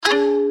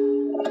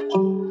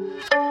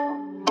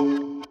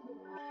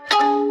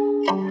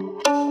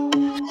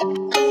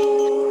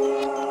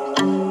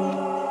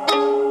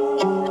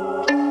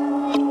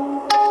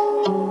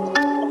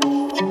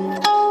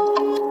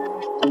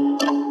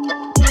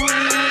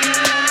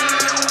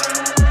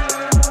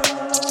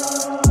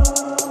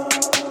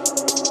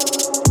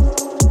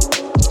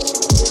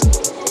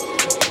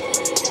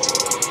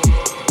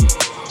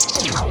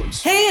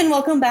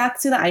welcome back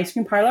to the Ice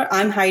Cream Parlor.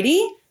 I'm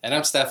Heidi. And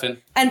I'm Stefan.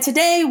 And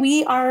today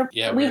we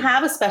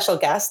have a special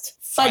guest,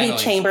 Buddy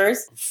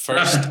Chambers.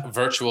 First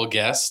virtual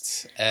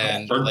guest.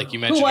 And like you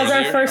mentioned who was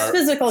earlier, our first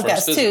physical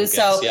guest too.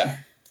 So,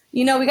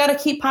 you know, we got to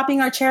keep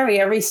popping our cherry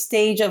every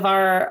stage of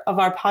our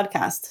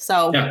podcast.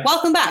 So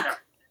welcome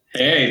back.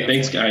 Hey,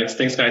 thanks guys.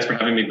 Thanks guys for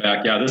having me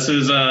back. Yeah, this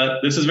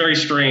is very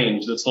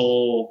strange. This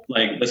whole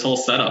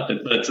setup,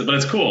 but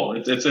it's cool.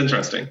 It's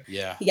interesting.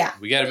 Yeah.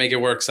 We got to make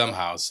it work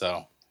somehow.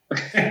 So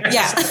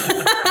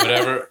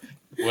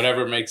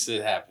whatever makes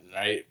it happen,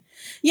 right?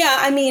 Yeah,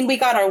 I mean, we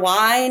got our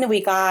wine,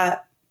 we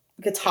got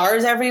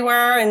guitars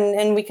everywhere,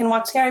 and we can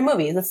watch scary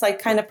movies. It's like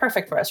kind of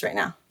perfect for us right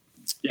now.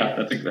 Yeah,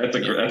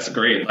 that's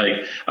great.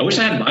 Like, I wish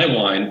I had my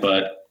wine,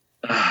 but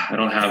I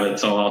don't have it,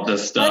 so I'll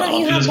just. Why don't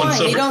you have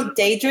wine? You don't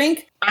day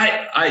drink?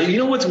 I you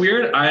know what's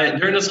weird?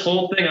 During this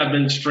whole thing, I've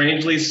been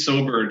strangely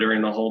sober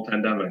during the whole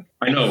pandemic.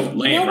 I know,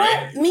 lame, you know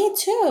what? right? Me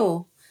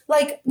too.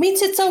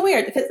 It's so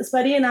weird because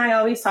Buddy and I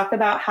always talk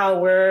about how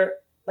we're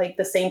like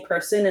the same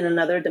person in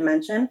another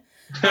dimension.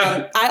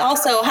 I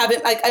also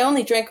haven't, I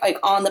only drink like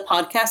on the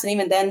podcast. And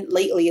even then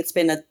lately it's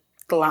been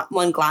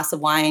one glass of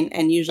wine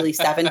and usually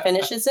Stefan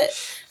finishes it.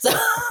 So,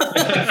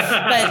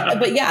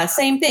 but yeah,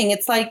 same thing.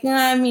 It's like,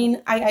 I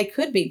mean, I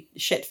could be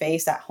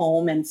shit-faced at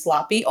home and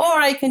sloppy, or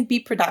I can be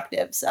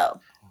productive. So.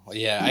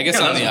 Yeah, I guess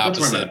I'm the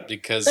opposite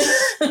because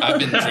I've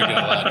been drinking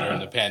a lot during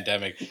the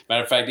pandemic.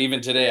 Matter of fact,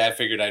 even today I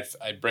figured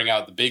I'd bring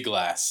out the big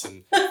glass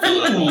and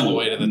fill it all the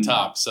way to the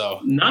top. So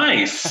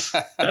nice.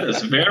 That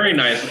is very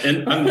nice.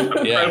 And I'm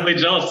incredibly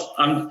jealous.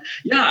 I'm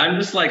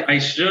just like, I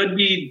should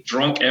be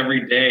drunk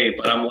every day,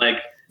 but I'm like,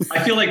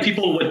 I feel like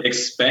people would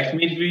expect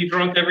me to be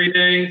drunk every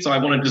day. So I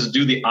want to just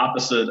do the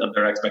opposite of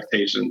their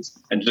expectations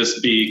and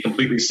just be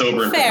completely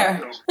sober.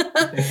 Fair.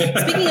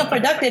 Speaking of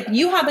productive,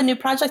 you have a new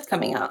project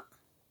coming out.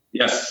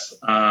 Yes,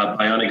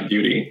 Bionic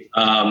Beauty.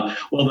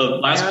 Well, the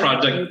last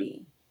project,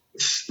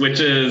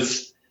 which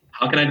is,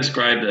 how can I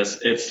describe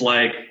this? It's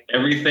like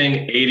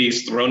everything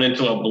 80s thrown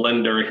into a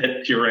blender,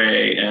 hit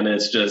puree, and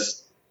it's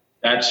just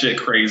that shit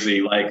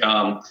crazy. Like,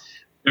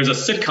 there's a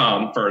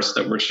sitcom first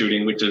that we're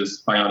shooting, which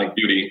is Bionic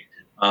Beauty.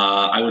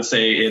 I would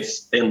say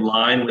it's in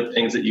line with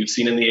things that you've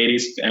seen in the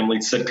 80s, family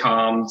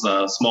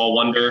sitcoms, Small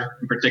Wonder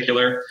in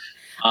particular.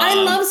 I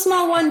love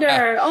Small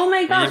Wonder. Oh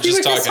my gosh, we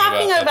were just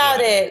talking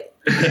about it.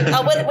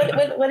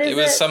 What is it? It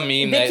was some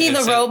meme. Vicky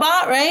the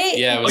robot, right?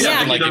 Yeah, it was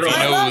something like, if you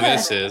know who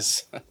this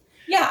is.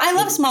 Yeah, I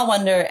love Small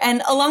Wonder.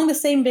 And along the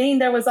same vein,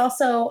 there was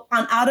also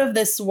on Out of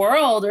This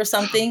World or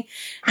something,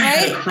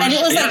 right? And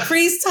it was like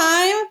Freeze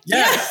Time.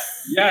 Yes.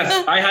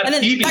 I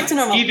had Evie. Back to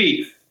normal.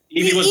 Evie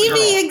was the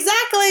girl.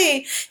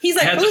 Exactly. He's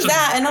like, who's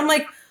that? And I'm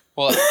like,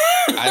 well,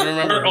 I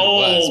remember we're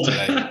old. But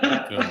I don't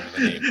remember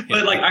the name.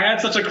 But like, I had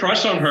such a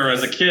crush on her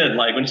as a kid.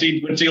 Like when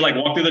she like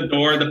walked through the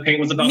door, the paint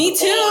was about to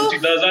fall, and she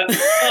does that.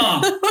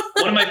 Oh,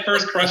 one of my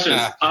first crushes.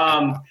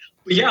 But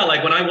yeah,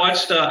 like when I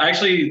watched, I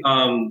think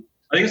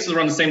this was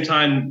around the same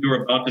time we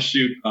were about to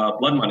shoot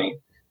Blood Money.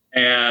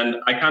 And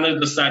I kind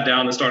of just sat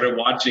down and started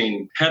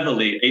watching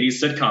heavily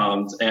 80s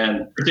sitcoms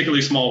and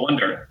particularly Small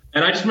Wonder.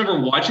 And I just remember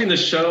watching the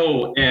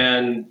show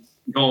and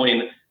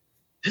going,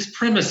 this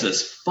premise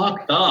is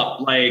fucked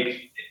up.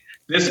 Like,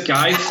 this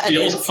guy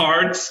steals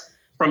parts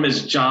from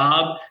his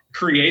job,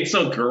 creates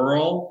a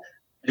girl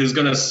who's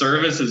going to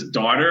serve as his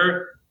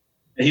daughter,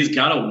 and he's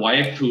got a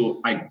wife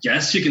who I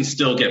guess she can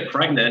still get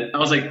pregnant. I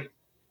was like,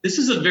 this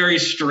is a very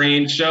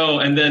strange show.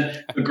 And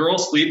then the girl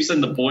sleeps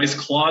in the boy's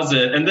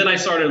closet. And then I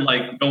started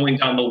like going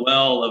down the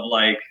well of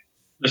like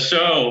the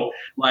show,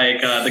 like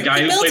the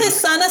guy who built his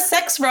son a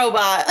sex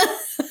robot.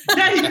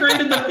 Yeah,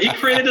 he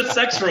created a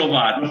sex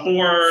robot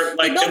before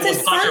like he built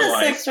his son a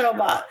sex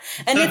robot.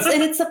 And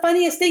it's the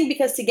funniest thing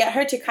because to get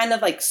her to kind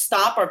of like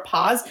stop or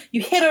pause,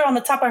 you hit her on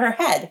the top of her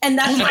head. And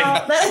that's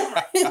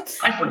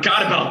I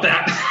forgot about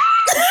that.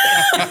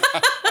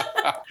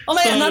 Oh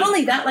my God, not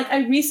only that, like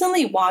I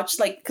recently watched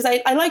because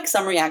I like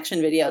some reaction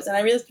videos, and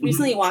I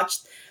recently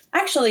watched,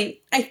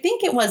 actually, I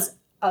think it was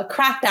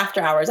Cracked After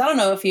Hours. I don't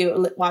know if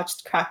you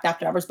watched Cracked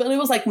After Hours, but it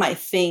was like my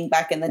thing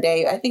back in the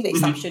day. I think they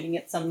stopped shooting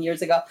it some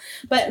years ago.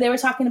 But they were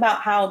talking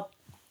about how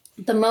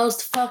the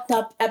most fucked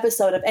up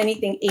episode of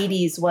anything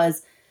 80s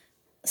was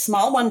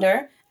Small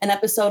Wonder, an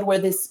episode where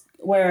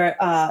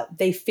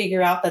they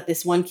figure out that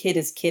this one kid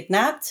is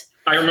kidnapped.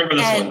 I remember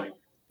this one.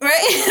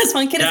 Right? This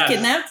one kid is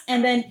kidnapped,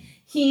 and then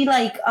he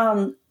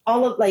all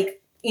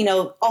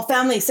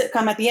family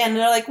sitcom at the end,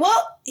 and they're like,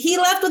 well, he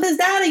left with his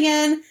dad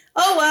again.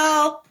 Oh,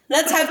 well,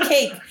 let's have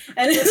cake.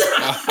 And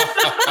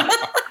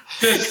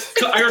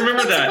I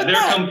remember that.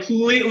 They're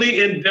completely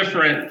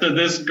indifferent to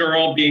this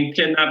girl being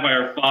kidnapped by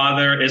her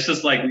father. It's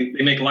just like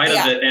they make light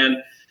of it.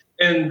 And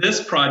in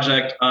this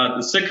project,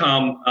 the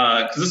sitcom,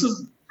 because this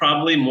is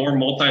probably more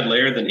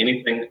multi-layered than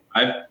anything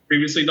I've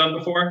previously done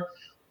before.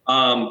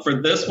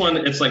 For this one,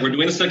 it's like we're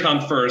doing the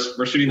sitcom first.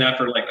 We're shooting that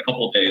for like a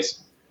couple of days.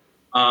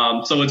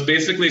 So it's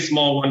basically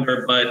Small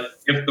Wonder, but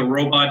if the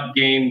robot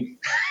gained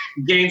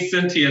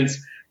sentience,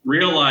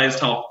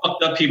 realized how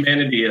fucked up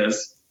humanity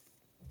is,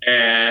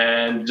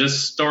 and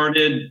just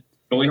started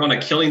going on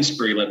a killing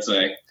spree, let's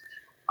say.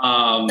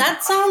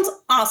 That sounds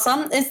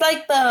awesome. It's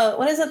like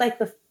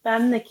the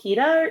Femme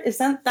Nikita?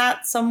 Isn't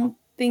that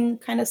something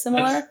kind of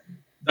similar?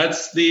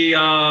 That's the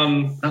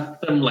not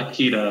Femme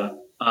Nikita,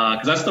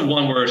 because that's the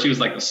one where she was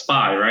like the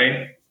spy,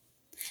 right?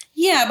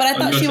 Yeah, but I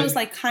thought she was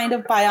like kind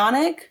of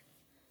bionic.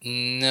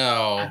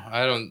 No,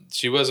 I don't.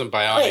 She wasn't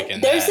bionic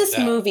in that. There's this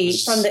movie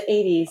from the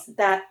 80s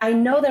that I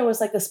know there was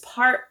like this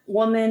part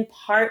woman,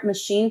 part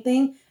machine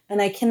thing,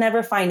 and I can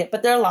never find it.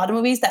 But there are a lot of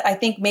movies that I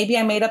think maybe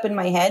I made up in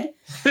my head.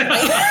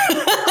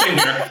 Same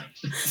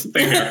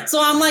here.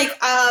 So I'm like,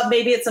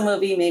 maybe it's a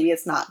movie, maybe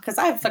it's not. Because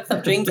I have fucked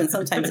up dreams and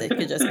sometimes it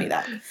could just be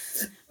that.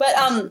 But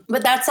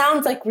that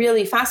sounds like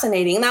really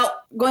fascinating. Now,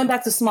 going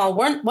back to Small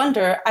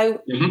Wonder,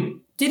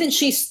 didn't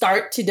she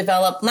start to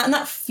develop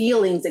not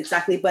feelings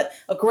exactly, but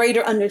a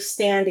greater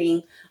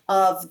understanding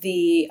of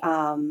the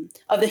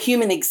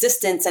human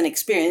existence and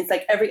experience?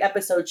 Like every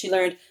episode, she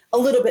learned a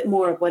little bit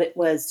more of what it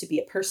was to be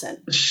a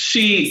person.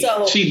 It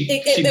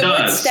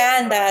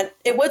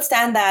would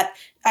stand that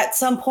at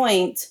some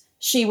point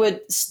she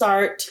would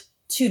start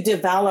to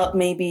develop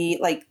maybe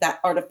like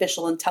that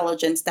artificial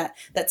intelligence, that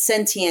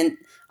sentient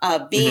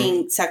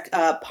being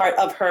part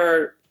of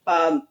her.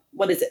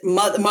 What is it?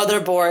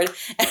 Motherboard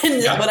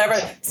and whatever.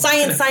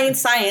 Science.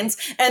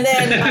 And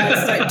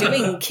then start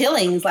doing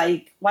killings.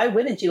 Like, why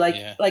wouldn't you?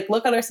 Like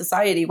look at our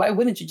society. Why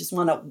wouldn't you just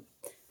want to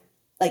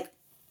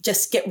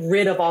just get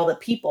rid of all the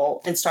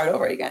people and start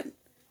over again?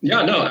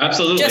 Yeah, no,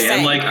 absolutely.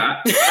 And like,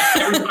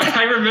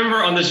 I remember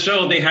on the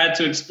show, they had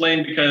to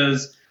explain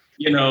because,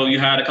 you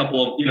had a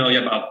couple of, you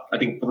had about, I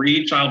think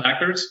 3 child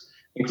actors,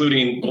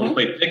 including the one who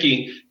played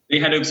Vicky. They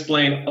had to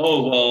explain,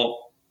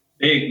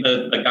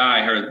 the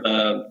guy,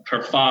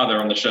 her father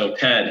on the show,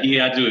 Ted, he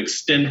had to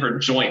extend her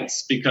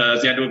joints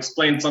because he had to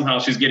explain somehow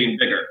she's getting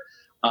bigger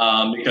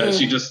because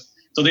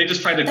so they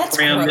just tried to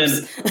cram in.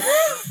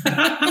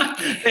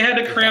 They had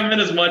to cram in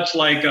as much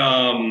like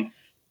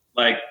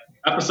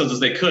episodes as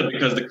they could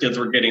because the kids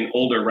were getting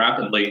older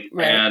rapidly.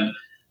 Right. And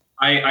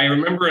I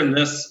remember in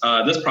this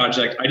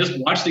project, I just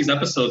watched these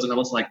episodes and I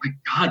was like, my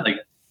God, like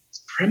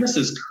this premise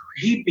is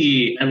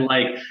creepy, and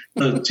like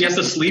she has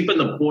to sleep in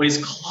the boys'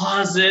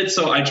 closet.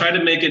 So I tried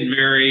to make it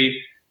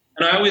very,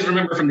 and I always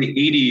remember from the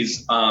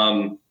 80s,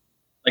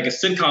 like a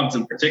sitcoms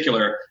in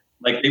particular,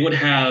 like they would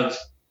have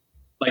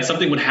like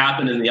something would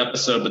happen in the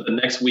episode, but the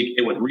next week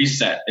it would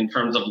reset in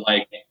terms of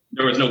like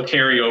there was no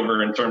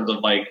carryover in terms of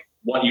like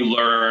what you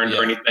learned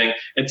or anything.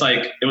 It's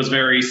like it was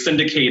very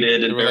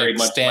syndicated and very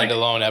much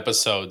standalone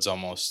episodes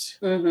almost.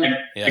 Mm-hmm.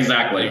 Yeah,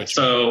 exactly.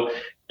 So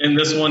in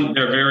this one,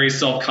 they're very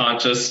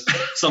self-conscious.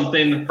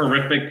 Something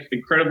horrific,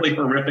 incredibly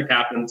horrific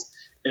happens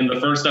in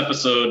the first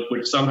episode,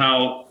 which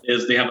somehow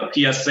is they have a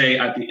PSA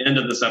at the end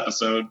of this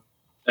episode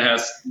that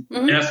has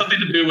something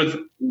to do with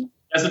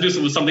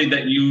something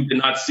that you did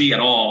not see at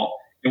all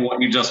in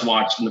what you just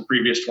watched in the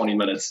previous 20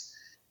 minutes.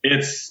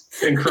 It's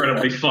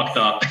incredibly fucked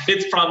up.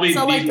 It's probably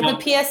so like the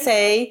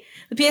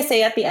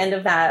PSA at the end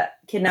of that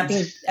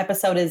kidnapping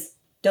episode is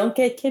don't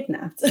get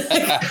kidnapped.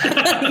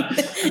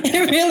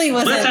 It really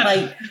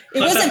wasn't it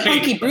wasn't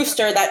Punky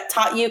Brewster that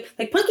taught you,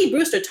 like Punky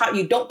Brewster taught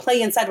you don't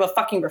play inside of a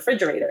fucking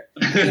refrigerator.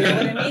 You know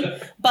what I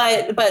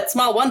mean? But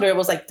Small Wonder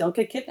was like, don't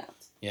get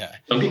kidnapped. Yeah.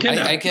 Don't get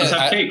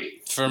kidnapped.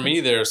 For me,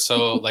 they're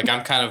so like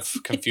I'm kind of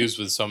confused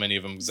with so many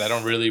of them because I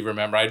don't really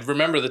remember. I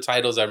remember the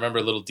titles, I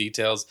remember little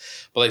details,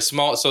 but like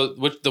small. So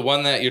the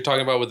one that you're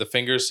talking about with the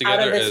fingers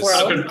together is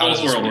Out of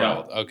This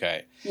World.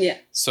 Okay. Yeah.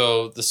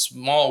 So the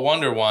Small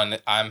Wonder one,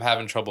 I'm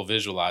having trouble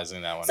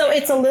visualizing that one. So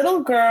it's a little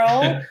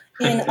girl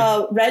in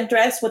a red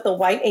dress with a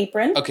white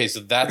apron. Okay,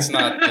 so that's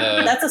not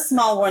the. That's a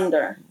Small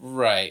Wonder.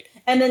 Right.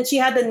 And then she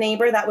had the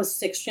neighbor that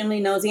was extremely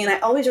nosy, and I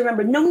always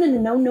remember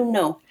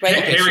no. Right.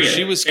 Okay, so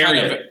she was kind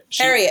of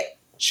Harriet.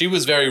 She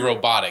was very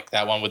robotic,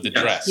 that one with the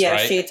dress, right? Yeah,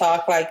 she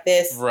talked like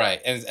this. Right.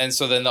 And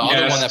so then the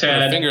other one that put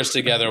her fingers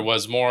together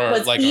was more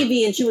like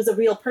Evie, and she was a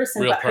real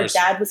person, but her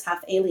dad was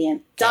half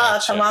alien.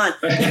 Gotcha. Duh, come on.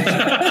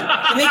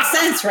 It makes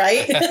sense,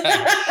 right?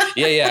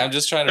 Yeah, I'm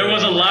just trying to There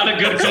was a lot of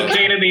good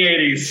cocaine in the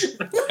 80s.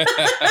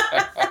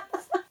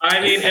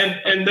 I mean,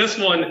 and this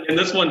one,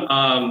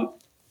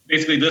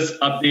 basically this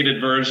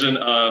updated version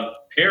of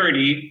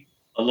parody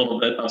a little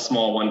bit of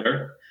Small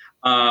Wonder.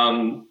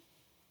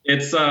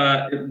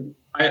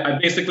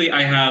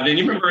 I have, and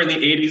you remember in the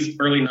 80s,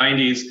 early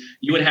 90s,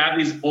 you would have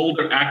these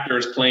older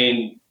actors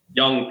playing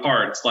young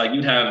parts. Like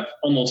you'd have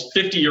almost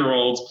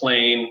 50-year-olds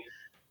playing,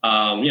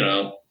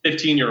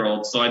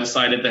 15-year-olds. So I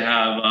decided to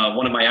have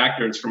one of my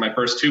actors for my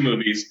first 2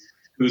 movies,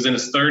 who's in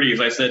his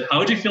 30s. I said, how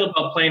would you feel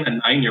about playing a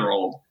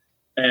 9-year-old?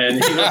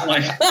 And he was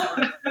like,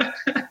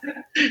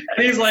 and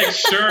he's like,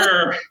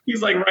 sure.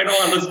 He's like, right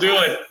on, let's do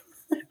it.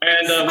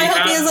 And I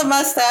hope he has a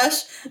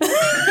mustache.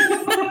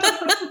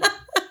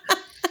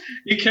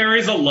 He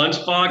carries a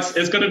lunchbox.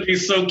 It's going to be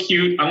so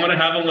cute. I'm going to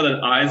have him with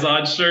an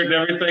Izod shirt and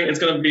everything. It's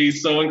going to be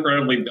so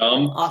incredibly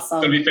dumb. Awesome.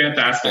 It's going to be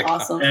fantastic.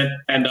 Awesome.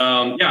 And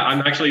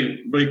I'm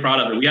actually really proud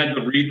of it. We had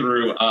the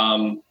read-through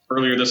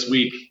earlier this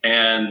week,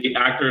 and the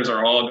actors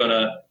are all going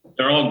to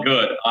They're all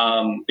good.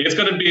 It's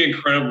going to be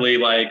incredibly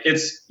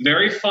it's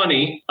very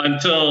funny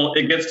until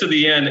it gets to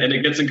the end and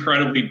it gets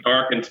incredibly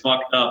dark and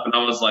fucked up. And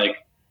I was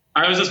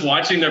just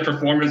watching their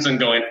performance and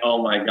going,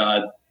 oh my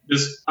God,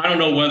 I don't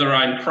know whether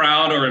I'm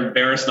proud or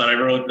embarrassed that I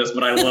wrote this,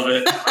 but I love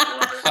it.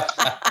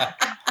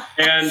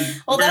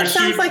 And well, that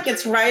sounds like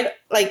it's right.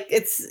 Like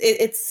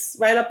it's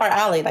right up our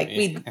alley. Like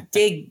we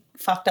dig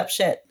fucked up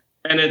shit.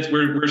 And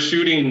we're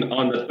shooting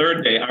on the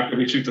third day after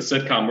we shoot the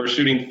sitcom. We're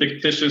shooting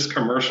fictitious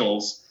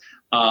commercials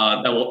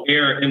that will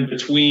air in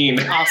between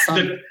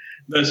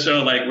the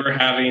show. Like we're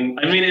having,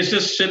 I mean, it's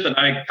just shit that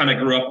I kind of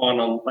grew up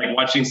on like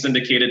watching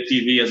syndicated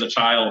TV as a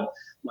child.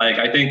 Like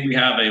I think we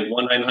have a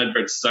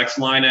 1-900 sex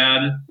line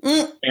ad,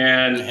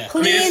 and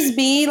please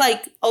be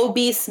like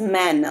obese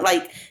men.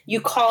 Like you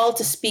call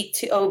to speak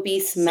to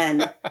obese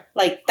men.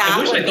 Like that. I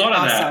wish I thought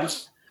of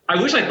that.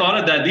 I wish I thought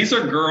of that. These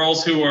are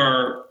girls who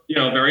are,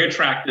 very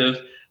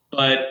attractive,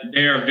 but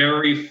they are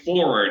very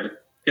forward.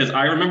 Because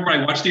I remember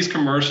I watched these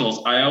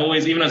commercials. I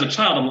always, even as a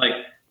child, I'm like,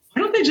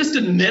 why don't they just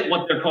admit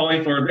what they're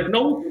calling for?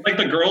 No, like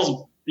the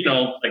girl's,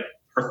 like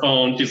her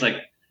phone. She's like,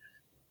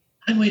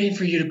 I'm waiting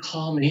for you to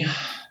call me.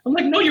 I'm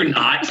like, no, you're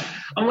not.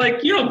 I'm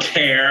like, you don't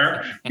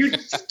care.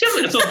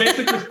 So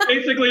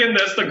basically in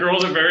this, the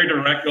girls are very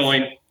direct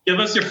going, give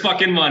us your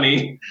fucking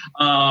money.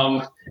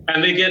 And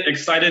they get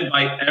excited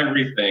by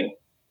everything.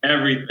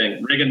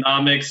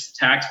 Reaganomics,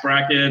 tax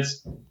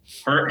brackets,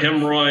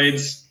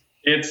 hemorrhoids.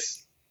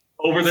 It's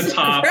over the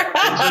top.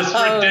 It's just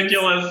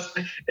ridiculous.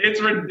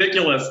 It's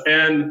ridiculous.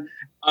 And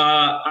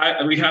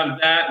we have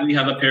that. We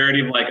have a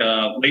parody of like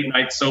a late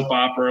night soap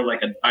opera,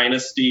 like a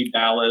Dynasty,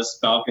 Dallas,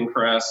 Falcon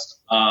Crest.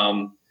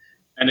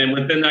 And then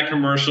within that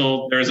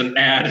commercial, there's an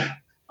ad.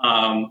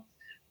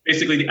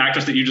 Basically, the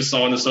actress that you just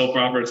saw in the soap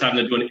opera is having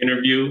to do an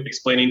interview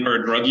explaining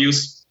her drug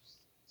use.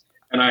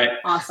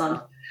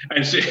 Awesome.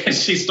 And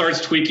she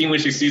starts tweaking when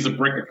she sees a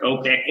brick of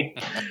cocaine,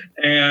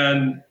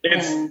 and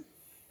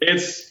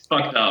it's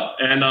fucked up.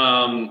 And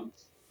I'm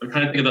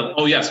trying to think of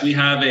oh yes, we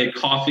have a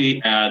coffee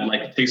ad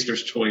like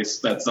Taster's Choice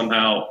that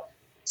somehow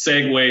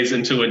segues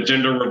into a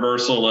gender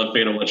reversal of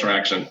Fatal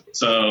Attraction.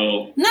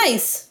 So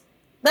nice.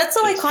 That's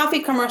the way coffee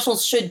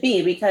commercials should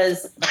be,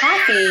 because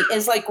coffee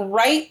is like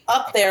right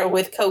up there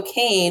with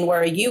cocaine,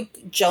 where you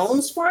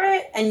Jones for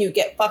it and you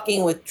get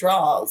fucking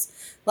withdrawals.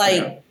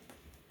 Like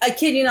a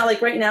kid,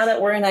 like right now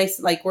that we're in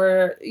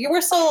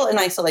we're still in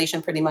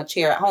isolation pretty much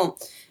here at home.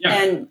 Yeah.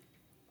 And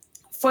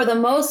for the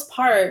most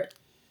part,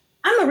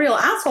 I'm a real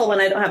asshole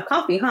when I don't have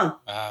coffee, huh?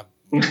 I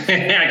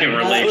can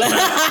relate to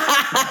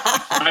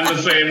that. I'm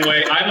the same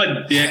way. I'm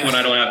a dick when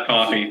I don't have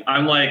coffee.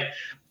 I'm like,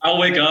 I'll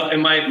wake up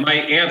and my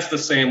aunt's the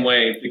same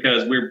way,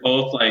 because we're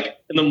both like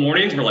in the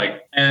mornings we're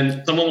like,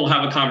 and someone will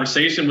have a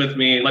conversation with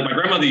me like my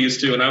grandmother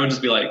used to, and I would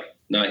just be like,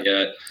 not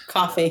yet.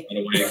 Coffee.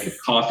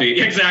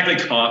 Coffee. Exactly.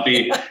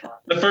 Coffee.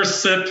 The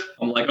first sip,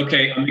 I'm like,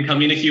 okay, I'm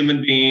becoming a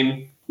human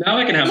being. Now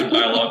I can have a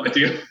dialogue with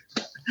you.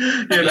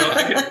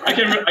 I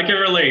can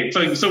relate.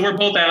 So we're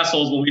both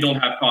assholes when we don't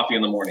have coffee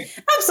in the morning.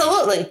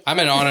 Absolutely. I'm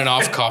an on and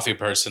off coffee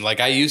person. Like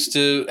I used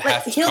to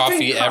have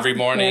coffee every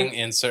morning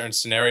in certain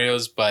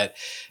scenarios, but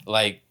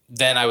like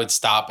then I would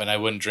stop and I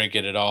wouldn't drink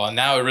it at all. And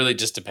now it really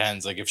just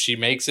depends. Like if she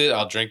makes it,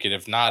 I'll drink it.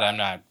 If not,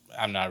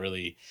 I'm not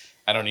really.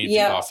 I don't need the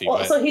coffee.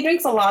 Well, so he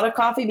drinks a lot of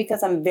coffee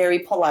because I'm very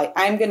polite.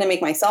 I'm going to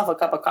make myself a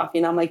cup of coffee.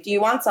 And I'm like, do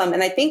you want some?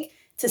 And I think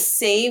to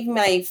save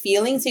my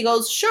feelings, he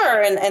goes,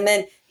 sure. And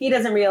then he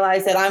doesn't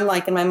realize that I'm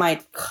like in my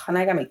mind, and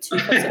I got to make 2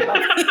 cups of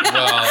coffee.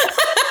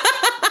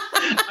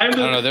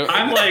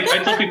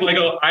 I tell people, I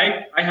go,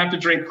 I have to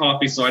drink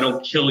coffee so I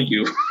don't kill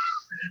you.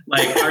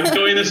 Like, I'm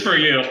doing this for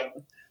you.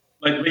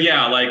 But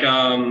yeah, like,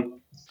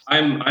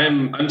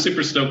 I'm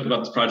super stoked about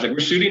this project. We're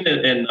shooting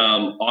it in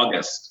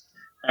August.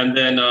 And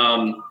then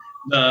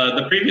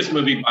the previous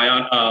movie,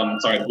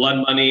 Blood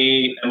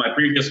Money, and my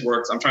previous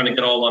works, I'm trying to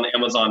get all on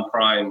Amazon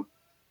Prime.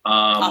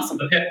 Awesome.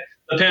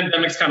 The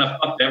pandemic's kind of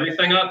fucked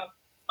everything up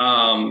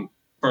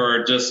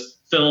for just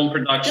film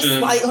production, just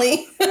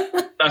slightly.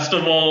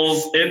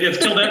 festivals. It's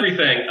killed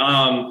everything.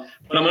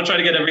 But I'm gonna try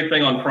to get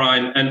everything on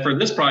Prime. And for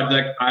this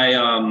project,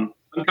 I'm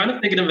kind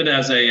of thinking of it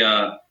as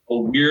a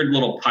weird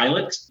little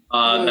pilot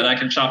that I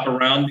can shop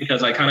around,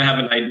 because I kind of have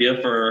an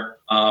idea for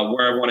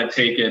where I want to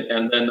take it.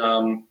 And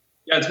then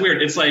it's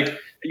weird. It's like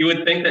you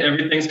would think that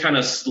everything's kind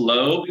of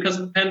slow because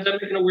of the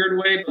pandemic in a weird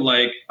way, but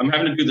like I'm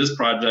having to do this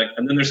project,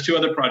 and then there's 2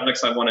 other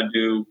projects I want to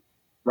do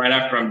right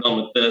after I'm done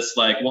with this.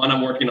 Like one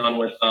I'm working on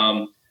with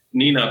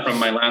Nina from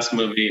my last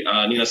movie,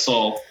 Nina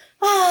Soul.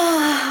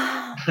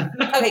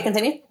 Okay,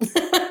 continue.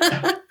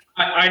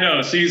 I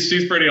know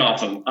she's pretty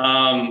awesome.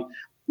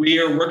 We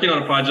are working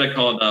on a project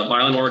called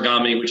Violent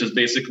Origami, which is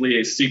basically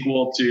a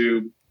sequel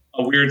to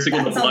a weird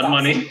sequel to Blood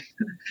Money.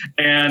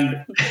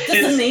 And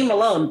just the name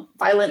alone,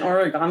 Violent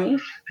Origami.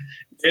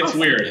 It's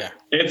awesome. Weird. Yeah.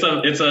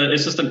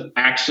 It's just an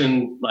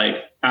action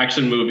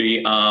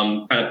movie.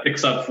 Kind of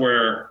picks up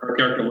where her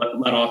character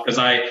let off, because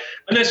I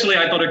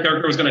thought her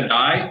character was going to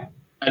die,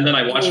 and then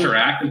I watched her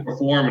act and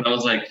perform, and I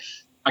was like,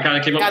 I kind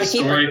of came up with a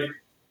story.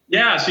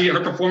 Yeah,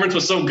 her performance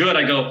was so good.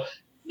 I go,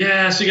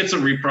 yeah, she gets a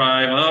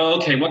reprieve. Oh,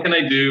 okay, what can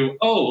I do?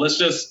 Oh,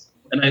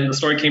 and then the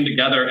story came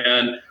together,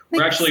 and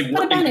we're actually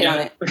working.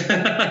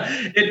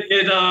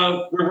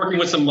 We're working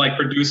with some like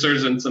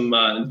producers and some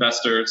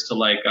investors to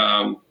like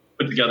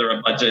put together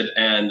a budget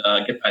and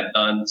get that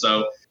done.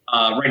 So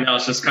right now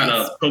it's just kind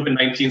of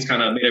COVID-19's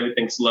kind of made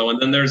everything slow.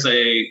 And then there's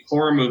a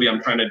horror movie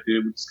I'm trying to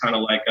do, which is kind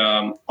of like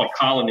called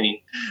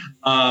Colony,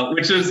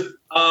 which is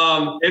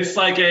it's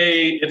like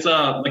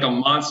a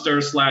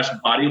monster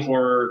 / body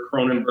horror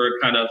Cronenberg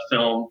kind of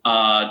film,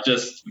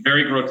 just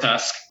very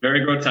grotesque.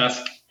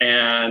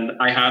 And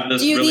I have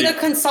this. Do you need a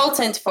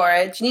consultant for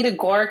it? Do you need a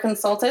gore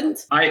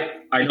consultant? I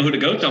know who to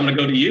go to. I'm going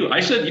to go to you.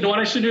 You know what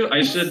I should do?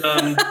 I should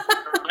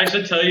I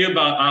should tell you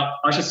about.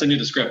 I should send you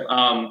the script.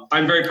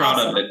 I'm very proud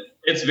of it.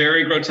 It's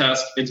very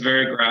grotesque. It's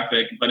very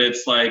graphic, but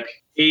it's like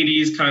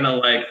 80s kind of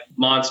like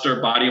monster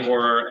body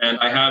horror. And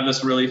I have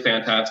this really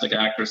fantastic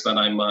actress that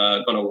I'm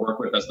going to work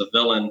with as the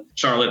villain,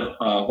 Charlotte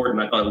Horton.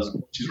 I thought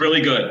she's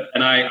really good.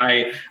 And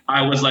I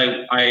was like,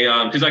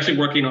 she's actually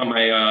working on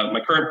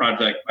my current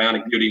project,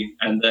 Bionic Beauty.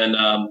 And then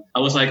I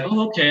was like,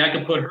 oh, okay, I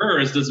could put her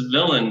as this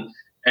villain.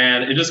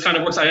 And it just kind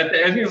of works. I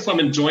think that's what I'm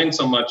enjoying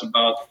so much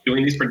about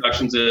doing these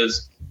productions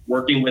is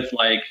working with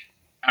like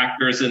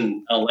actors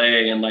in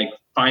LA and like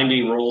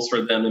finding roles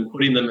for them and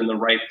putting them in the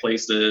right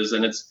places.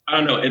 And it's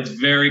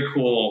very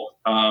cool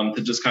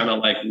to just kind of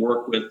like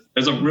work with,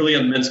 there's a really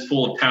immense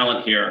pool of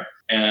talent here.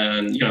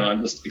 And,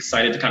 I'm just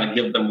excited to kind of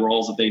give them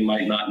roles that they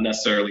might not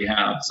necessarily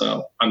have.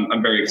 So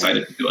I'm very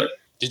excited to do it.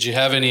 Did you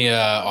have any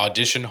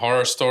audition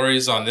horror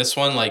stories on this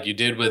one, like you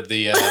did with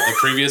the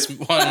previous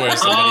one, where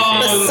somebody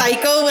came?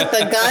 Psycho with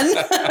the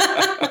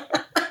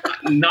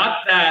gun? Not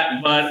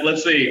that, but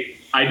let's see.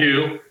 I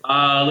do.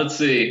 Let's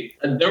see.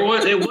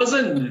 It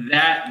wasn't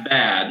that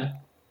bad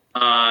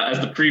as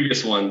the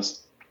previous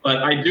ones, but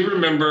I do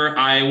remember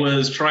I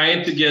was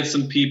trying to get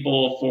some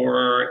people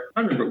for.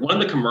 I remember one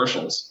of the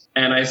commercials,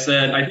 and I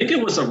said, I think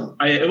it was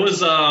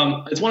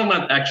it's one I'm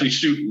going to actually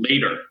shoot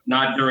later,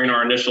 not during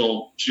our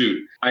initial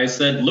shoot. I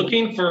said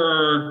looking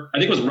for, I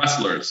think it was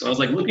wrestlers. I was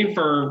like looking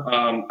for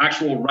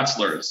actual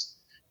wrestlers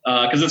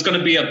because it's going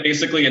to be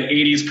basically an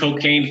 80s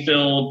cocaine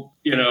filled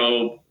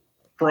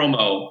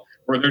promo.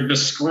 Where they're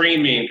just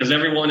screaming because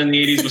everyone in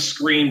the 80s was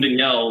screamed and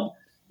yelled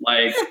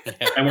like,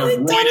 and were they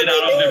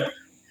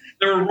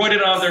were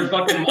roided out of their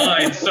fucking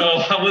minds. So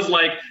I was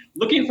like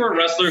looking for a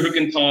wrestler who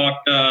can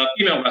talk,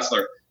 female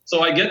wrestler. So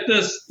I get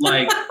this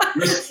like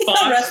response.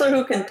 A wrestler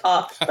who can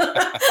talk.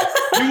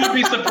 You would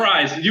be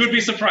surprised.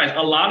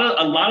 A lot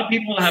of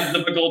people have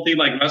difficulty,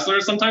 like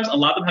wrestlers. Sometimes a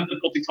lot of them have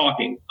difficulty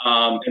talking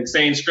and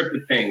saying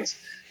scripted things.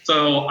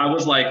 So I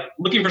was like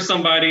looking for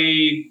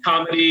somebody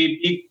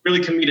comedy, really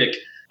comedic.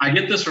 I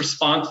get this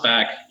response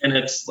back, and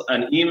it's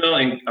an email,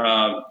 and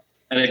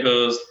it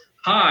goes,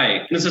 "Hi."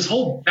 And it's this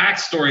whole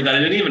backstory that I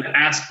didn't even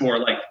ask for.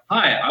 Like,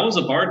 "Hi, I was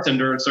a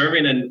bartender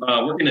serving and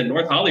working in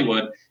North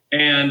Hollywood,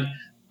 and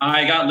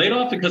I got laid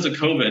off because of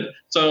COVID.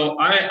 So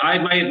a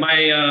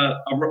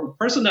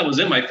person that was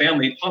in my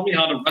family taught me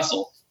how to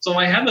wrestle. So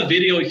I have a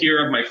video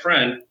here of my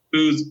friend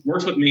who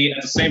works with me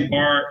at the same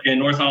bar in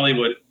North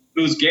Hollywood,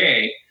 who's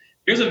gay.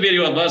 Here's a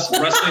video of us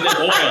wrestling in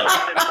oil."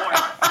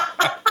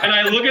 And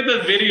I look at the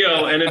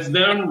video, and it's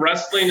them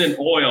wrestling in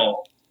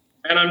oil.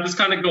 And I'm just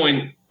kind of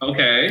going,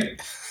 okay.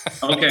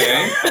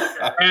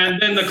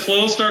 And then the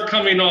clothes start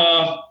coming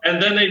off,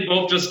 and then they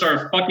both just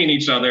start fucking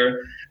each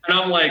other. And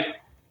I'm like,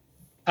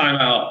 time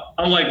out.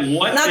 I'm like,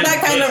 what? Not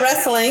that kind of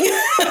wrestling.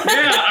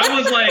 Yeah,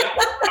 I was like,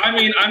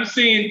 I'm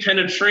seeing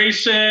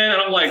penetration, and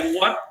I'm like,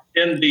 what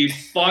in the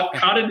fuck?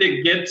 How did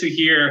it get to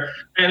here?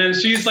 And then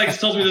she's like,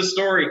 tells me this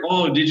story.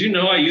 Oh, did you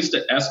know I used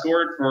to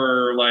escort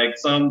for like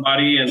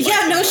somebody? And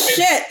yeah, no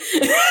shit.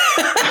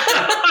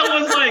 I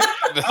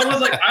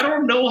was like, I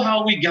don't know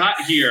how we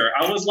got here.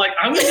 I was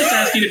just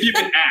asking if you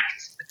can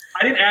act.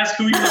 I didn't ask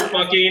who you were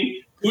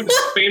fucking, who's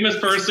famous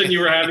person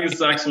you were having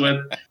sex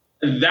with.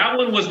 That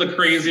one was the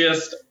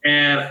craziest.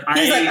 And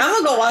he's like, I'm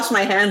gonna go wash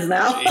my hands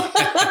now.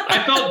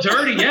 I felt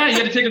dirty. Yeah, you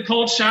had to take a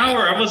cold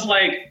shower. I was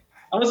like,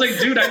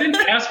 dude, I didn't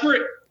ask for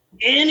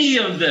any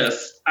of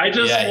this. I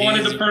just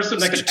wanted the person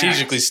that could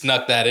strategically act.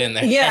 Snuck that in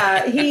there.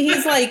 Yeah,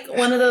 he's like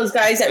one of those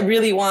guys that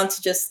really wants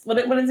to just what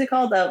is it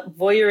called?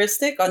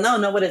 Voyeuristic? Oh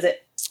no, what is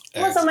it? He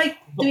wants to like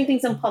doing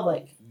things in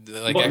public.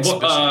 Like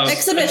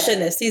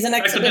exhibitionist. He's an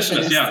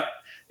exhibitionist. Yeah.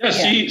 Yeah,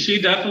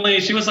 she definitely,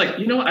 she was like,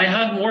 I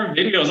have more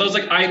videos. I was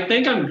like, I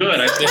think I'm good.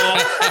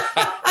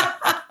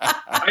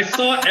 I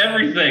saw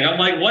everything. I'm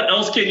like, what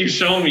else can you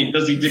show me?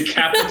 Does he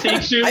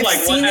decapitate you? I've like,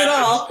 seen it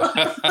all.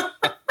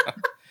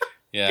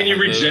 Yeah. Can you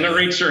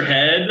regenerate your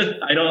head?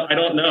 I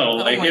don't know.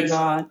 Oh my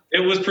God. It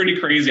was pretty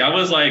crazy. I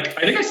was like,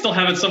 I think I still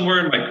have it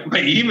somewhere in my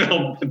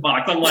email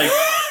box. I'm like,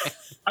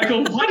 I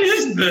go, what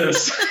is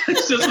this?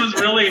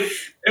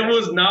 It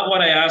was not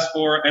what I asked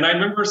for. And I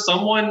remember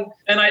someone,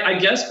 and I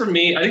guess for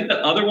me, I think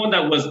the other one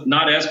that was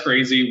not as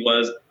crazy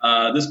was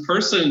this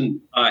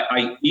person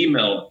I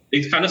emailed.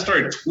 They kind of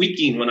started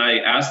tweaking when I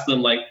asked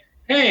them like,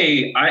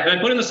 hey, I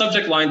put in the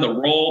subject line the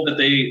role that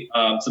they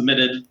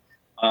submitted,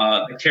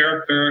 the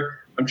character.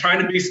 I'm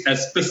trying to be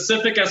as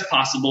specific as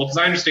possible because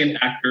I understand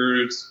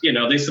actors,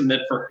 they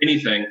submit for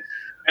anything.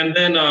 And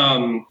then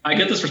I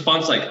get this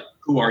response like,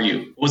 who are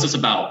you? What's this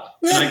about?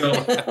 And I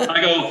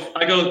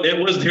go,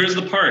 here's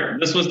the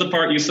part. This was the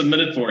part you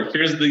submitted for.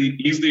 Here's the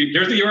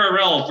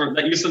URL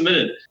that you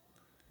submitted.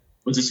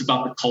 Was this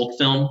about the cult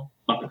film,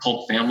 about the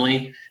cult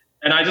family?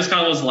 And I just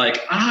kind of was like,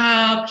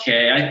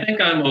 okay, I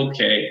think I'm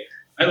okay.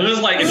 It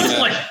was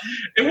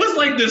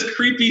like this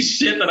creepy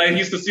shit that I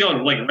used to see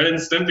on like Ren and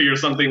Stimpy or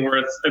something where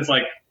it's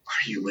like,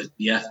 are you with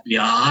the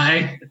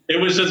FBI?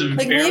 It was just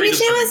like maybe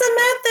she was a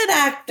method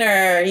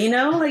actor,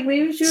 like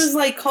maybe she was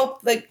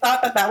thought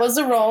that was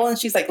the role, and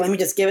she's like, let me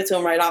just give it to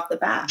him right off the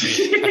bat.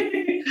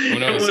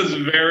 It was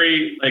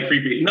very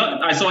creepy.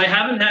 So I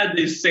haven't had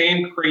the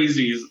same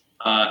crazies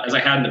as I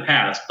had in the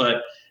past,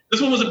 but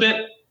this one was a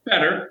bit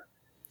better.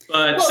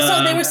 But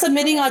so they were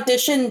submitting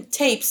audition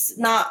tapes,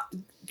 not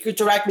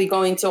directly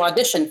going to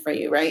audition for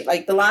you, right?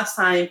 Like the last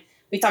time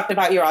we talked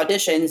about your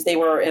auditions, they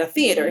were in a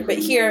theater, but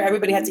here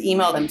everybody had to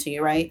email them to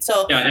you, right?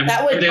 So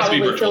that would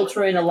probably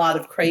filter in a lot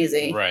of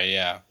crazy. Right,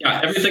 yeah.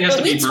 Yeah, everything has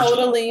to be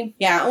virtual.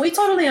 We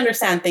totally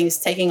understand things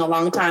taking a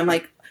long time.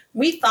 Like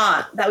we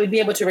thought that we'd be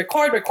able to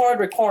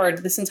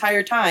record this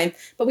entire time,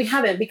 but we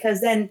haven't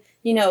because then,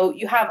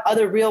 you have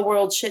other real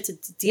world shit to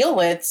deal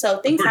with. So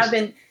things have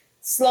been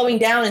slowing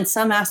down in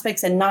some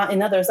aspects and not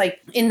in others. Like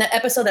in the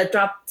episode that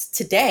dropped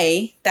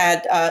today,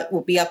 that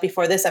will be up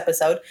before this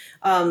episode,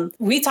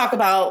 we talk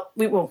about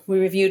we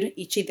reviewed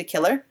Ichi the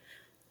Killer.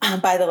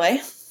 By the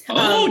way,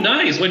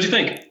 nice. What'd you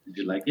think? Did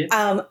you like it?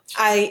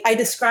 I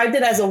described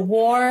it as a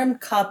warm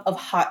cup of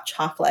hot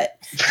chocolate.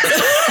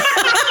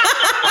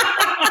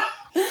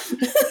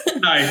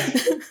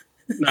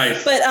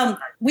 Nice. But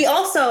we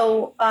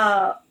also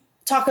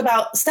talk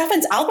about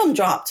Stefan's album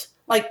dropped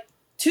like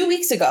 2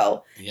 weeks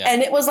ago. Yeah.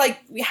 And it was like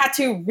we had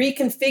to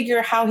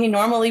reconfigure how he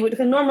normally would,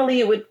 because normally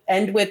it would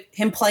end with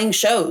him playing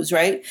shows,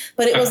 right?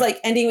 But it was like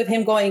ending with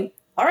him going,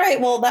 all right,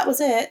 well, that was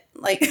it.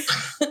 Like,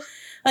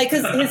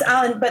 because his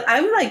album, but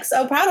I'm like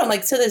so proud of him.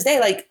 Like to this day,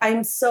 like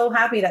I'm so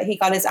happy that he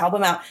got his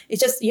album out.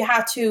 It's just you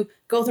have to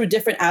go through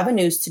different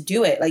avenues to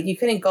do it. Like you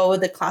couldn't go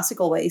with the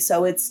classical way.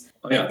 So it's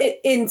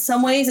in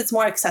some ways it's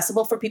more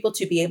accessible for people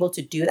to be able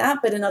to do that.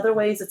 But in other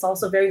ways, it's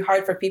also very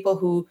hard for people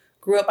who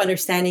grew up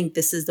understanding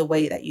this is the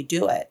way that you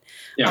do it.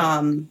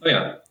 Yeah.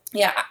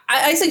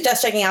 I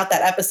suggest checking out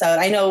that episode.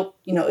 I know,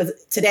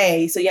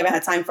 today, so you haven't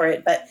had time for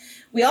it, but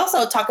we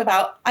also talk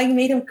about, I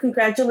made him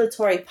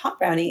congratulatory pot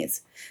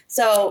brownies.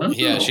 So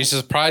yeah, she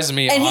surprised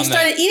me. And he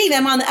started eating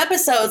them on the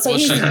episode. So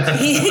he's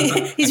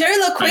very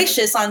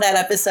loquacious on that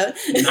episode.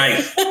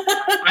 Nice.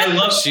 I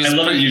love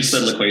it. You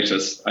said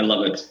loquacious. I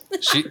love it.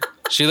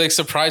 She like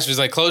surprised me. She's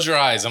like, close your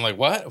eyes. I'm like,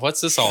 what?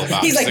 What's this all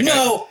about? He's like,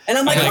 no. And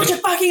I'm like, close your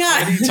fucking eyes.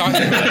 What are you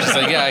talking about? She's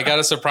like, yeah, I got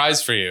a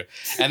surprise for you.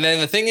 And then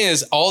the thing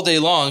is, all day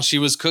long, she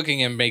was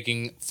cooking and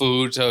making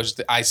food. So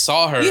I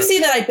saw her. You see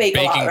that I bake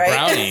a lot, right?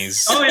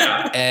 Brownies. Oh,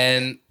 yeah.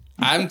 And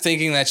I'm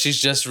thinking that she's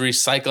just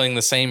recycling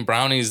the same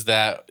brownies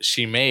that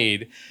she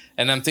made.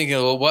 And I'm thinking,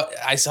 well, what?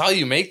 I saw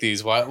you make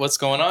these. What's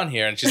going on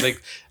here? And she's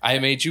like, I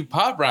made you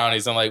pot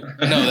brownies. I'm like,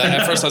 no.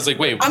 At first I was like,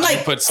 wait, did you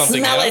put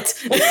something smell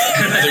else? I was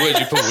like, wait,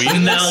 did you put weed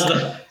in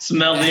this?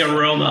 Smell the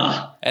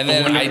aroma. And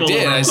then I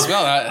did. I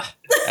smelled it.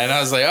 And I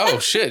was like, oh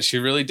shit, she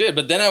really did.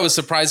 But then I was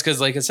surprised because,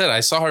 like I said, I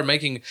saw her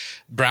making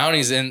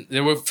brownies, and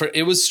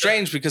it was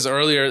strange because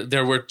earlier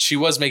she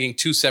was making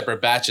two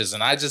separate batches,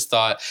 and I just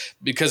thought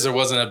because there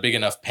wasn't a big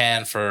enough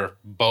pan for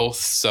both,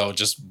 so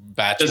just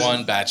batch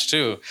one, batch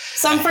two.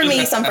 Some for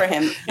me, some for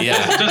him. Yeah,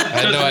 I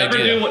had no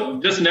idea.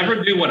 Just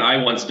never do what I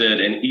once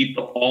did and eat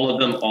all of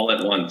them all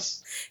at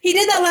once. He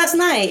did that last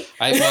night.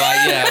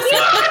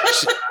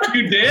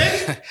 You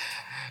did?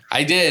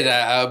 I did,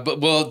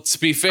 but to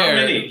be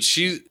fair, it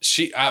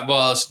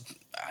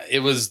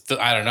was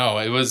I don't know.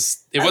 It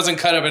wasn't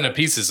cut up into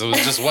pieces. It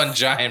was just one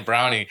giant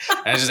brownie,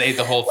 and I just ate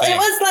the whole thing. It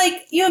was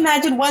like you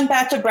imagine one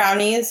batch of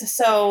brownies,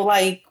 so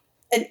like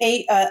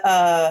a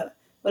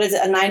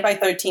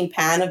 9x13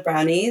 pan of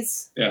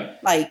brownies. Yeah,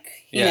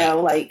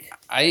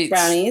 I ate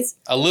brownies.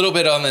 A little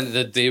bit on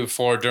the day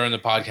before during the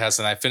podcast,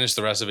 and I finished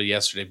the rest of it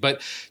yesterday.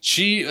 But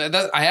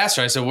I asked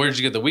her, I said, where did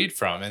you get the weed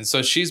from? And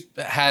so she's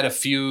had a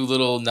few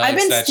little nugs. I've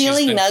been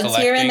stealing nugs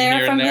here and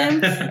there from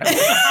him.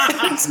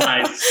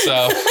 Nice.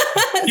 So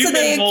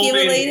they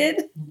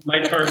accumulated.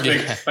 My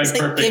perfect.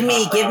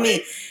 Give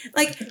me.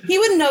 Like he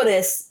wouldn't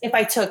notice if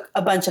I took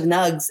a bunch of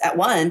nugs at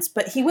once,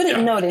 but he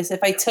wouldn't notice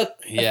if I took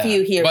a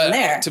few here and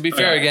there. To be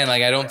fair, again,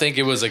 like I don't think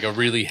it was like a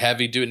really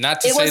heavy dude.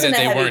 Not to say that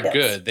they weren't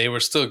good. They were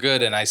still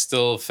good, and I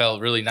still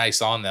felt really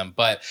nice on them,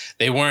 but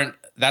they weren't.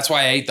 That's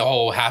why I ate the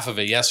whole half of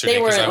it yesterday,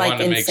 because I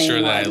wanted to make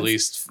sure that at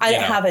least I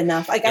didn't have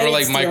enough. They were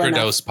like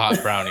microdose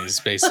pot brownies,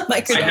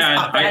 basically.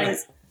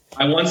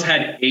 I once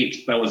had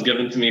 8 that was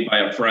given to me by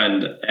a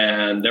friend,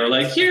 and they were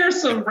like,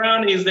 "Here's some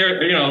brownies."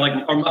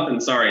 Or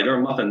muffins. Sorry, there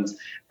were muffins,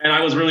 and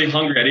I was really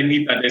hungry. I didn't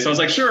eat that day, so I was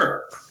like,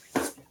 "Sure."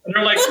 And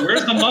they're like,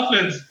 "Where's the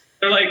muffins?"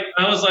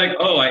 I was like,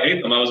 "Oh, I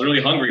ate them. I was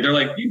really hungry." They're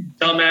like, "You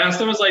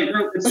dumbass!" I was like,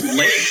 "It's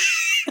late."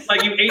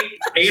 Like you ate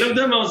 8 of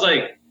them. I was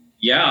like,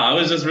 yeah, I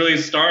was just really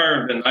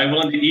starved and I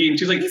wanted to eat. And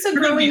she's like, he's a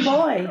growing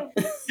boy.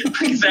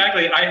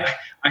 Exactly.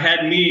 I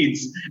had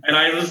needs and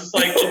I was just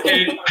like,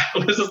 okay.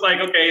 I was just like,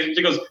 okay. And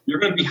she goes, you're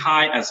going to be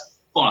high as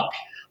fuck.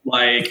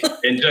 Like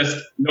in just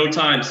no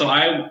time. So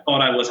I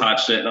thought I was hot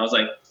shit. And I was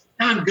like,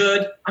 I'm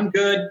good.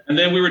 And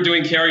then we were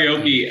doing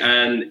karaoke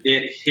and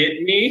it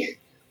hit me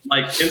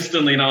like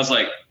instantly. And I was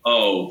like,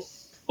 oh,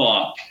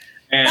 fuck.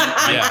 And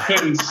I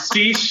couldn't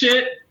see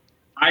shit.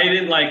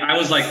 I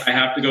was like, I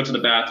have to go to the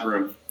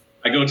bathroom.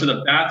 I go to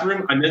the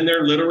bathroom. I'm in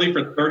there literally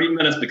for 30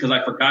 minutes because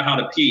I forgot how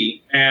to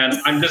pee. And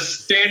I'm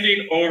just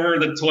standing over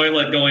the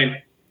toilet going,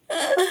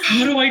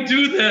 how do I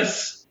do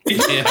this?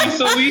 It's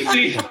so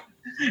easy.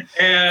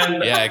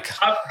 And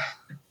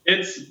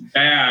it's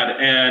bad.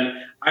 And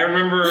I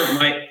remember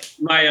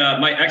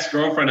my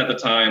ex-girlfriend at the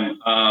time,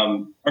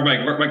 or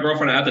my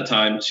girlfriend at the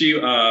time, she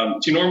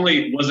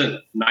normally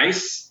wasn't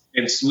nice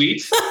and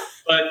sweet.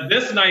 But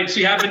this night,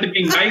 she happened to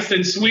be nice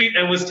and sweet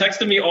and was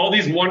texting me all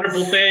these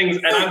wonderful things.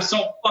 And I'm so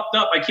fucked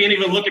up. I can't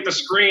even look at the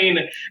screen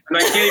and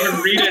I can't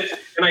even read it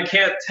and I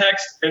can't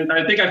text. And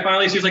I think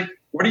she's like,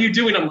 what are you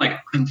doing? I'm like,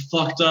 I'm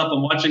fucked up.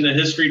 I'm watching the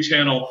History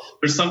Channel.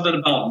 There's something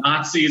about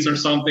Nazis or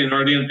something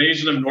or the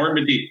invasion of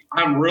Normandy.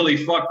 I'm really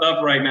fucked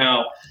up right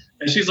now.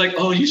 And she's like,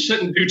 oh, you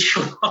shouldn't do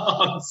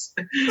drugs.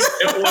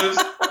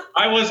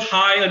 I was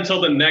high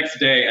until the next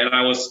day and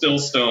I was still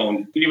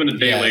stoned, even a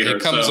day later.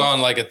 It comes on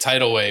like a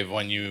tidal wave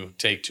when you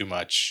take too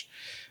much.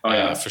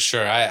 For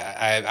sure.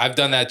 I've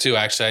done that too.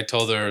 Actually, I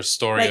told her a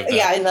story on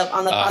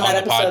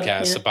the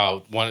podcast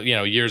about one,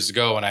 years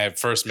ago when I had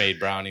first made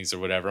brownies or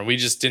whatever, and we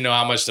just didn't know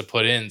how much to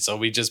put in, so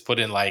we just put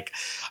in like,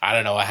 I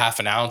don't know, a half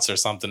an ounce or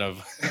something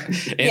of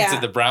into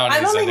the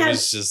brownies, and it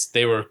was just,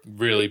 they were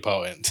really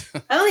potent.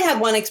 I only had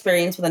one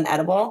experience with an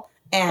edible,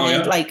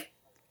 and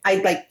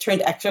I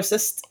turned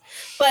exorcist,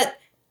 but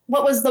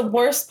what was the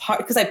worst part?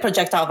 Because I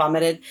projectile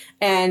vomited,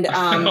 and and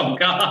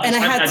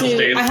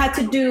I had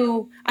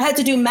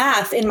to do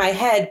math in my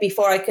head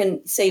before I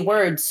can say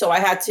words. So I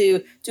had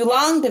to do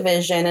long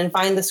division and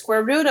find the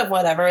square root of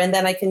whatever, and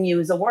then I can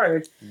use a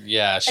word.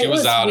 Yeah, she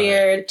was out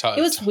weird.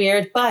 It was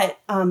weird, but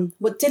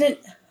what didn't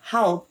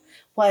help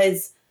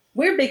was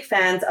we're big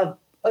fans of.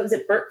 Was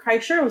it Bert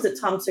Kreischer or was it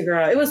Tom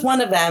Segura? It was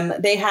one of them.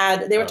 They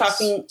were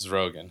talking. It was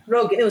Rogan.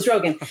 It was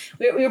Rogan.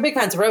 we were big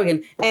fans of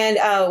Rogan,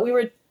 and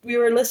we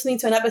were listening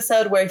to an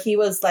episode where he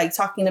was like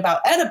talking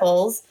about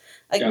edibles.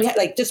 Like we had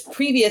like just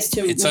previous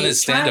to. It's on his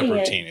stand-up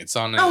routine. It's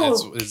on.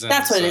 It's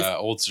that's what it is.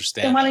 Oldster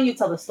stand. Then why don't you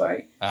tell the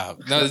story? No,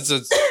 it's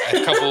a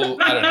couple.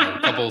 I don't know,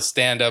 a couple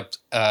stand-up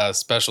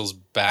specials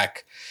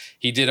back.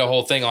 He did a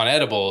whole thing on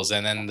edibles,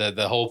 and then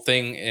the whole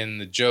thing in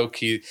the joke,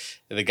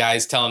 the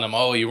guy's telling him,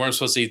 "Oh, you weren't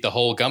supposed to eat the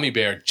whole gummy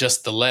bear,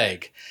 just the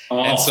leg." Oh.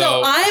 And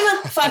so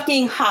I'm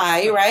fucking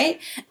high, right?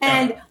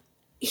 And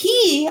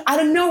he out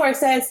of nowhere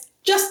says,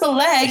 just the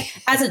leg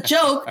as a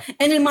joke.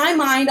 And in my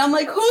mind, I'm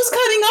like, who's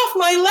cutting off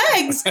my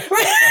legs?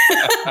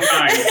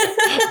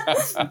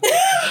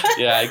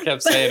 Yeah, I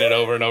kept saying it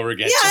over and over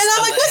again. Yeah, and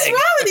I'm like, what's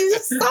wrong with you?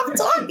 Just stop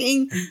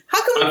talking. How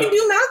come you can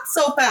do math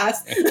so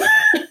fast?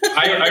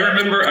 I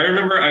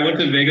remember I went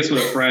to Vegas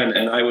with a friend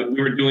and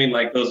we were doing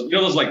like those,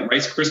 those like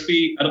Rice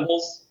Krispie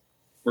edibles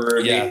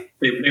where they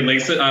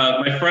lace it.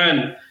 My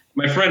friend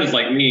is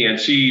like me and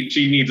she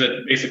needs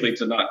it basically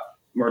to not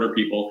murder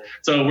people.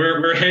 So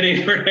we're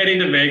heading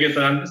to Vegas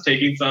and I'm just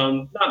taking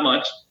some, not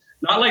much,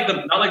 not like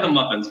the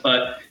muffins,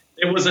 but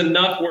it was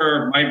enough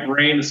where my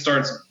brain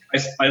starts,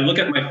 I look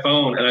at my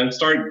phone and I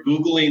start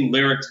Googling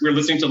lyrics. We're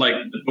listening to like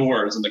The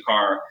Doors in the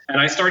car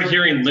and I started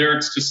hearing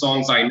lyrics to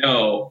songs I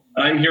know.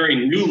 I'm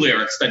hearing new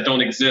lyrics that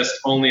don't exist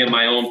only in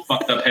my own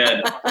fucked up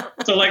head.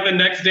 So like the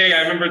next day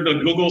I remember the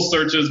Google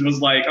searches was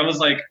like, I was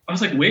like,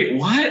 wait,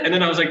 what? And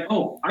then I was like,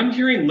 oh, I'm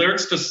hearing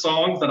lyrics to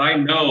songs that I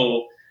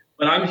know,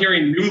 but I'm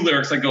hearing new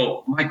lyrics. I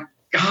go, my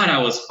God, I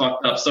was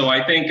fucked up. So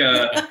I think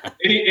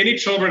any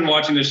children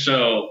watching this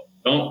show,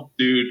 don't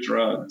do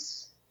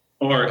drugs.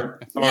 Or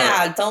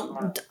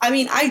don't. I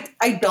mean,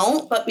 I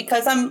don't, but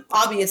because I'm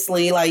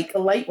obviously like a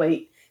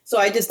lightweight, so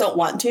I just don't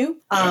want to.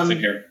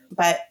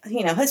 But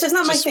it's just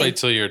not my thing. Just wait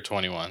till you're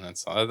 21.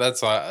 That's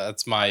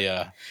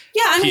my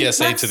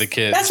PSA to the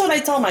kids. That's what I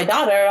tell my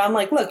daughter. I'm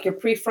like, look, your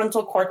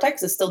prefrontal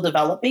cortex is still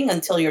developing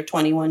until you're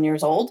 21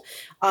 years old.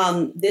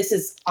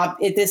 This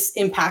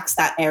impacts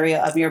that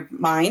area of your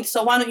mind.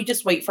 So why don't you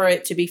just wait for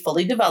it to be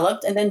fully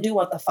developed and then do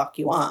what the fuck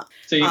you want?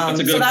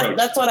 That's a good approach.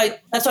 That's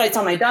what I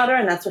tell my daughter,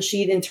 and that's what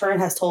she in turn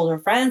has told her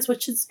friends,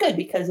 which is good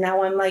because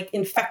now I'm like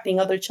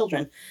infecting other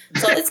children.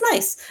 So it's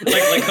nice.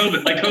 like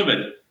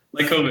COVID.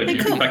 You're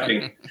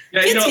infecting.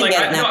 Yeah,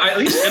 at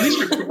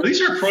least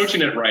you're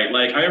approaching it right.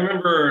 Like I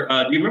remember,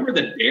 do you remember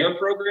the DARE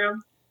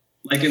program?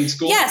 Like in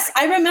school? Yes,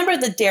 I remember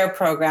the DARE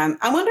program.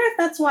 I wonder if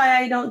that's why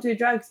I don't do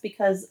drugs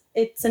because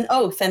it's an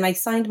oath and I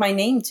signed my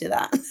name to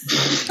that.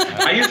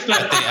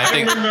 I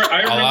remember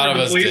a lot of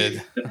us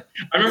did.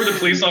 I remember the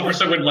police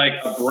officer would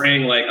like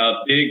bring like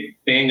a big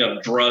thing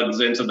of drugs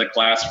into the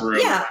classroom.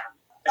 Yeah,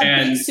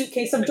 a big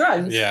suitcase of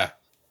drugs. Yeah.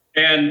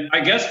 And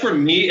I guess for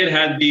me, it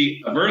had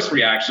the reverse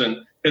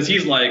reaction because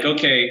he's like,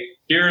 okay,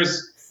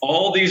 here's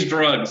all these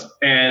drugs,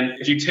 and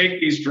if you take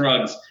these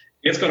drugs,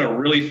 it's going to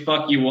really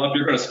fuck you up.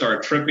 You're going to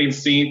start tripping,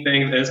 seeing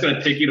things, and it's going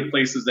to take you to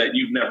places that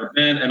you've never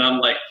been. And I'm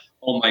like,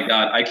 oh my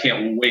God, I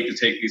can't wait to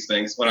take these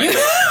things. When you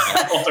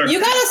got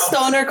a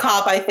stoner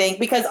cop, I think,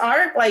 because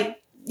our,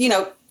 like, you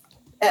know,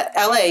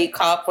 LA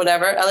cop,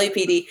 whatever,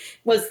 LAPD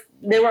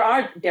they were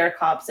our DARE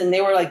cops, and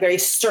they were like very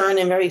stern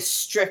and very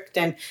strict.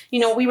 And, you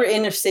know, we were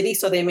inner city,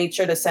 so they made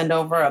sure to send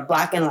over a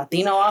Black and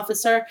Latino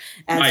officer.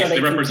 And nice, so they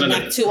could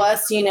connect to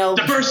us, you know,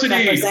 diversity.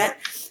 Represent.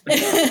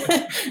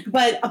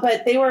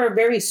 but they were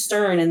very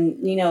stern,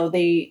 and, you know,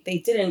 they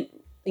didn't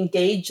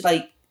engage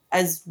like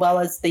as well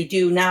as they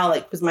do now,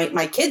 like, because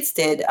my kids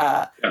did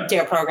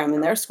DARE program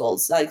in their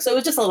schools, like, so it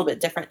was just a little bit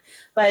different.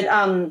 But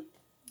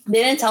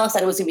they didn't tell us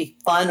that it was going to be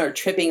fun or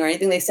tripping or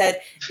anything. They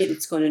said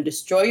it's going to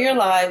destroy your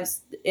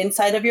lives,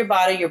 inside of your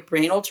body. Your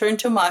brain will turn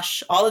to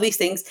mush, all of these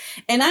things.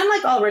 And I'm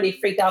like already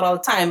freaked out all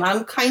the time.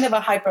 I'm kind of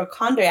a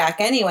hypochondriac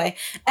anyway.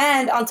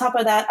 And on top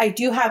of that, I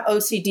do have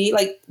OCD.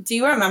 Like, do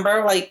you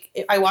remember, like,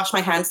 I wash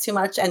my hands too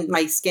much and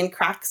my skin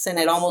cracks and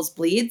it almost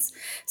bleeds?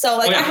 So,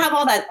 like, I have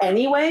all that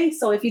anyway.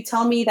 So if you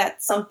tell me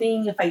that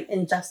something, if I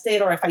ingest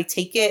it or if I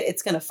take it,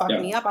 it's going to fuck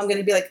me up, I'm going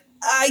to be like,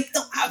 I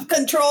don't have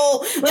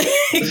control. Like,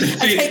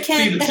 I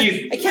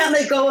can't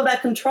let go of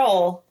that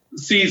control.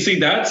 See,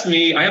 that's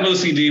me. I have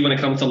OCD when it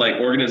comes to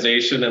like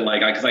organization and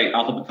like, because I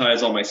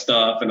alphabetize all my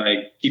stuff and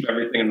I keep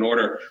everything in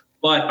order.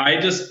 But I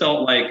just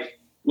felt like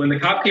when the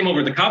cop came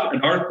over, the cop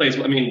in our place,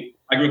 I mean,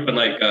 I grew up in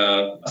like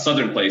a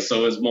southern place,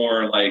 so it was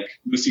more like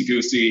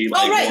loosey-goosey.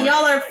 Like, oh, right.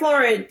 Y'all are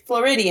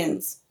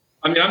Floridians.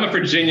 I mean, I'm a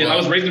Virginian. I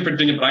was raised in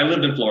Virginia, but I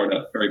lived in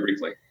Florida very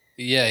briefly.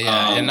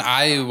 Yeah.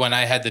 And when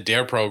I had the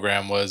DARE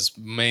program was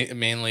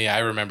mainly, I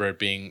remember it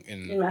being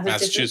in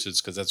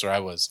Massachusetts because that's where I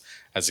was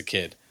as a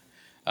kid.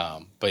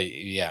 But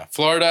yeah,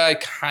 Florida, I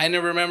kind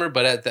of remember,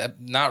 but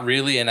not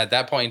really. And at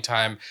that point in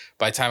time,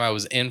 by the time I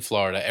was in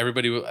Florida,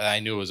 everybody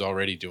I knew was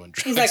already doing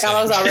drugs. He's like, I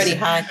was already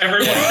high.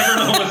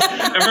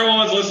 Everyone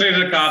was listening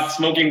to the cop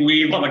smoking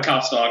weed while the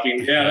cop's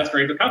talking. Yeah, that's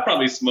great. The cop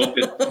probably smoked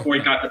it before he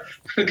got there.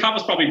 The cop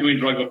was probably doing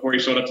drugs before he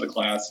showed up to the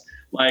class.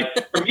 Like,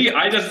 for me,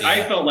 I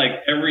felt like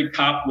every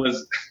cop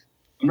was,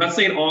 I'm not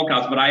saying all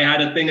cops, but I had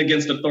a thing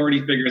against authority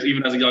figures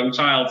even as a young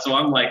child. So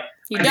I'm like,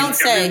 you don't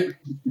say.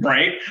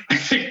 Right? I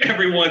think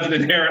everyone's an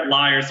inherent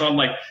liar. So I'm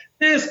like,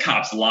 this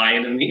cop's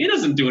lying to me. He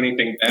doesn't do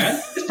anything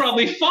bad. It's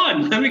probably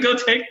fun. Let me go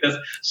take this.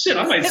 Shit,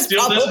 I might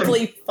steal this. It's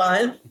probably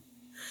fun.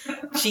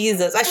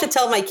 Jesus, I should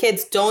tell my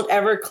kids, don't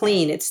ever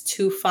clean. It's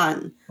too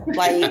fun.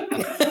 Like,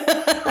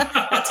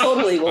 I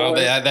totally will.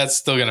 Well, that's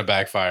still going to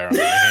backfire on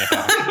me.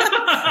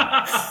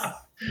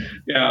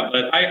 Yeah,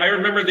 but I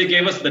remember they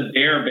gave us the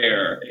DARE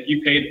Bear. If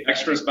you paid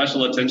extra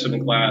special attention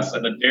in class,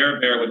 and the DARE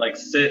Bear would like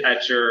sit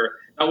at your,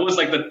 that was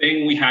like the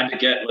thing we had to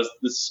get, was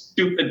the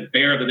stupid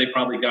bear that they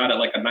probably got at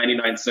like a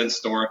 99-cent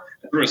store.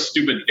 I threw a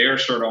stupid DARE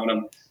shirt on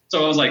him.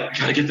 So I was like, I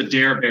gotta get the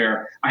DARE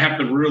Bear. I have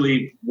to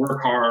really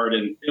work hard.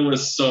 And it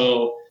was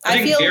so...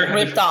 I feel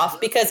ripped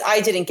off because I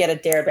didn't get a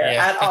DARE Bear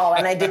at all.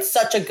 And I did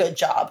such a good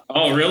job.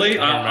 Oh, really?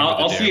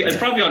 I'll see. It's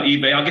probably on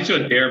eBay. I'll get you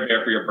a DARE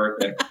Bear for your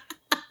birthday.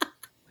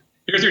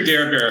 Here's your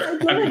DARE Bear.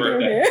 Happy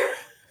birthday.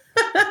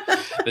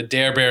 The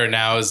DARE Bear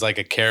now is like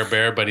a Care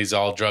Bear, but he's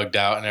all drugged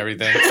out and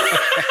everything.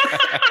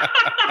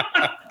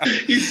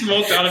 He's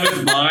smoked out of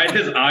his mind.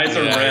 His eyes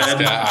are red.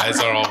 His eyes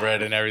are all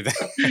red and everything.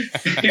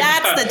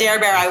 That's the DARE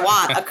Bear I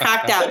want. A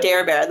cracked out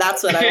DARE Bear.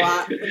 That's what I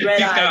want.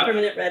 Red eyes,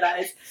 permanent red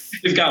eyes.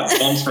 He's got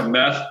bumps from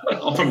meth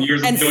from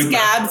years and of doing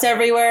scabs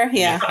everywhere.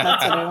 Yeah,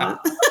 that's what I want.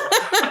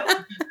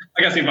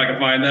 I gotta see if I can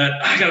find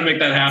that. I gotta make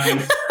that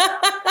happen.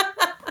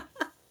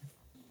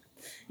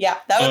 Yeah,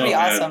 that would be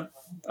awesome.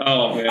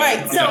 Oh man! All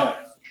right, so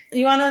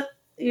you want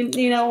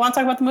to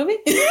talk about the movie?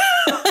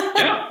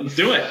 Yeah, let's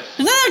do it.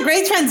 Isn't that a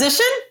great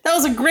transition? That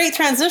was a great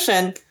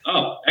transition.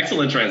 Oh,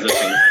 excellent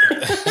transition.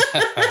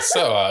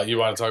 So, you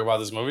want to talk about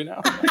this movie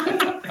now?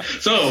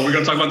 So, we're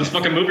gonna talk about this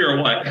fucking movie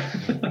or what?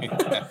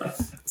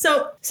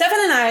 So, Stefan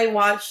and I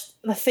watched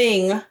The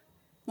Thing.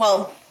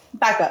 Well,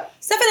 back up.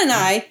 Stefan and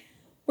I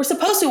were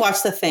supposed to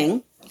watch The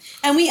Thing,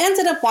 and we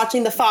ended up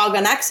watching The Fog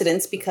on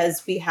accident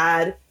because we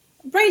had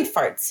brain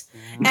farts.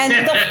 And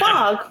The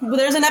Fog,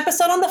 there's an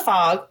episode on The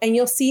Fog, and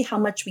you'll see how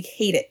much we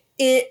hate it.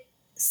 It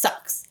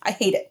sucks. I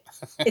hate it.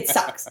 It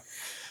sucks.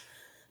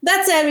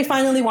 That said, we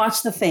finally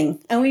watched The Thing,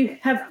 and we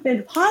have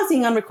been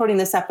pausing on recording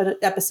this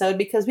episode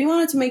because we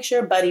wanted to make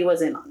sure Buddy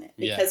was in on it,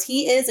 because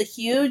he is a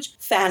huge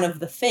fan of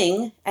The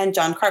Thing and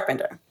John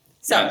Carpenter.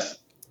 So yes,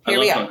 here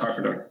we are. John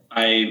Carpenter.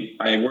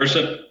 I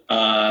worship.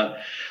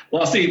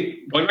 Well,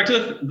 see, going back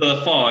to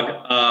the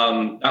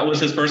Fog, that was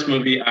his first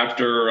movie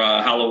after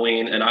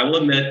Halloween, and I will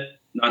admit,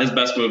 not his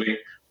best movie.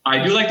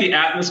 I do like the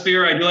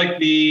atmosphere. I like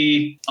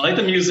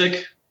the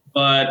music,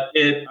 but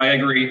I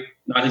agree,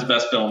 not his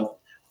best film.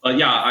 But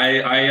yeah,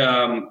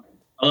 I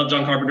love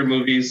John Carpenter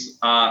movies.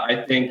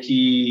 I think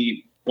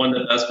he one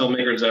of the best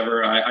filmmakers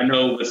ever. I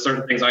know with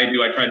certain things I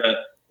do, I try to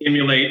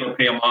emulate or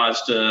pay homage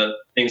to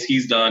things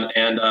he's done,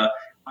 and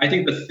I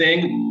think The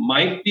Thing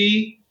might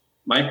be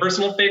my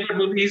personal favorite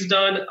movie he's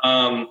done.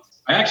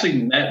 I I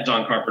actually met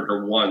John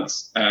Carpenter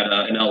once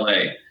in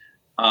LA.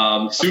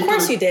 Of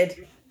course you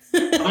did.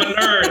 I'm a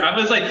nerd. I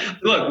was like,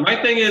 look,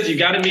 my thing is you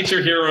got to meet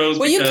your heroes.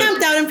 Well, you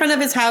camped out in front of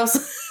his house.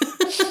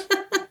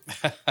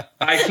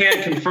 I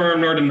can't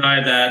confirm nor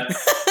deny that.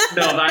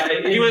 No,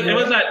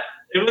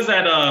 it was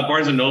at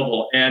Barnes and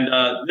Noble, and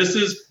this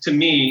is to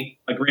me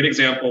a great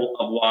example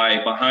of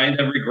why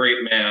behind every great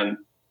man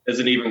is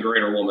an even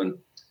greater woman.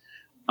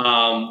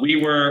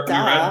 We're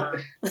at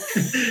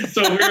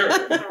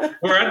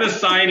the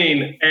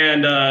signing,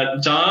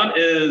 and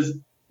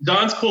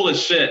John's cool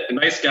as shit, a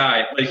nice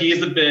guy, but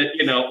he's a bit,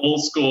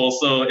 old school.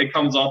 So it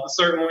comes off a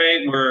certain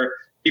way where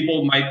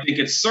people might think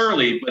it's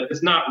surly, but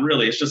it's not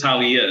really. It's just how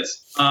he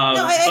is.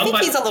 I think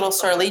he's a little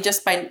surly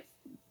just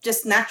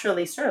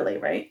naturally surly,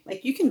 right?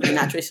 Like you can be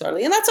naturally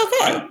surly, and that's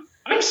okay.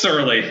 I'm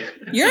surly.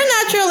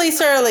 You're naturally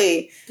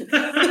surly.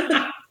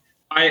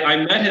 I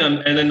met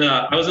him, and then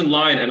I was in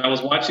line, and I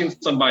was watching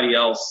somebody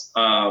else.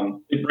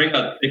 They bring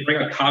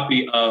a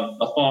copy of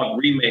the Fog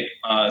remake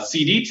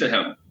CD to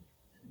him.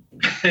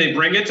 They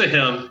bring it to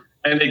him,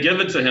 and they give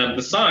it to him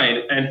to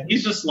sign, and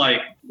he's just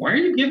like, "Why are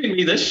you giving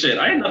me this shit?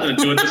 I had nothing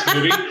to do with this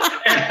movie."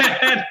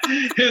 And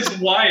his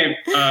wife,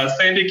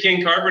 Sandy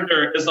King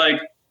Carpenter, is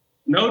like,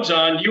 "No,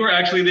 John, you were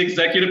actually the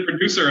executive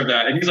producer of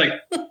that." And he's like,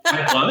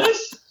 "I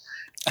was?"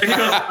 And he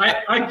goes,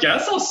 I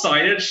guess I'll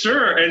sign it,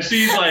 sure. And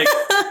she's like,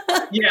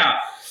 "Yeah."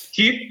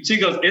 She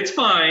goes, "It's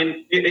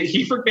fine.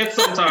 He forgets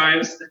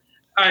sometimes."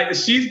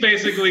 She's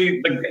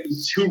basically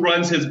who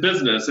runs his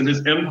business and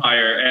his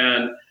empire.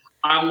 And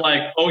I'm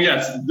like, oh,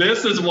 yes,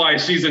 this is why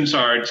she's in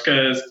charge,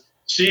 because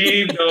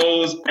she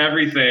knows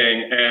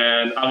everything.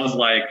 And I was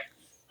like,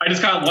 I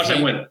just kind of watched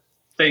and went,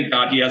 thank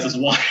God he has his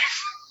wife.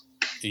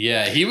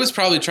 Yeah, he was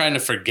probably trying to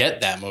forget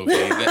that movie,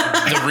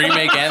 the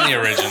remake and the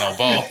original,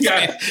 both.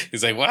 Yeah.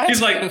 He's like, what?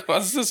 He's like,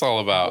 what's this all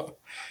about?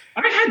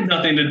 I had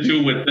nothing to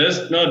do with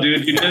this. No,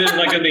 dude, you did it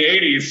like in the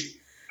 80s.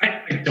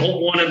 I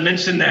don't want to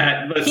mention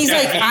that. But he's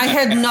like, I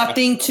had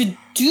nothing to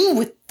do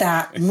with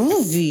that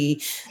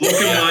movie. Look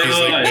at my He's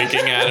like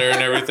making at her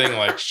and everything,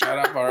 like, shut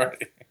up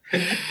already.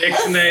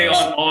 Ixnay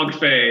on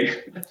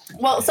Og-Fei.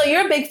 Well, so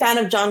you're a big fan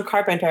of John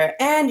Carpenter,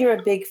 and you're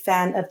a big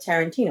fan of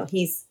Tarantino.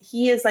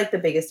 He is like the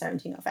biggest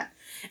Tarantino fan.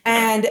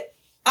 And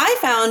I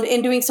found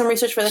in doing some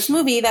research for this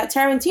movie that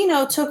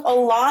Tarantino took a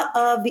lot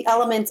of the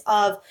elements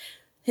of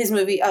his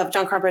movie of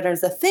John Carpenter's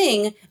The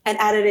Thing and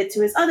added it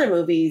to his other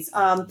movies.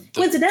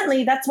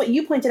 Coincidentally, that's what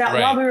you pointed out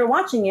while we were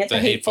watching it, The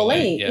Hateful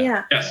Eight.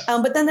 Yeah. Yes.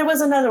 But then there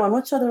was another one.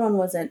 Which other one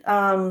was it?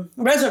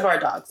 Reservoir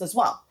Dogs as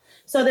well.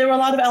 So there were a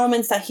lot of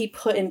elements that he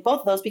put in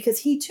both of those because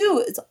he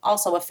too is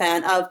also a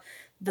fan of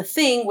The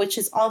Thing, which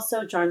is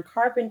also John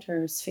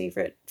Carpenter's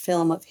favorite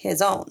film of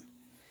his own.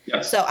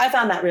 Yes. So I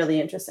found that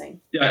really interesting.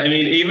 Yeah, I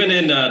mean, even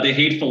in The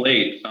Hateful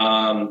Eight,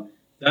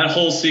 that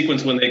whole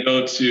sequence when they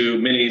go to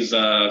Minnie's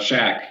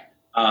shack,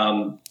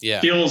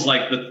 feels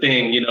like The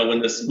Thing,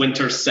 when this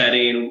winter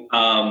setting,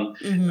 and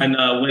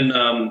when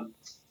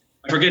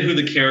I forget who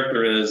the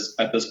character is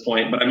at this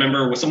point, but I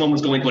remember when someone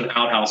was going to an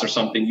outhouse or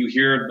something, you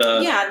hear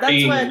the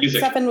that's what music.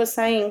 Stefan was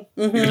saying.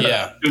 Mm-hmm.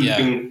 Yeah.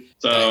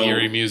 So the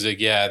eerie music,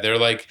 they're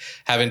like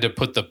having to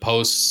put the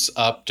posts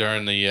up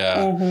during the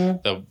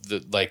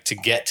like to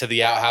get to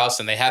the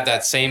outhouse, and they have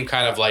that same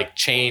kind of like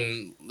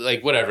chain,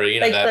 like whatever,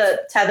 like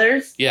the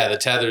tethers. Yeah, the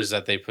tethers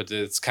that they put.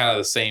 It's kind of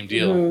the same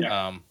deal.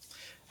 Mm-hmm.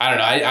 I don't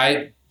know.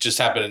 I just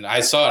happened. I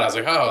saw it. And I was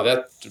like, oh,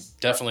 that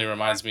definitely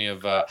reminds me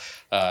of The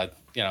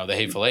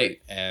Hateful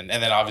Eight, and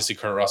then obviously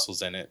Kurt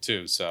Russell's in it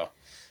too. So.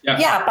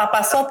 Yeah,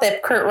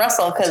 papazote Kurt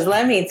Russell, because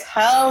let me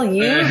tell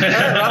you,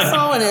 Kurt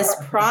Russell in his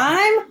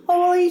prime,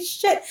 holy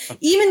shit.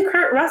 Even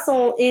Kurt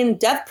Russell in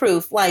Death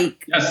Proof,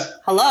 like,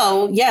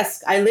 hello,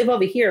 yes, I live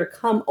over here,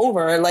 come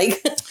over,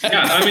 like.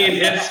 Yeah, I mean,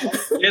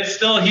 it's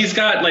still, he's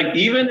got, like,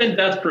 even in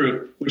Death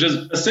Proof, which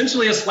is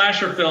essentially a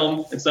slasher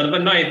film, instead of a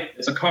knife,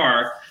 it's a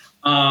car.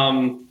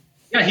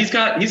 He's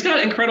got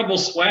incredible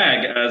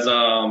swag as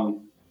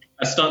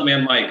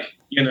Stuntman Mike.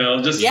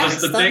 Just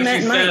the things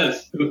he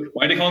says.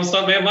 Why do they call him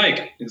Stuntman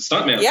Mike? He's a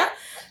stuntman. Yeah.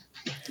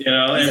 He's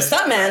a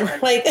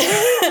stuntman. Like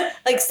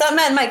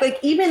Stuntman Mike. Like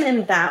even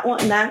in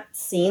that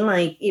scene,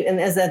 like even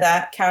as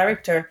that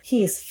character,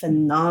 he's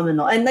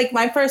phenomenal. And like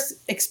my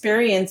first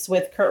experience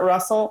with Kurt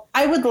Russell,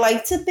 I would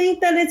like to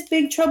think that it's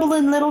Big Trouble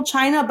in Little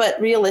China, but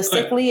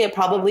realistically, it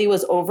probably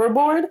was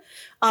overboard.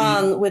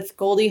 With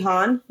Goldie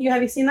Hawn.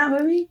 Have you seen that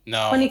movie?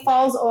 No. When he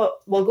falls,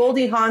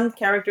 Goldie Hawn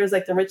character is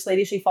like the rich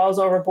lady. She falls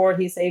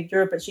overboard. He saved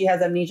her, but she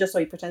has amnesia, so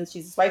he pretends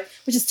she's his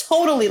wife, which is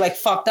totally like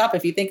fucked up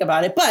if you think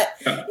about it. But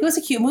it was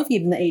a cute movie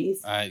in the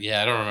 80s. I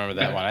don't remember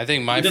that one. I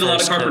think my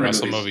first Kurt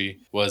Russell movie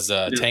was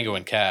Tango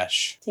and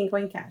Cash. Tango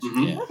and Cash.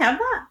 Mm-hmm. I have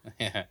that.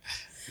 Yeah.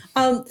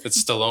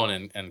 It's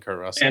Stallone and Kurt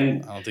Russell.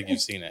 And I don't think you've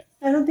seen it.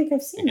 I don't think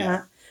I've seen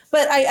that.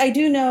 But I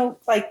do know,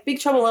 like, Big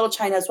Trouble in Little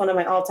China is one of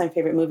my all-time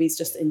favorite movies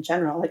just in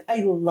general. Like,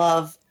 I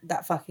love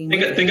that fucking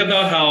movie. Think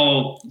about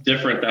how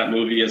different that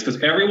movie is,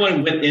 because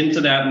everyone went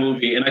into that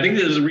movie. And I think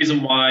there's a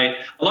reason why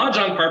a lot of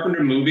John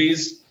Carpenter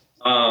movies,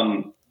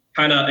 kind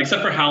of,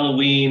 except for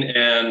Halloween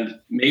and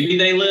maybe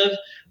They Live,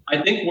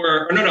 I think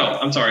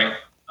I'm sorry.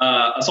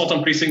 Assault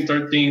on Precinct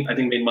 13, I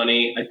think made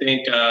money. I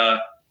think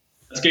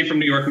Escape from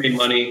New York made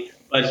money.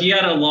 But he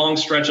had a long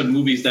stretch of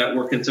movies that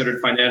were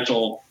considered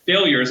financial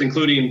failures,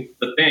 including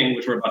The Thing,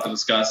 which we're about to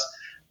discuss.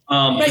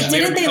 But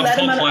didn't they let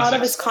him out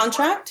of his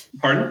contract?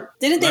 Pardon?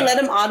 Didn't they let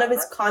him out of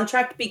his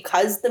contract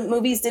because the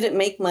movies didn't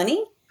make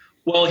money?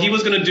 Well, he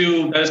was going to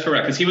do, that is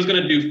correct, because he was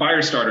going to do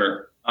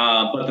Firestarter,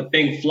 but The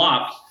Thing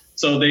flopped.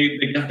 So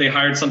they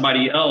hired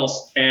somebody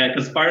else, and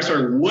because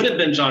Firestarter would have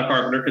been John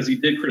Carpenter because he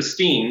did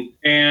Christine,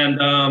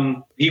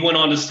 and he went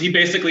on to, he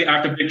basically,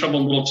 after Big Trouble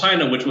in Little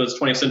China, which was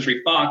 20th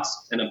Century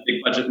Fox and a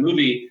big budget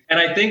movie, and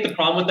I think the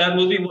problem with that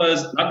movie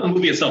was not the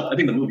movie itself. I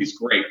think the movie's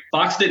great.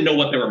 Fox didn't know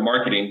what they were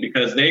marketing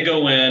because they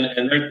go in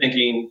and they're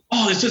thinking,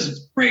 oh, this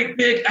is great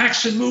big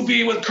action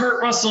movie with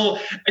Kurt Russell,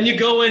 and you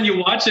go in, you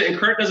watch it, and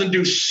Kurt doesn't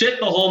do shit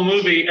the whole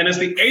movie, and it's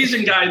the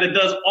Asian guy that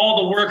does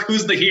all the work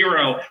who's the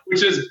hero,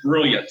 which is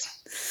brilliant.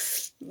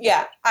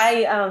 Yeah,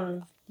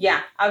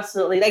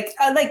 absolutely. Like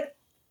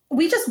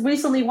we just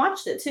recently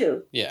watched it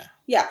too. Yeah.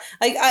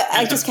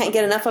 I just can't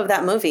get enough of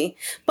that movie.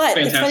 But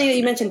Fantastic. It's funny that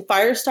you mentioned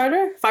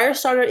Firestarter.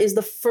 Firestarter is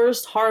the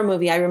first horror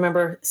movie I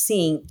remember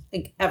seeing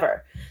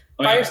ever.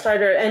 Oh,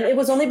 Firestarter, and it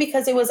was only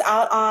because it was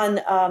out on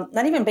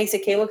not even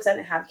basic cable because I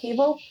didn't have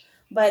cable.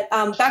 But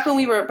back when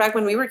we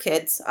were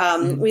kids,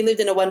 we lived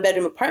in a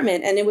 1-bedroom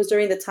apartment, and it was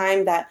during the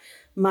time that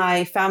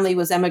my family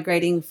was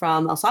emigrating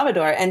from El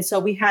Salvador. And so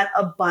we had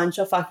a bunch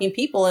of fucking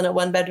people in a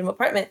 1-bedroom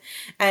apartment.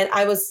 And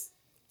I was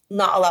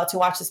not allowed to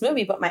watch this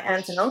movie, but my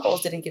aunts and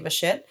uncles didn't give a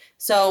shit.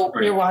 So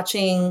we were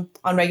watching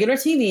on regular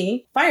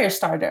TV,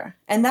 Firestarter.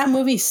 And that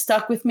movie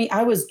stuck with me.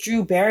 I was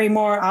Drew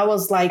Barrymore. I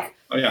was like,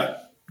 oh yeah.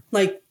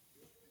 Like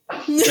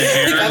I'm going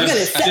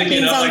to set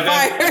things on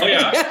fire. Oh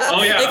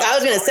yeah. Like I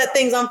was going to set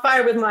things on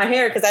fire with my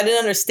hair because I didn't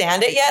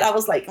understand it yet. I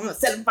was like, I'm going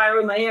to set fire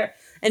with my hair.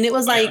 And it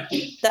was like,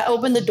 that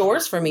opened the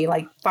doors for me.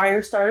 Like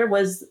Firestarter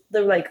was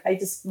I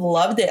just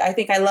loved it. I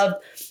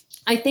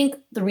think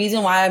the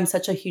reason why I'm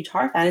such a huge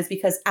horror fan is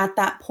because at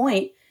that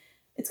point,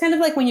 it's kind of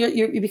like when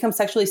you become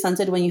sexually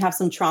stunted when you have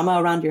some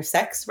trauma around your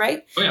sex,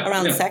 right? Oh, yeah.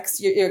 Around sex,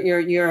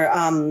 you're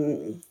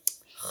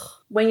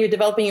when you're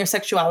developing your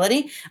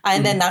sexuality,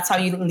 and then that's how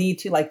you lead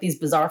to like these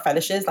bizarre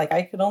fetishes. Like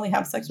I could only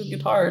have sex with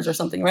guitars or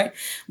something, right?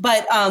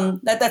 But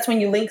that's when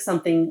you link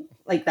something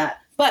like that.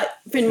 But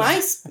in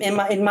my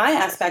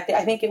aspect,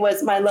 I think it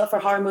was my love for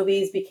horror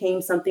movies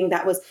became something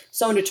that was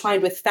so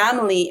intertwined with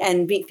family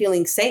and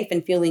feeling safe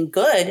and feeling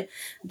good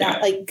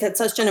that like at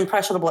such an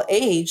impressionable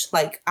age,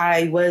 like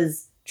I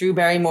was Drew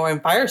Barrymore in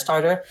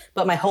Firestarter,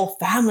 but my whole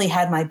family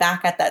had my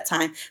back at that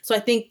time. So I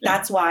think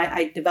that's why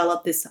I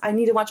developed this. I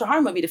need to watch a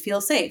horror movie to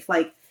feel safe.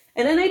 Like,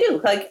 and then I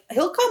do. Like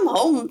he'll come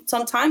home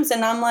sometimes,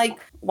 and I'm like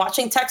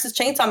watching Texas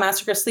Chainsaw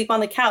Massacre, sleep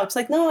on the couch.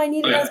 Like, no, I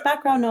need it as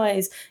background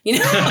noise. You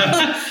know.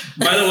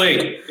 By the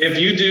way, if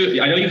you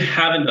do, I know you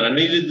haven't done. I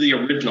know you did the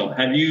original.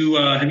 Have you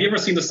ever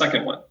seen the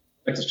second one,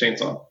 Texas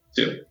Chainsaw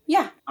 2?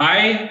 Yeah.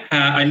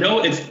 I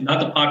know it's not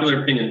the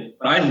popular opinion,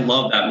 but I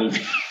love that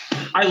movie.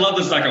 I love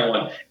the second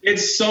one.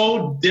 It's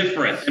so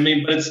different. I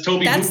mean, but it's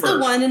Tobe Hooper. That's the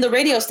one in the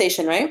radio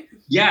station, right?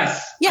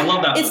 Yes. Yeah. I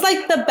love that. It's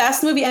like the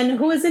best movie. And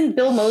who is in?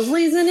 Bill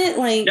Moseley's in it.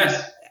 Like,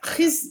 yes. It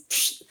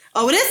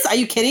is? Are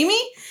you kidding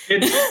me?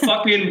 It's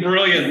fucking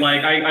brilliant.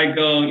 Like I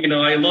go,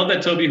 I love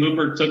that Tobe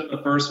Hooper took the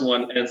first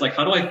one, and it's like,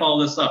 how do I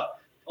follow this up?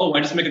 Oh,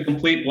 I just make a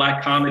complete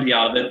black comedy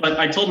out of it. But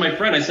I told my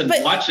friend, I said,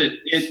 watch it.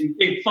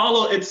 It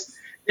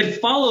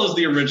follows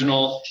the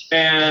original,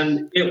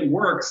 and it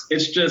works.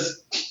 It's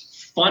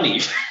just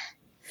funny.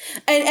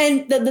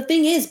 And the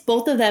thing is,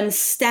 both of them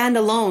stand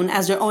alone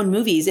as their own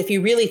movies. If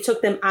you really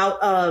took them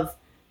out of,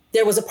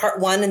 there was a part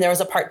 1 and there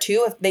was a part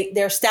 2,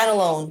 they're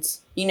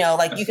standalones.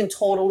 You can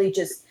totally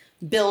just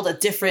build a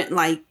different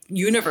like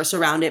universe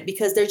around it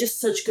because they're just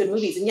such good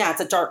movies. And yeah,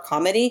 it's a dark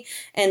comedy,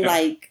 and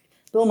like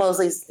Bill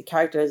Moseley's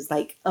character is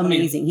like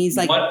amazing. He's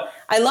like,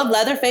 I love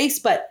Leatherface,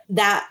 but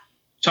that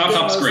Chop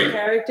Top's great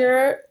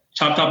character.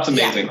 Chop Top's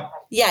amazing.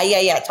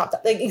 Yeah. Chop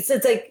Top. Like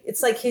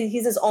it's like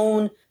he's his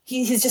own.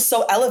 He's just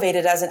so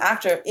elevated as an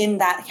actor in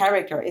that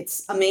character.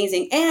 It's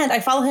amazing. And I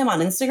follow him on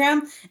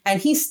Instagram,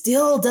 and he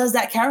still does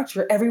that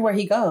character everywhere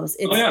he goes.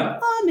 It's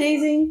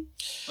amazing.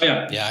 Oh,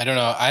 yeah. Yeah, I don't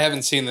know. I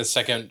haven't seen the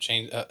second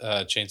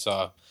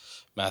Chainsaw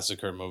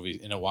Massacre movie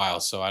in a while,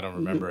 so I don't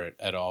remember it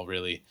at all,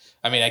 really.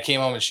 I mean, I came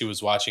home and she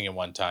was watching it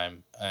one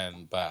time,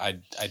 but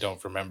I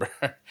don't remember.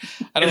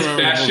 I don't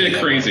remember. That shit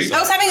crazy. I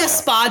was having a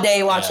spa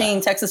day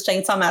watching Texas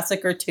Chainsaw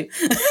Massacre 2.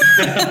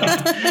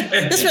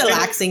 Just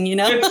relaxing,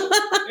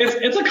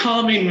 It's a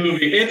calming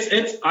movie.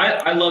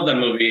 I love that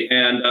movie,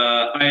 and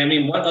I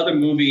mean, what other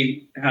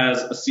movie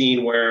has a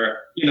scene where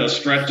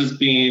Stretch is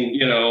being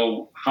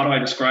how do I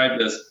describe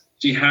this?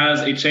 She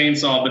has a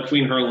chainsaw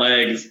between her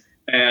legs.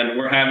 And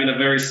we're having a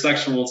very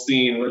sexual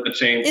scene with the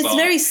chainsaw. It's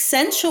very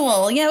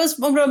sensual. Yeah, it was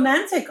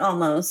romantic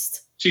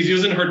almost. She's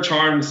using her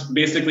charms,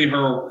 basically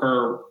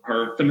her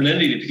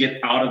femininity to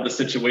get out of the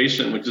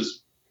situation, which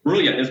is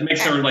brilliant. It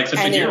makes her like such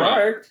a hero. It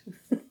worked.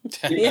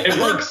 It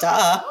works.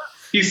 Duh.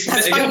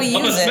 That's why we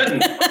use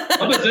it.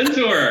 Bubba's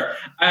into her.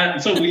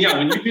 So yeah,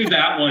 when you do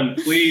that one,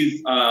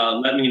 please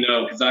let me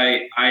know, because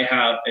I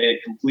have a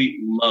complete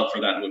love for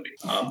that movie.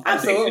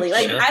 Absolutely.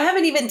 Like, I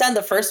haven't even done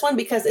the first one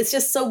because it's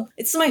just so,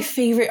 it's my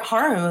favorite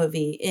horror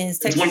movie is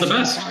Texas Chainsaw, one of the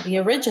best. The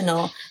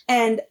original.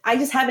 And I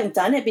just haven't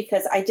done it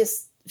because I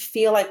just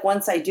feel like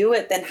once I do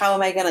it, then how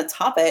am I going to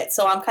top it?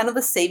 So I'm kind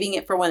of saving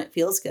it for when it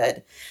feels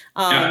good.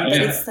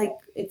 It's like,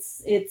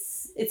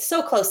 it's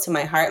so close to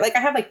my heart. Like, I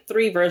have like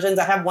 3 versions.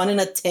 I have one in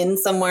a tin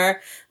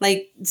somewhere,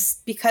 like,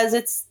 just because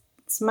it's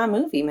my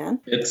movie, man.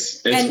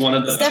 It's one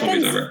of the best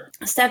movies ever.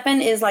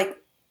 Stefan is like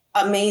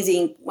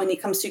amazing when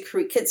it comes to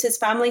kids. His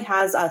family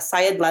has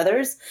Syed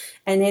Leathers,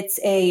 and it's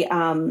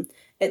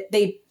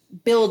they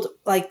build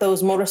like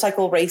those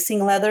motorcycle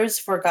racing leathers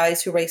for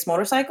guys who race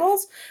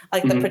motorcycles,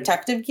 like the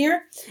protective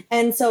gear.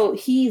 And so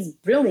he's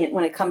brilliant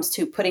when it comes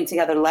to putting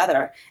together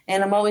leather.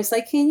 And I'm always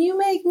like, can you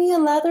make me a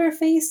leather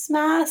face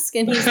mask?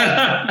 And he's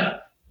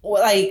like,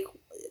 like,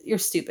 you're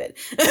stupid.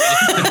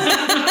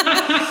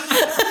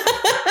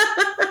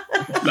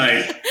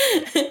 Nice.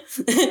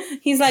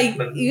 He's like,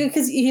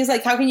 because he's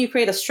like, how can you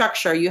create a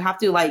structure? You have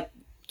to like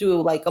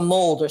do like a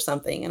mold or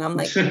something. And I'm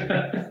like,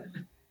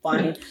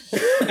 fine.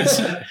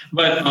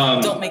 But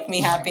don't make me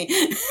happy.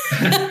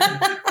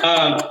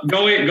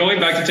 Going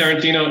back to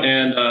Tarantino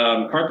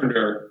and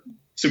Carpenter,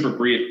 super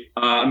brief.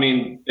 I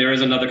mean, there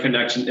is another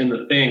connection in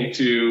The Thing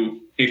to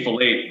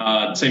Hateful Eight.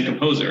 The same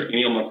composer,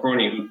 Ennio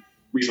Morricone, who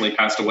recently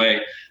passed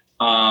away.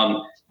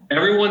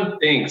 Everyone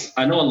thinks,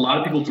 I know a lot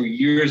of people for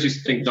years used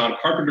to think John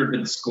Carpenter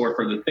did the score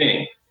for The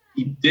Thing.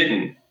 He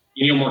didn't.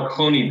 Ennio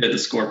Morricone did the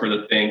score for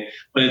The Thing,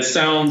 but it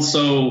sounds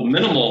so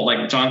minimal,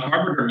 like John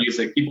Carpenter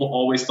music. People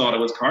always thought it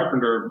was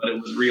Carpenter, but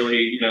it was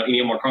really,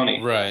 Ennio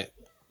Morricone. Right.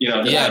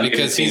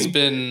 Because he's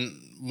been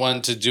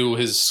one to do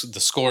the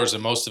scores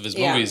in most of his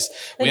movies.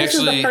 This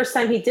is the first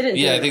time he didn't.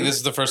 Yeah, I think this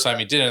is the first time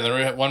he did it.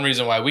 And one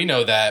reason why we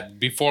know that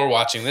before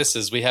watching this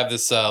is we have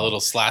this little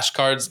slash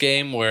cards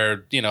game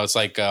where, it's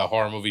like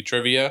horror movie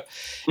trivia.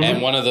 Mm-hmm.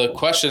 And one of the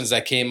questions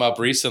that came up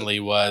recently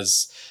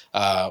was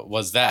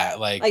that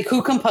like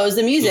who composed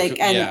the music?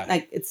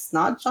 Like, it's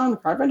not John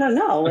Carpenter.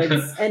 No,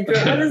 it's Andrew.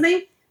 What is his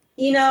name?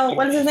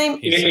 What is his name?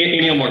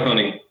 Ennio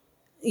Morricone.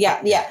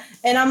 Yeah.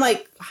 And I'm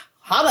like,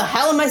 how the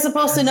hell am I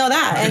supposed to know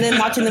that? And then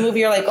watching the movie,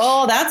 you're like,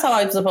 oh, that's how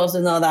I'm supposed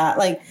to know that.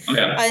 Like,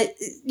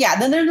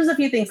 then there's a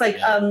few things. Like,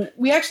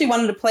 we actually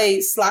wanted to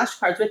play slash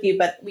cards with you,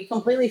 but we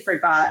completely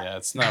forgot. Yeah,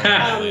 it's not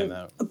really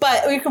that.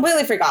 But we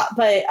completely forgot.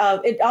 But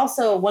it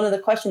also, one of the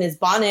questions is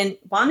Bonin,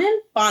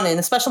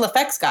 the special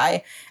effects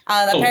guy.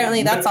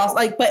 Apparently that's also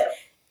like, but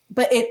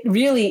it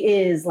really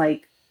is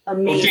like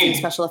amazing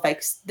special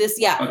effects.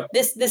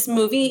 This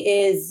movie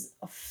is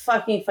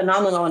fucking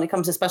phenomenal when it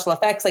comes to special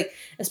effects, like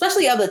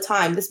especially of the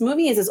time. This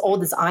movie is as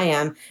old as I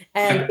am,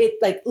 and it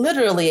like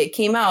literally it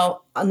came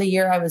out on the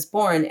year I was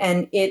born,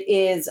 and it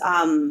is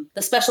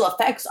the special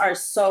effects are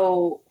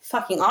so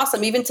fucking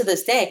awesome even to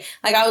this day.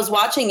 Like, I was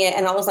watching it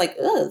and I was like,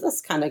 ugh,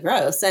 that's kind of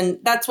gross. And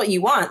that's what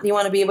you want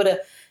to be able to,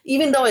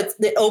 even though it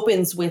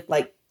opens with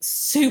like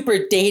super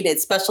dated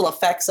special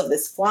effects of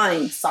this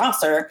flying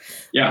saucer,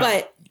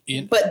 but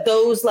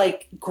those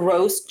like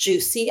gross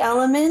juicy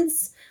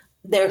elements,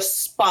 they're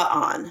spot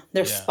on.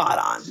 Spot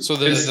on. So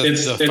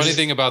the funny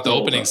thing about the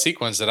opening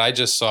sequence that I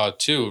just saw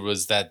too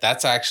was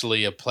that's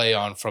actually a play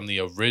on from the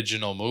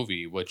original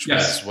movie, which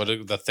was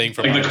the Thing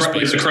from Outer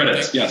Space. The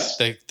credits, yes.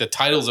 The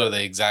titles are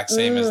the exact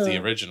same as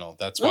the original.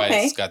 That's why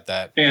it's got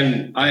that.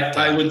 And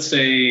I would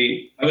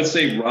say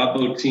Rob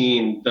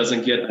Bottin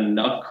doesn't get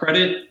enough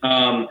credit.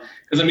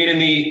 Because I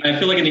mean, I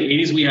feel like in the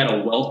 80s we had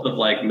a wealth of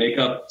like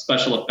makeup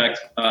special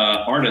effects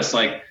artists.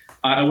 Like,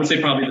 I would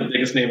say probably the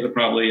biggest names are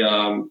probably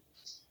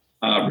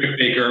Rick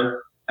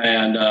Baker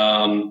and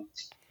Tom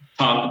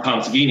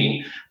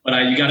Savini, but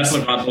you got to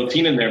put Rob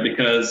Bottin in there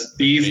because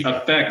these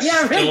effects.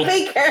 Yeah, Rick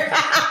Baker.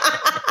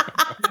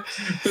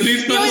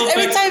 These special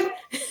effects.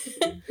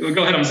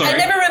 Go ahead. I'm sorry. I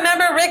never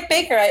remember Rick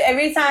Baker.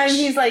 Every time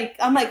he's like,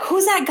 I'm like,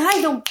 who's that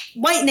guy? The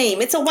white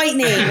name. It's a white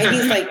name, and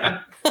he's like,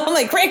 I'm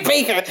like, Rick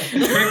Baker.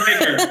 Rick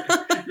Baker.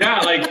 Yeah,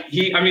 like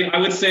I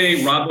would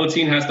say Rob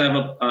Bottin has to have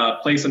a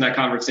place in that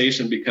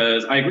conversation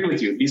because I agree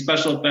with you. These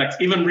special effects,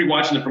 even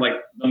rewatching it for like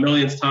the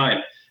millionth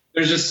time,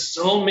 there's just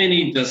so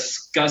many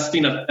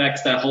disgusting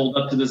effects that hold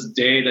up to this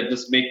day that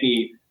just make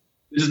me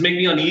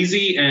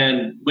uneasy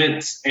and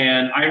wince.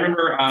 And I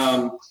remember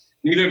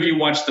neither of you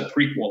watched the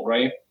prequel,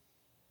 right?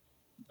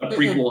 The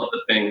prequel of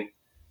The Thing.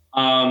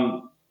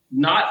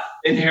 Not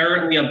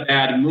inherently a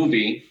bad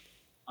movie,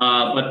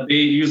 but they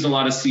used a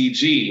lot of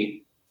CG.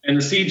 And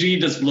the CG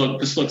just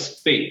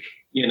looks fake,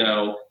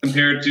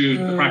 compared to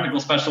the practical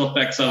special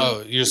effects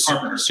of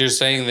Carpenter. So you're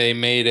saying they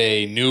made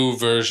a new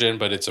version,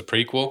 but it's a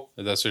prequel?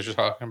 That's what you're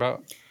talking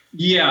about?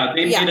 Yeah,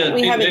 they made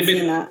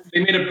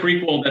a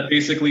prequel that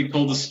basically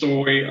told the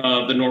story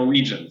of the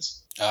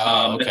Norwegians.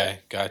 Oh, okay,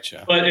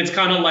 gotcha. But it's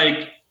kind of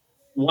like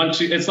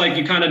it's like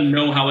you kind of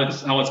know how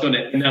it's going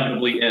to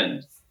inevitably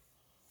end.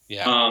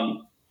 Yeah.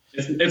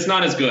 It's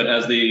not as good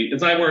as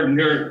it's not anywhere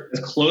near as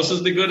close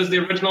as good as the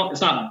original.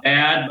 It's not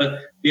bad, but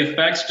the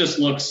effects just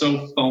look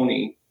so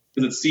phony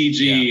because it's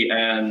CG,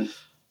 and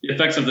the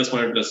effects of this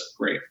one are just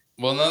great.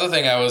 Well, another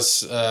thing I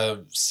was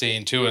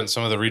seeing too, in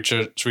some of the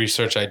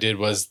research I did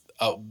was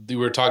we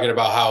were talking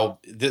about how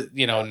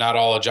not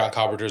all of John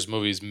Carpenter's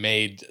movies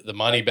made the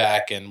money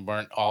back and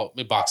weren't all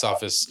box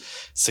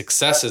office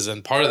successes,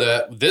 and part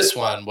of this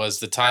one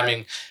was the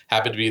timing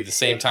happened to be the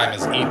same time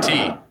as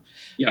E.T.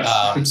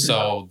 Yes.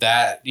 So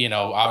that,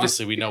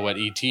 obviously we know what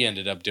E.T.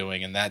 ended up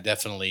doing, and that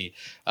definitely,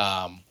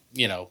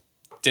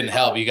 didn't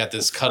help. You got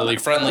this cuddly,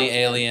 friendly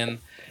alien,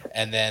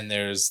 and then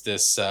there's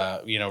this,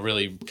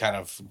 really kind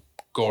of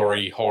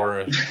gory,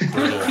 horror,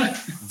 brutal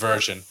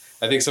version.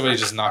 I think somebody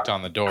just knocked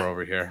on the door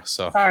over here.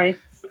 So sorry.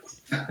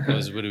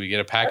 What do we get,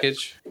 a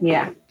package?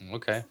 Yeah.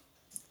 Okay.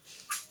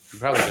 You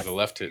probably could have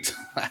left it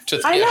after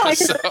the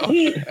episode.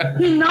 He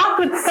knocked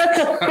with such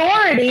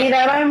authority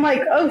that I'm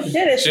like, oh shit,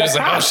 it's the cops.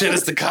 Oh shit,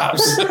 it's the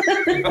cops.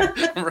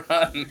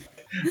 Run.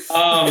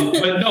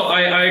 But no,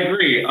 I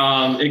agree.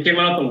 It came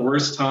out at the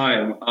worst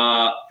time.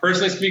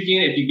 Personally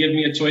speaking, if you give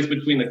me a choice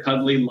between the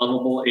cuddly,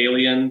 lovable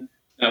alien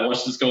that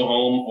wants to just go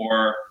home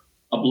or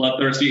a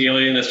bloodthirsty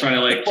alien that's trying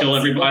to kill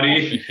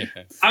everybody,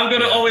 I'm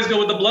going to always go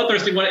with the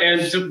bloodthirsty one.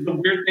 And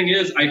the weird thing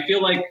is, I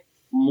feel like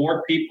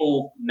more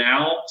people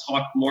now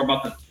talk more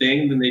about the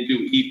Thing than they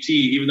do E.T.,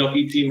 even though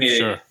E.T.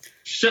 made a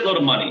shitload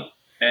of money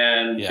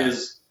and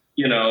is,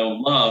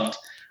 loved.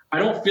 I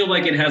don't feel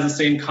like it has the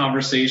same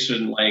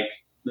conversation like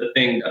the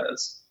Thing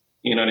does.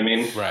 You know what I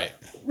mean? Right.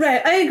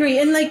 Right. I agree.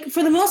 And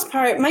for the most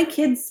part, my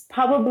kids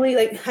probably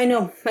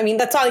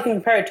that's all I can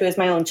compare it to is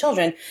my own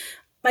children.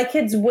 My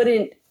kids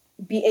wouldn't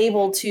be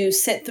able to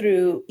sit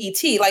through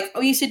E.T.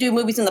 We used to do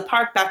movies in the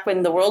park back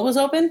when the world was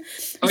open. We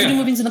used to do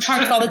movies in the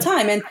park all the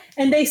time.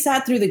 And they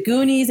sat through the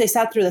Goonies. They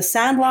sat through the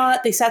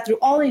Sandlot. They sat through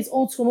all these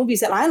old school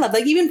movies that I love,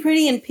 even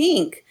Pretty in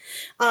Pink.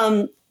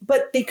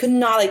 But they could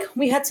not,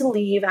 we had to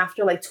leave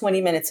after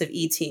 20 minutes of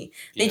E.T.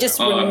 They just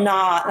were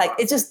not,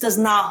 it just does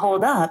not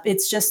hold up.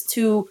 It's just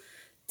too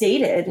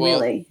dated,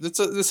 really.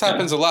 This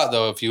happens a lot,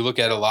 though. If you look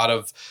at a lot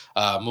of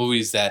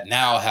movies that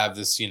now have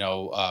this,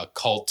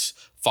 cult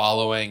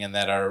following and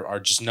that are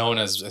just known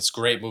as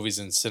great movies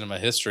in cinema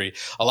history,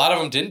 a lot of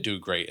them didn't do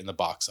great in the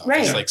box office.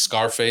 Right. Like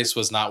Scarface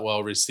was not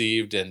well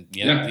received, and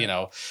just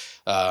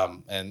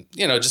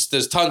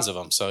there's tons of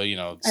them. So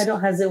I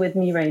don't have it with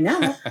me right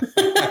now.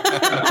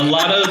 a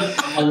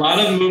lot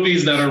of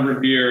movies that are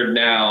revered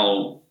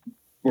now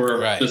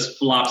were just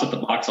flops at the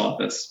box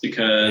office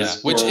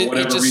because which it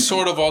just reason.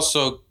 Sort of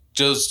also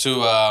goes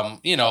to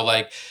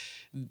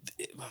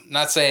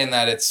not saying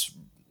that it's.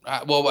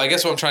 I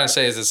guess what I'm trying to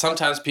say is that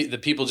sometimes the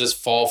people just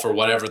fall for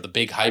whatever the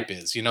big hype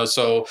is,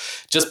 So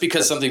just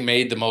because something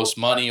made the most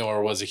money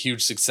or was a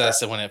huge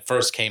success when it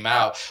first came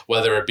out,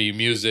 whether it be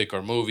music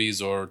or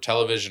movies or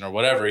television or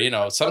whatever,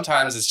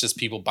 sometimes it's just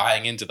people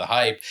buying into the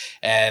hype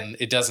and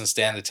it doesn't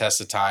stand the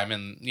test of time,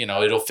 and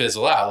it'll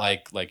fizzle out.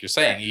 Like you're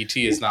saying,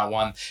 E.T. is not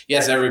one.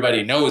 Yes,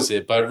 everybody knows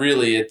it, but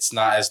really it's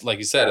not as, like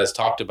you said, as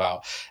talked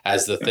about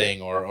as The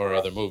Thing or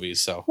other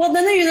movies. So then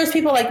there's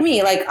people like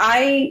me.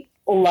 I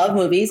love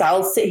movies.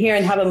 I'll sit here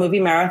and have a movie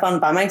marathon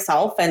by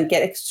myself and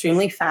get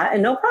extremely fat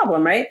and no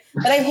problem, right?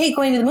 But I hate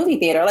going to the movie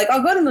theater.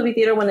 I'll go to the movie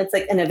theater when it's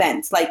an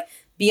event, like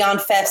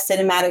Beyond Fest,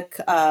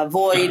 Cinematic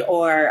Void,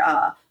 or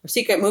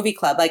Secret Movie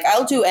Club.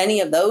 I'll do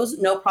any of those,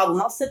 no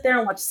problem. I'll sit there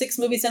and watch 6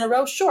 movies in a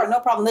row. Sure, no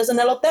problem. There's an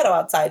elotero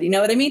outside. You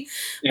know what I mean?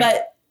 Yeah.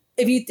 But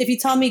if you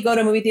tell me go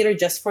to a movie theater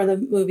just for the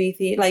movie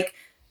theater,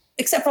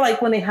 except for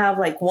when they have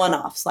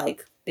one-offs,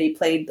 they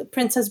played The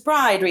Princess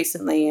Bride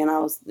recently, and I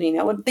was,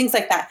 things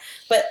like that.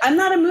 But I'm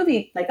not a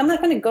movie. I'm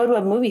not going to go to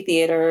a movie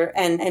theater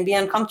and be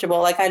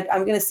uncomfortable. I'm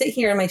going to sit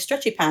here in my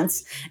stretchy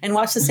pants and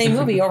watch the same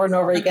movie over and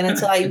over again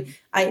until I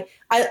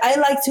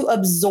like to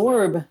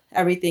absorb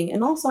everything.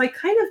 And also, I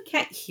kind of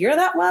can't hear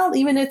that well,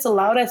 even if it's a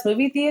loud-ass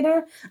movie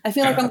theater. I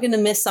feel like I'm going to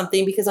miss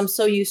something because I'm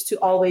so used to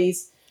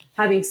always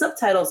having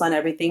subtitles on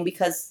everything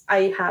because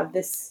I have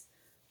this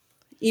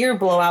ear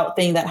blowout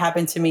thing that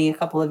happened to me a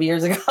couple of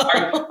years ago.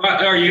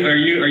 Do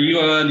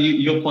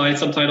you apply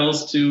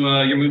subtitles to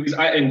your movies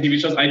and TV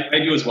shows? I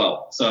do as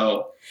well.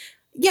 So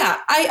yeah,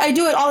 I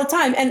do it all the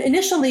time. And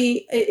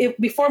initially,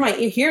 before my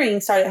hearing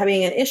started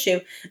having an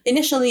issue,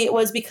 initially it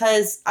was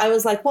because I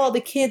was like, well,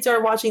 the kids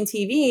are watching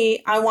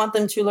TV. I want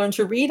them to learn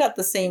to read at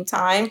the same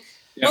time.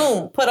 Yeah.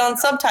 Boom, put on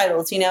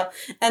subtitles,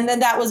 and then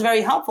that was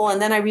very helpful.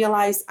 And then I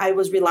realized I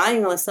was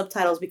relying on the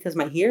subtitles because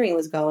my hearing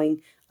was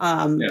going.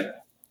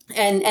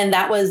 And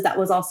that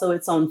was also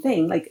its own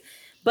thing.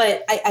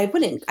 But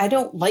I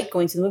don't like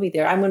going to the movie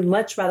theater. I would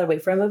much rather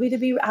wait for a movie to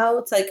be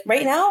out.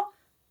 Right now,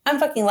 I'm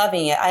fucking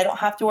loving it. I don't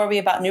have to worry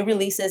about new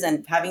releases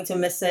and having to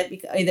miss it,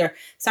 because either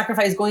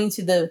sacrifice going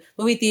to the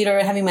movie theater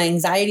and having my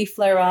anxiety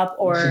flare up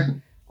or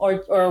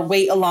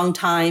wait a long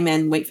time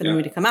and wait for the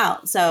movie to come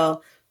out.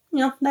 So,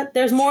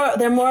 there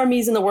are more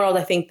me's in the world,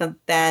 I think,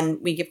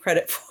 than we give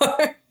credit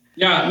for.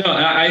 Yeah, no,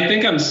 I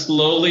think I'm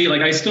slowly,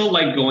 I still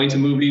like going to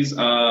movies.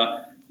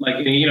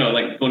 like, you know,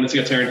 like going to see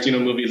a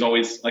Tarantino movie is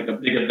always like a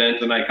big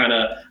event. And I'm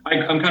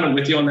kind of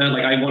with you on that.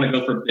 Like I want to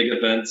go for big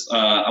events.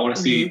 I want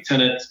to see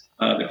Tenet,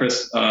 the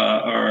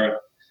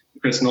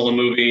Chris Nolan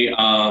movie.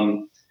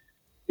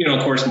 You know,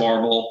 of course,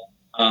 Marvel.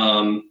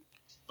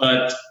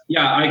 But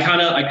yeah, I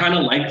kind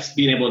of like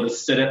being able to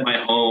sit at my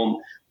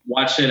home,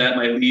 watch it at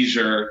my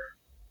leisure,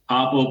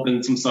 pop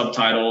open some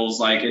subtitles,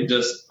 like, and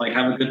just like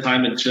have a good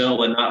time and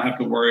chill and not have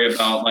to worry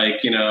about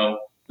like, you know,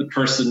 the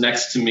person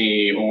next to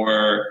me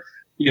or,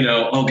 you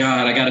know, oh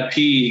God, I gotta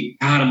pee.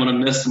 God, I'm gonna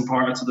miss some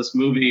parts of this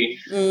movie.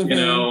 You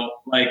know,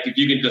 like if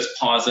you can just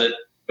pause it,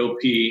 go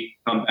pee,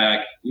 come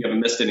back, you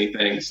haven't missed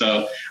anything.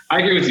 So I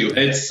agree with you.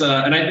 It's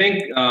and I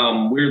think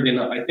weirdly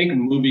enough, I think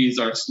movies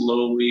are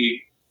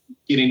slowly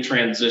getting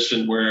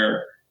transitioned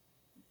where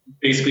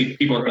basically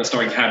people are going to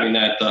start having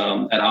that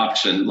that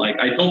option. Like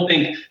I don't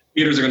think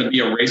theaters are going to be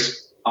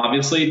erased,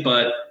 obviously,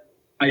 but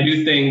I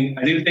do think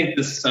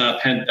this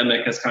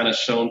pandemic has kind of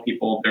shown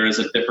people there is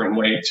a different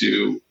way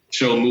to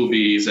show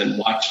movies and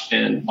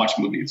watch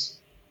movies.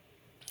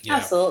 Yeah.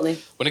 Absolutely.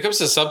 When it comes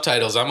to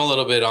subtitles, I'm a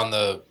little bit on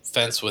the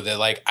fence with it.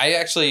 Like I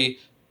actually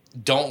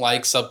don't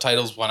like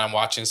subtitles when I'm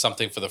watching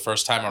something for the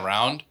first time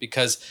around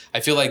because I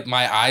feel like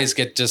my eyes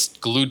get just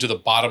glued to the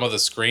bottom of the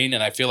screen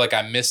and I feel like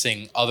I'm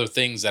missing other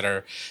things that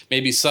are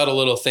maybe subtle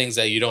little things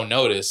that you don't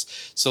notice.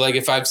 So like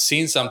if I've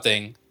seen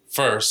something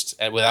first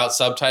and without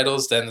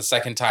subtitles, then the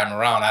second time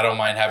around, I don't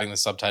mind having the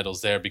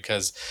subtitles there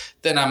because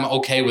then I'm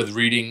okay with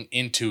reading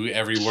into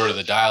every word of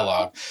the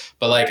dialogue.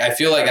 But like, I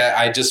feel like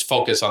I just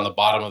focus on the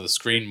bottom of the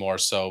screen more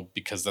so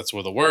because that's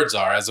where the words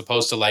are, as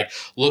opposed to like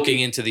looking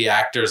into the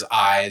actor's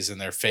eyes and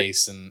their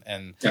face and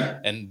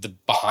the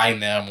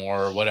behind them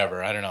or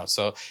whatever. I don't know.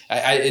 So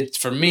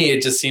for me,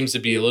 it just seems to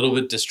be a little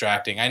bit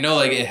distracting. I know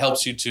like it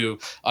helps you to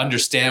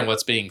understand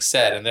what's being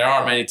said. And there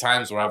are many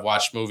times where I've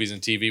watched movies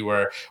and TV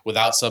where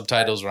without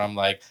subtitles, where I'm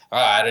like,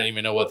 I don't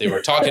even know what they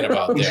were talking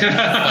about there. But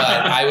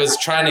I was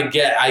trying to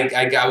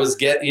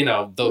get, you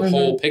know, the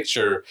whole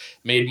picture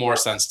made more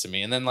sense to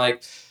me. And then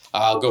like,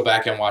 I'll go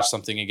back and watch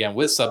something again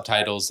with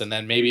subtitles and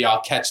then maybe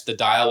I'll catch the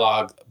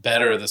dialogue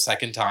better the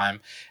second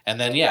time. And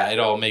then, yeah, it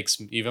all makes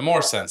even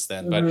more sense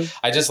then. But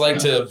I just like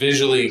to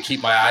visually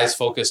keep my eyes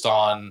focused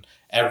on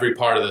every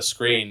part of the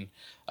screen,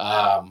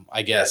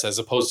 I guess, as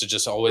opposed to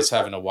just always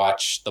having to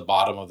watch the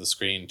bottom of the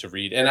screen to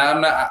read. And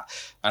I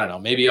don't know,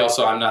 maybe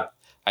also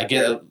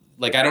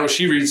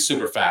she reads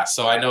super fast.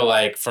 So I know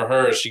like for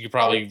her, she could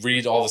probably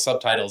read all the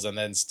subtitles and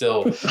then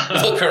still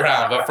look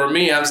around. But for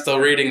me, I'm still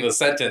reading the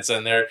sentence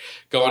and they're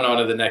going on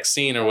to the next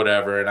scene or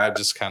whatever. And I'm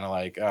just kind of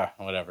like,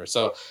 whatever.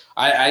 So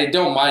I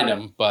don't mind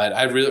them, but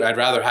I'd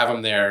rather have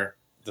them there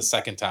the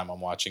second time I'm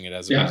watching it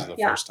as opposed to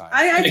the first time.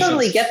 I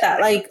totally get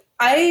that. Like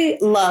I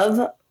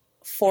love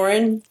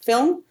foreign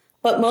film,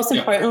 but most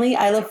importantly,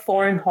 I love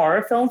foreign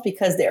horror films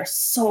because they're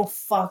so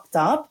fucked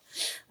up.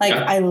 Like,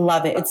 I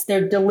love it.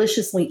 They're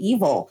deliciously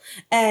evil.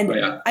 And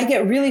I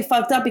get really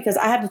fucked up because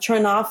I have to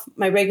turn off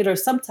my regular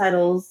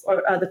subtitles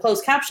or the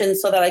closed captions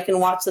so that I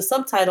can watch the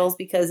subtitles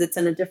because it's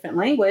in a different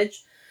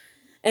language.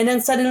 And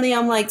then suddenly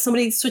I'm like,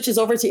 somebody switches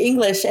over to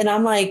English and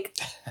I'm like,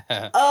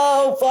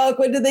 oh, fuck,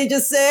 what did they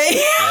just say?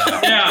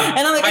 Yeah.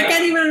 And I'm like, I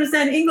can't even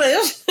understand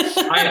English.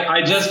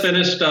 I just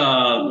finished,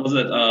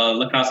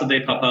 La Casa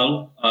de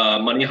Papel,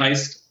 Money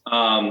Heist.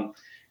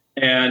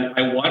 And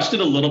I watched it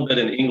a little bit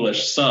in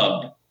English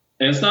subbed.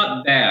 And it's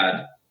not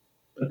bad.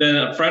 But then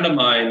a friend of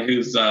mine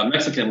who's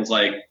Mexican was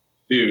like,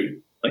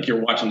 dude, like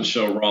you're watching the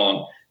show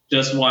wrong.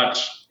 Just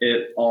watch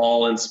it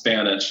all in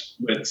Spanish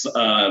with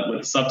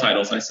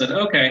subtitles. And I said,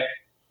 okay.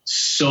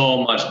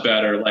 So much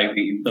better. Like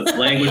the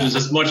language is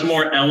just much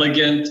more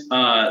elegant.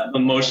 The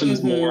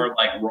emotion's more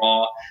like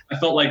raw. I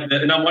felt like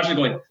that, and I'm watching it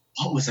going,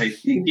 what was I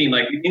thinking?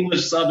 Like the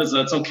English sub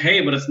it's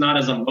okay, but it's not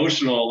as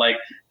emotional. Like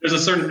there's a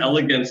certain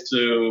elegance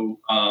to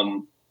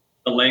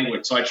the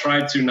language. So I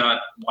try to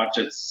not watch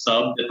it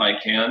subbed if I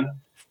can.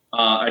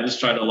 I just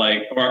try to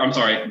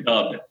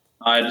dubbed.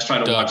 I just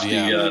try to watch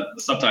the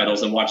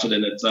subtitles and watch it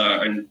in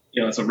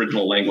its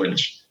original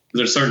language.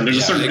 There's a certain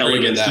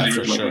elegance to the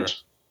original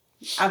language.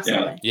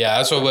 Absolutely. Yeah,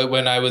 that's what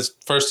when I was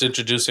first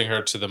introducing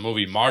her to the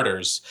movie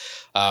Martyrs,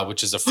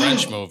 which is a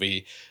French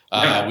movie,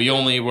 we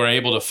only were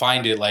able to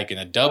find it like in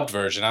a dubbed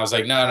version. I was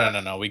like,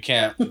 no, we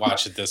can't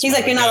watch it this way. He's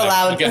like, you're not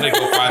allowed. We gotta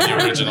go find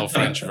the original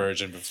French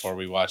version before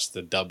we watch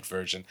the dubbed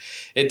version.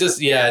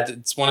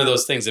 It's one of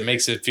those things. It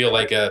makes it feel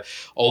like a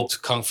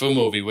old kung fu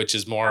movie, which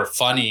is more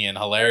funny and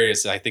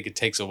hilarious. I think it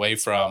takes away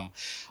from,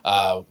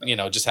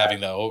 just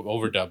having the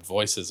overdubbed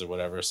voices or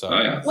whatever. So,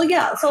 well,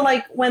 yeah. So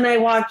like when I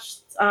watched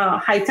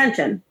High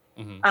Tension,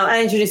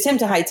 I introduced him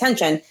to High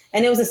Tension,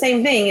 and it was the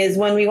same thing as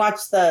when we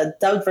watched the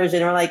dubbed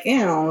version. We're like,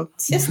 it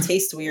just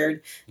tastes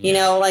weird.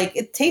 Like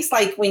it tastes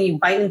like when you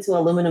bite into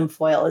aluminum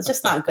foil. It's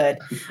just not good.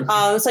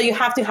 So you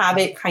have to have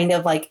it kind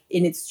of like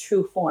in its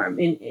true form,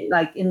 in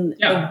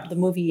the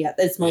movie at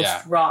its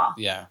most raw.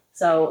 Yeah.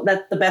 So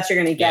that's the best you're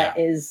going to get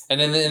is.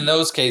 And in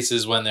those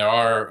cases, when there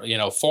are,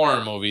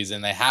 foreign movies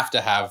and they have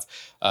to have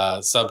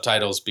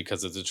subtitles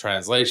because of the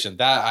translation,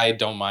 that I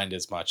don't mind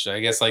as much. I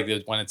guess like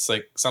when it's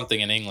like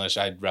something in English,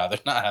 I'd rather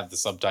not have the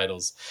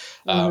subtitles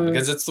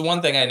because it's the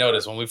one thing I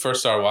noticed when we first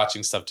started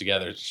watching stuff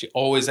together. She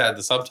always had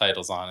the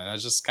subtitles on, and I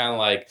was just kind of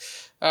like,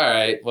 all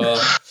right,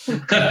 well,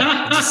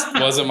 it just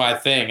wasn't my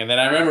thing. And then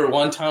I remember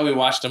one time we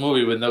watched a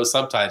movie with no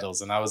subtitles,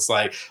 and I was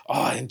like,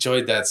 oh, I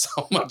enjoyed that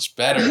so much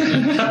better.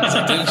 Didn't you?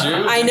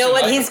 I know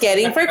what he's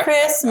getting for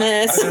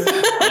Christmas. Oh,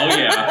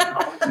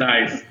 yeah.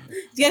 Nice.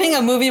 He's getting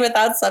a movie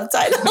without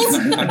subtitles.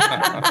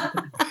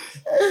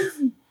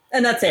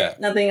 And that's it.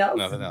 Nothing else.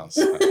 Nothing else.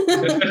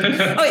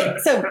 Okay,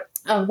 so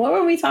what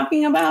were we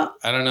talking about?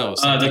 I don't know.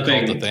 Something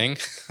called The Thing.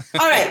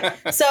 All right.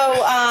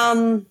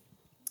 So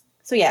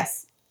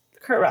yes.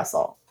 Kurt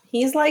Russell.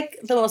 He's like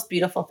the most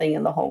beautiful thing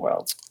in the whole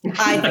world.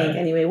 I think,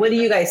 anyway. What do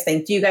you guys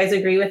think? Do you guys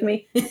agree with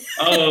me?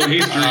 Oh,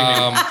 he's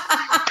dreamy.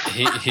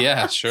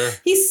 Yeah, sure.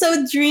 He's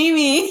so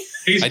dreamy.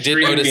 I did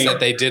notice that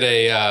they did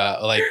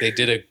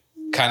a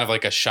kind of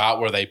like a shot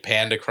where they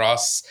panned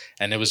across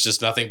and it was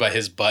just nothing but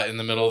his butt in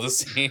the middle of the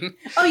scene.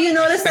 Oh, you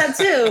noticed that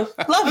too.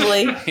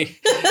 Lovely. Let's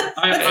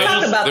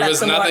talk about there that was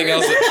some nothing more.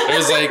 else. There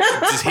was like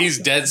he's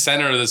dead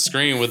center of the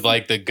screen with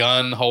like the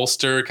gun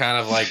holster kind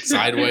of like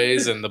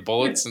sideways and the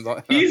bullets and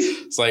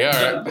it's like,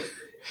 all right.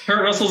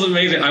 Kurt Russell's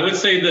amazing. I would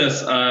say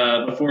this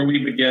before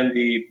we begin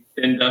the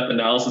in-depth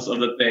analysis of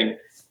The Thing.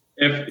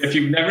 If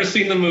you've never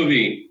seen the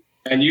movie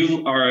and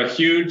you are a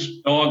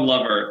huge dog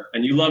lover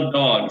and you love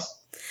dogs,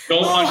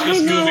 don't watch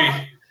this movie.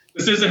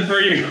 This isn't for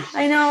you.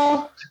 I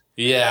know.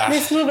 Yeah.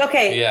 This movie,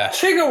 okay. Yeah.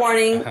 Trigger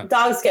warning,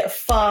 dogs get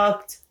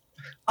fucked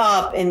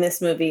up in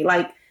this movie.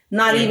 Like,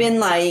 not even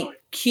like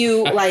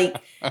cute,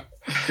 like,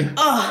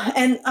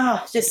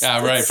 just.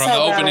 Yeah, right. From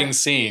the opening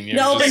scene.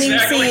 The opening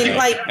scene,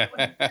 like.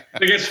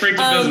 They get straight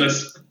to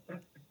business.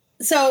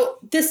 So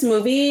this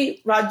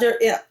movie, Roger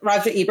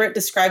Ebert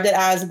described it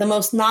as the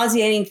most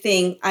nauseating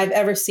thing I've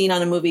ever seen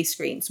on a movie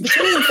screen, which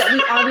means that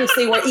we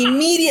obviously were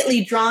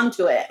immediately drawn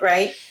to it,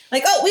 right?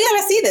 Like, oh, we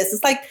gotta see this.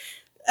 It's like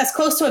as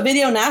close to a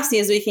video nasty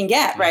as we can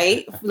get,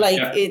 right? Like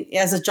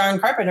as a John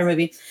Carpenter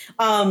movie.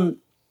 But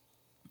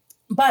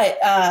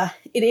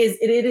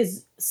it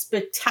is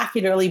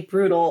spectacularly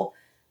brutal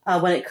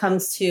when it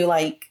comes to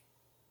like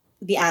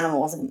the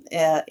animals in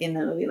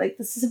the movie, like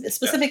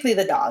specifically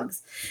the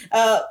dogs.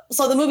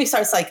 So the movie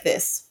starts like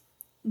this: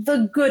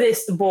 the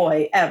goodest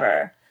boy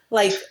ever,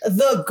 like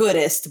the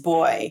goodest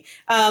boy.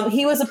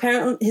 He was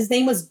apparently, his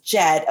name was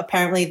Jed,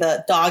 apparently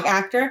the dog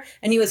actor,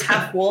 and he was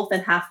half wolf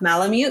and half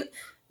Malamute.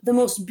 The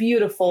most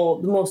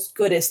beautiful, the most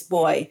goodest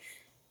boy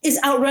is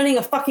outrunning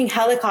a fucking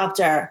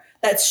helicopter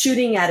that's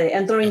shooting at it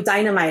and throwing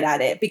dynamite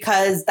at it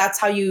because that's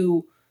how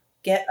you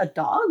get a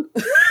dog.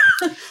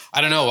 I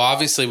don't know.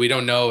 Obviously, we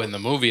don't know in the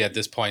movie at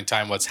this point in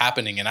time what's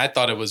happening, and I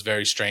thought it was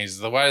very strange.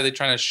 Why are they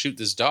trying to shoot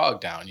this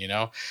dog down?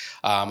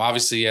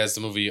 Obviously, as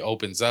the movie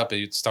opens up,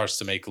 it starts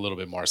to make a little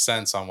bit more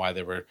sense on why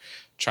they were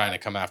trying to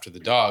come after the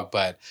dog.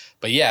 But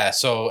yeah.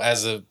 So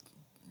as a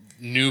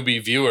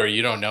newbie viewer,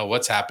 you don't know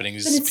what's happening.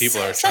 These people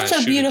are trying to shoot a dog.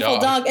 Such a beautiful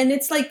dog, and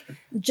it's like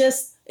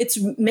it's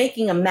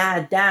making a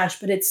mad dash,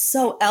 but it's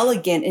so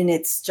elegant in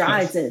its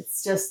strides, and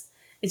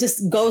it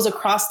just goes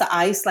across the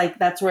ice like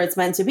that's where it's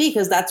meant to be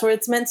because that's where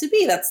it's meant to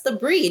be. That's the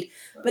breed.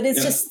 But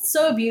it's just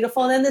so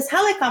beautiful. And then this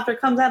helicopter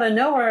comes out of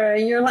nowhere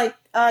and you're like,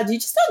 do you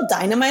just throw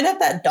dynamite at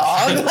that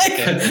dog? Like,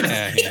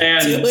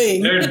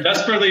 and they're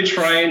desperately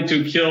trying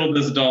to kill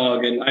this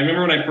dog. And I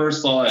remember when I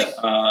first saw it,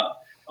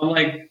 I'm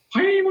like,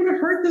 why do you want to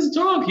hurt this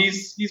dog?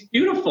 He's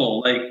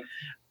beautiful. Like,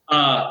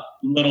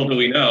 little do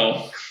we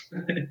know.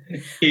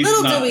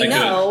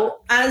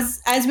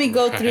 As we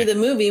go through the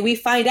movie, we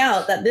find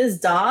out that this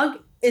dog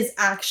is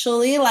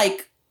actually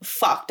like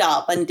fucked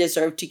up and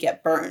deserved to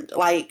get burned.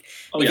 Like,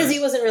 because he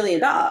wasn't really a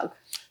dog.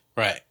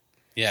 Right.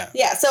 Yeah.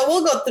 Yeah. So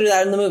we'll go through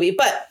that in the movie.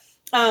 But,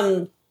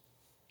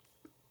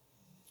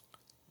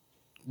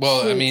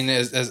 well, I mean,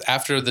 as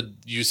after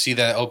you see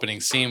that opening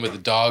scene with the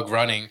dog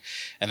running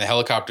and the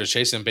helicopter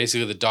chasing him,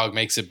 basically the dog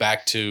makes it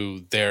back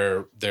to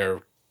their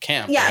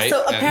camp. Yeah, right?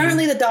 So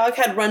apparently the dog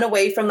had run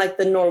away from like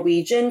the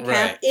Norwegian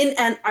camp in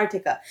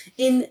Antarctica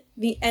in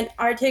the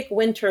Antarctic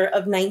winter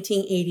of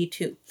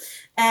 1982.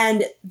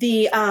 And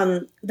the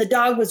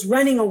dog was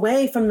running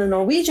away from the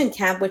Norwegian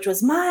camp, which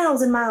was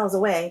miles and miles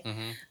away,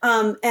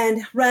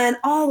 and ran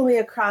all the way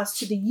across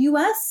to the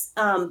U.S.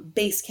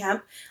 Base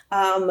camp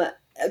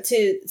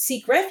to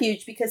seek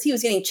refuge because he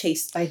was getting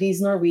chased by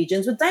these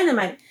Norwegians with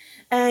dynamite.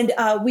 And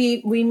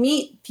we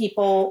meet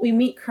people. We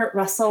meet Kurt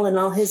Russell in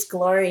all his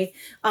glory,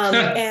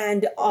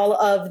 and all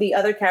of the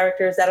other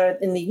characters that are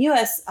in the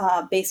U.S.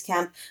 Base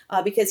camp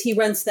because he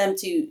runs them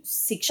to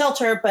seek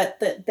shelter. But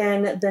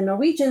then the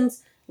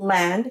Norwegians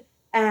land,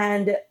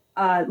 and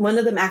one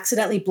of them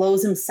accidentally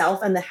blows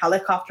himself and the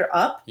helicopter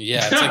up.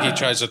 Yeah, it's like he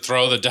tries to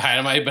throw the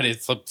dynamite, but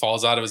it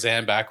falls out of his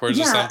hand backwards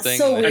or something.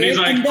 So and he's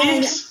like, and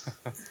then, oops.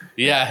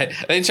 Yeah,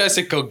 then he tries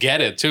to go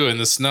get it too in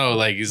the snow.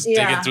 Like he's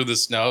digging through the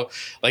snow,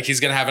 like he's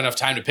gonna have enough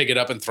time to pick it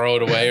up and throw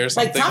it away or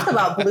something. Like talk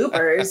about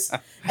bloopers.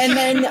 And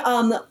then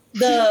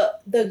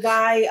the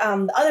guy,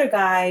 the other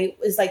guy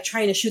is like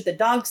trying to shoot the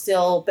dog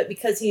still, but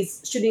because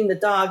he's shooting the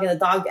dog and the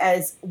dog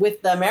as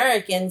with the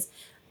Americans,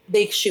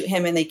 they shoot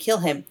him and they kill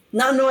him,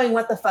 not knowing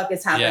what the fuck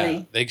is happening.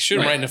 Yeah, they shoot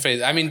him right in the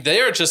face. I mean, they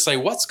are just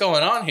like, what's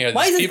going on here?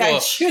 Why is this guy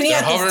shooting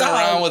at this dog? They're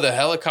hovering around with a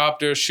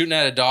helicopter, shooting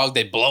at a dog.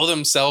 They blow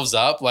themselves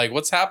up. Like,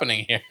 what's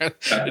happening here?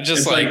 It's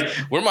just like,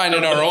 we're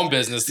minding our own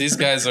business. These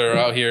guys are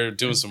out here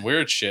doing some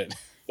weird shit.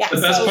 Yeah,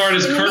 the best part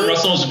is Kurt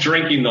Russell's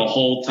drinking the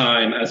whole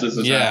time as this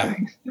is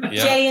happening.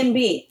 J and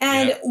B.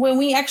 And when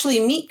we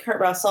actually meet Kurt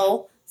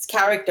Russell's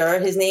character,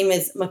 his name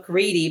is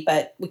McReady,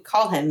 but we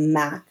call him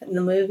Mac in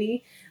the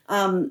movie.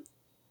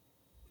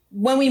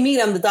 When we meet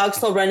him, the dog's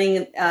still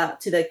running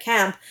to the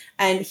camp,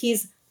 and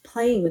he's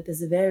playing with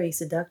this very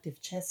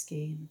seductive chess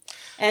game.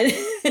 And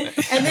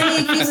then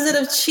he accuses it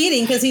of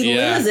cheating because he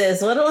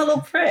loses. What a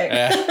little prick.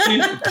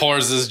 He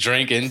pours his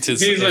drink into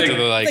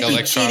the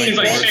electronic. He's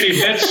like, shitty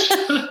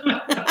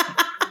bitch.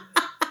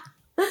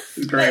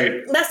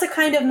 Great. But that's the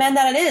kind of man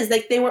that it is.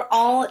 Like, they were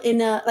all in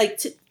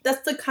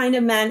that's the kind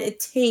of man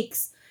it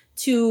takes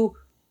to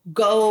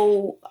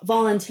go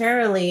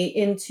voluntarily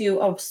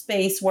into a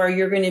space where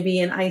you're going to be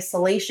in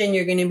isolation,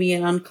 you're going to be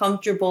in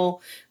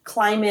uncomfortable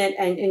climate,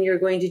 and you're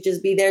going to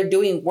just be there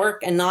doing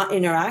work and not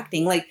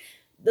interacting. Like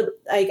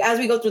as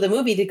we go through the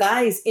movie, the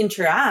guys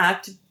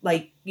interact,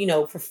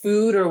 for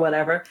food or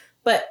whatever,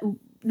 but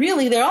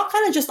really they're all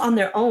kind of just on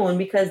their own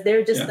because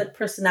they're just the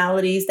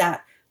personalities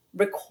that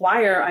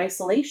require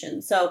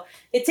isolation. So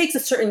it takes a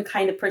certain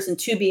kind of person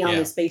to be on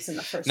the space in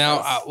the first place.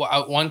 Now,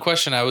 one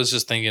question I was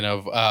just thinking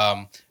of,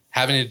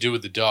 having to do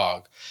with the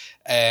dog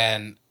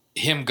and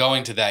him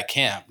going to that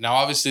camp. Now,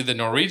 obviously, the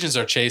Norwegians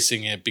are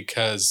chasing it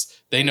because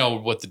they know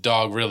what the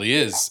dog really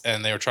is,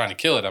 and they were trying to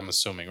kill it, I'm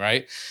assuming,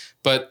 right?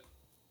 But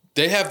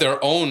they have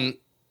their own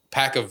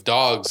pack of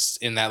dogs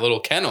in that little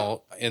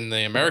kennel in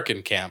the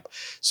American camp.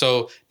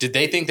 So did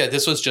they think that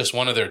this was just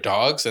one of their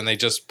dogs and they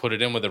just put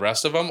it in with the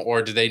rest of them?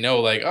 Or did they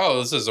know,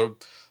 this is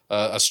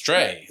a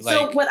stray?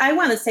 So what I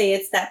want to say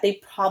is that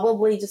they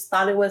probably just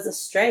thought it was a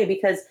stray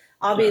because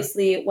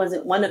obviously it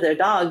wasn't one of their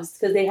dogs,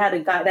 because they had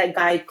that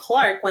guy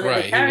Clark, one of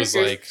the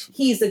characters.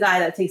 He's the guy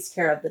that takes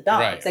care of the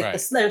dogs.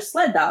 They're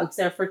sled dogs.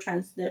 They're for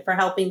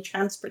helping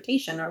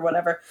transportation or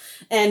whatever.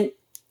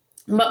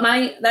 But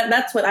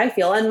that's what I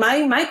feel. And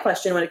my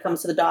question when it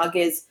comes to the dog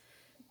is,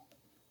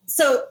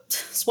 so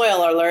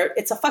spoiler alert,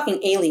 it's a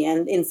fucking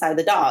alien inside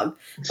the dog.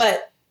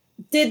 But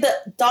did the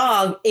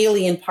dog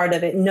alien part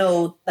of it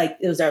know,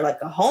 was there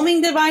a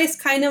homing device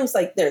kind of? It's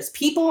like there's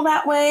people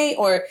that way,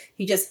 or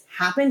he just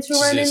happened to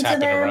run into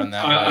them?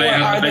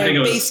 Are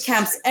there base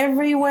camps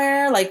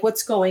everywhere? Like,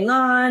 what's going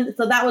on?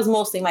 So that was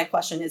mostly my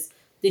question is,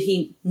 did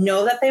he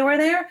know that they were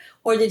there?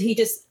 Or did he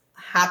just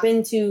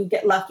happen to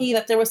get lucky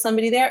that there was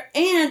somebody there?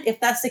 And if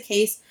that's the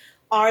case,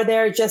 are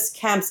there just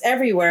camps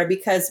everywhere?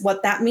 Because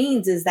what that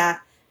means is that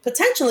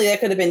potentially there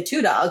could have been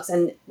two dogs,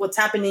 and what's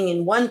happening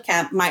in one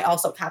camp might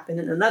also happen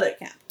in another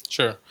camp.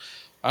 Sure.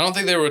 I don't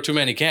think there were too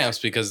many camps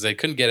because they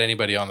couldn't get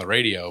anybody on the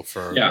radio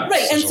for right.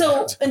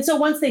 And so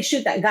once they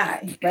shoot that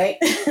guy, right,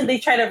 they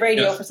try to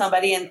radio for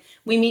somebody, and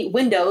we meet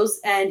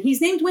Windows, and he's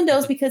named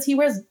Windows because he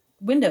wears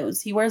Windows.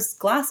 He wears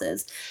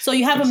glasses. So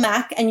you have a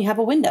Mac and you have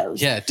a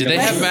Windows. Yeah. Did they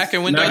have Mac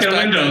and Windows? Mac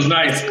and Windows,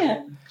 nice.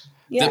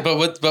 Yeah.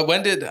 But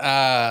when did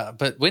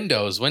but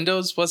Windows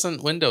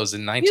wasn't Windows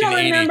in 1982, you don't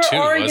remember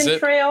Oregon was it?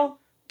 Trail?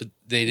 But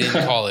they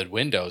didn't call it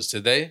Windows,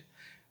 did they?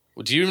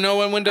 Do you know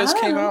when Windows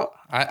came out?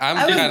 I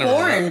was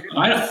born.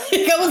 I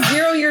was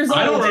 0 years old.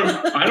 I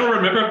don't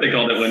remember if they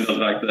called it Windows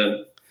back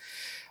then.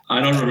 I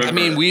don't remember. I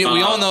mean, we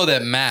all know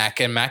that Mac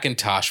and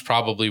Macintosh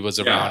probably was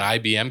around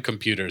IBM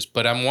computers,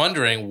 but I'm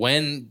wondering,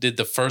 when did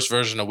the first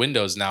version of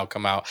Windows now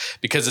come out?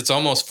 Because it's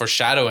almost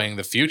foreshadowing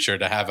the future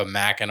to have a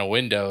Mac and a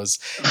Windows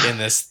in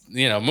this,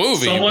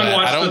 movie. But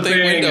I don't think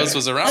Windows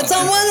was around.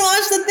 Someone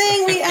watched the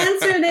thing. We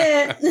answered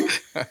it.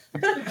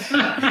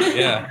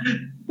 Yeah.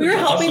 We were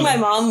helping my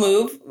mom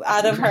move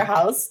out of her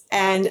house,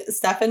 and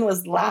Stefan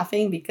was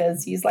laughing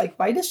because he's like,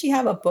 why does she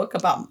have a book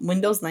about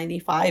Windows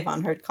 95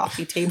 on her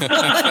coffee table?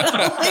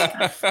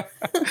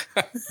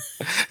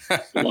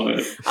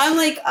 I'm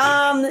like,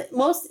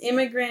 most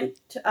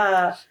immigrants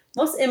are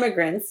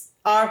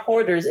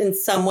hoarders in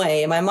some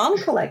way. My mom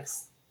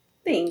collects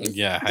things.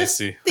 Yeah, I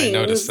see. Things. I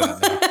noticed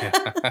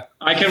that. Yeah.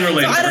 I can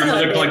relate. My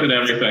grandmother collected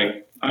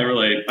everything. I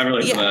relate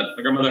to that.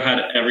 My grandmother had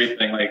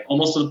everything,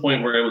 almost to the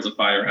point where it was a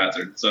fire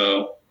hazard.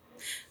 So.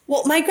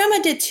 Well, my grandma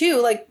did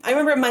too. I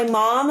remember my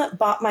mom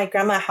bought my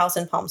grandma a house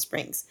in Palm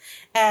Springs,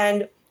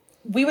 and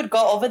we would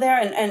go over there.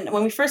 And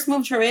when we first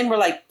moved her in, we're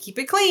like, keep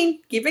it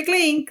clean,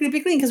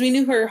 because we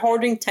knew her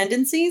hoarding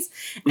tendencies.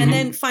 Mm-hmm. And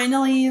then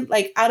finally,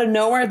 out of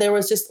nowhere, there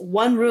was just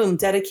one room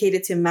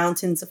dedicated to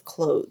mountains of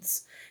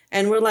clothes.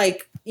 And we're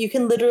like, you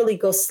can literally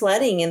go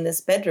sledding in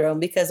this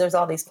bedroom because there's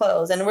all these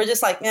clothes. And we're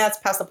just like, it's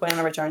past the point of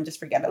no return. Just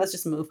forget it. Let's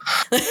just move.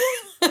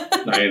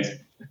 Nice.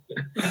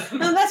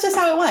 No, that's just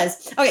how it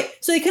was. Okay,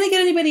 so they couldn't get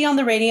anybody on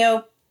the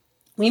radio.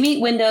 We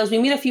meet Windows. We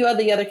meet a few of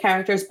the other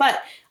characters,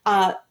 but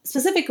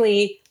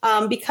specifically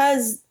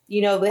because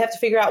they have to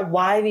figure out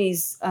why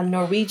these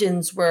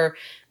Norwegians were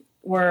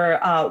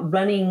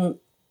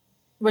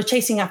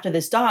chasing after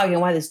this dog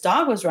and why this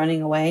dog was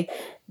running away.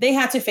 They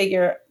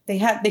figured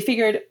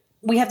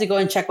we have to go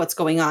and check what's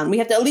going on. We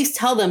have to at least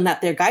tell them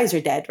that their guys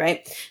are dead,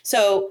 right?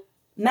 So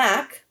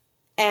Mac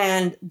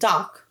and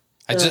Doc.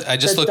 I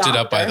just looked it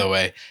up, by the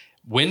way.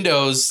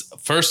 Windows'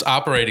 first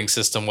operating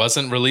system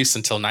wasn't released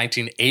until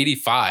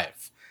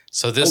 1985.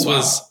 So this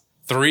was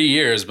 3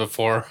 years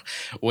before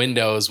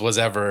Windows was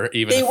ever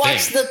even a thing. They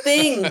watched The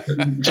Thing.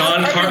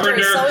 John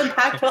Carpenter. So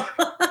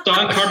impactful.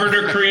 John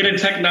Carpenter created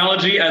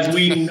technology as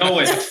we know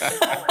it.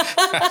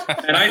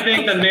 And I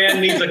think the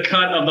man needs a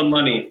cut of the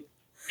money.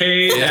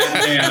 Hey,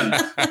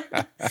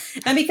 that man.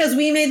 And because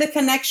we made the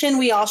connection,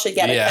 we all should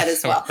get a cut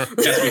as well.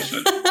 Yes, we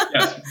should.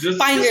 Yes.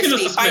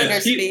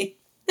 Finder's fee.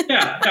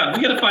 Yeah,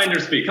 we get a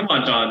finder's fee. Come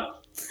on, John.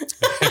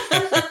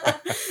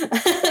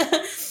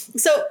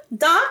 So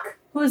Doc,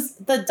 who's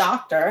the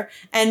doctor,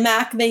 and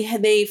Mac,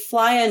 they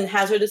fly in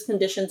hazardous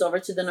conditions over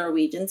to the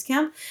Norwegians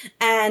camp,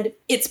 and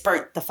it's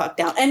burnt the fuck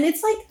down. And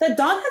it's like the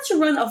dog had to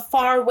run a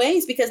far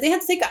ways because they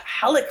had to take a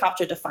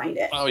helicopter to find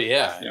it. Oh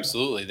yeah.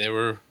 Absolutely. They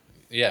were.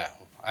 Yeah,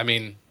 I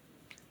mean,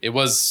 it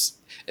was.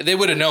 They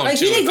would have known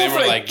too. He didn't go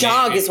for a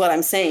jog, is what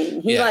I'm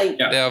saying.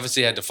 They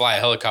obviously had to fly a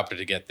helicopter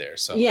to get there.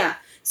 So yeah.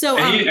 So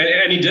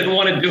and he didn't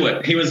want to do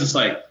it. He was just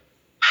like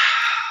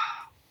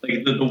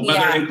the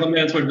weather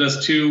inclements were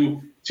just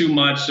too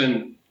much,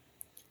 and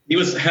he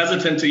was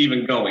hesitant to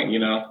even going.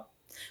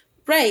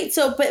 Right.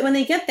 So, but when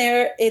they get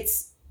there,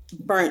 it's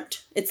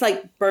burnt. It's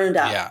like burned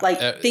up.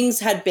 Yeah. Things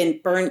had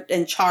been burnt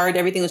and charred.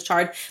 Everything was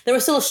charred. There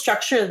was still a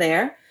structure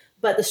there,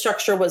 but the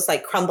structure was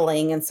like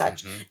crumbling and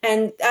such. Mm-hmm.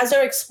 And as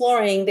they're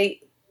exploring,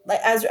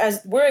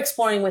 as we're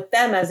exploring with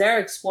them, as they're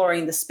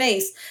exploring the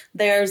space,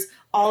 there's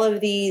all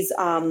of these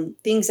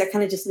things that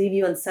kind of just leave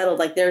you unsettled.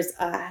 Like there's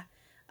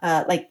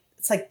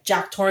it's like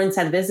Jack Torrance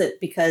had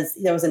visit because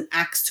there was an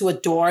axe to a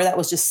door that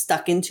was just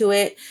stuck into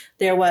it.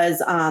 There was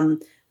there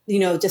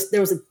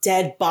was a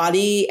dead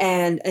body,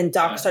 and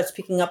Doc starts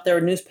picking up their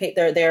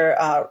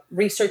their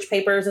research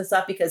papers and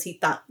stuff because he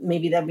thought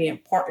maybe that'd be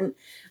important.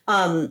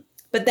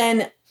 But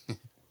then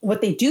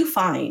what they do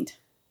find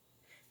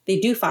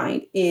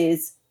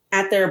is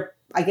at their,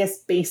 I guess,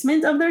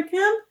 basement of their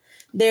camp,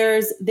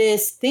 there's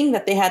this thing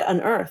that they had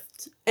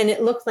unearthed, and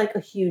it looked like a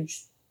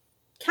huge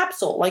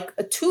capsule, like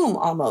a tomb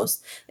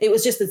almost. It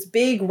was just this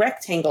big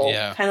rectangle,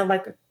 kind of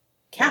like a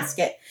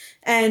casket.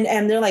 And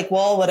they're like,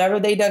 well, whatever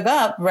they dug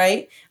up,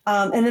 right?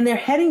 And then they're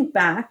heading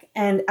back,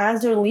 and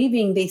as they're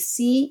leaving, they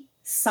see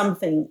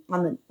something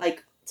on the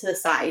to the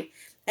side,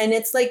 and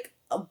it's like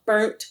a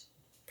burnt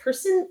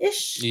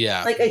person-ish,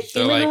 like a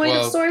humanoid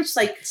of sorts.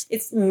 Like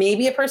it's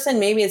maybe a person,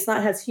 maybe it's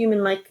not, has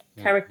human-like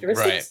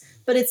characteristics,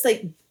 but it's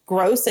like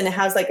gross, and it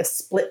has like a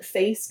split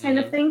face kind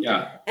of thing.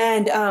 Yeah.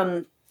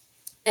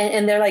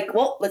 And they're like,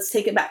 well, let's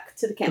take it back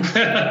to the camp.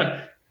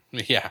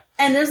 Yeah.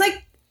 And there's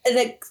like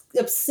an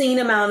obscene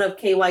amount of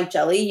KY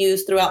jelly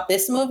used throughout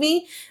this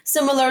movie,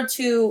 similar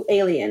to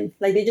Alien.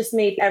 Like they just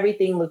made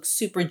everything look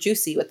super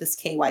juicy with this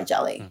KY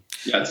jelly.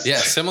 Yes. Yeah,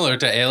 similar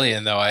to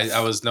Alien, though. I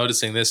was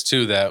noticing this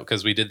too, that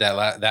because we did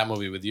that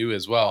movie with you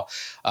as well.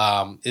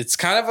 It's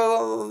kind of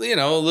a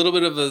little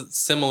bit of a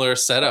similar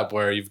setup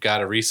where you've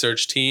got a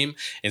research team.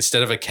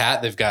 Instead of a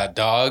cat, they've got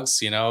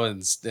dogs.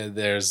 And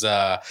there's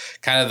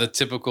kind of the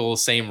typical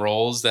same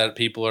roles that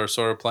people are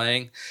sort of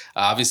playing.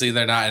 Obviously,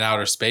 they're not in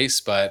outer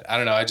space, but I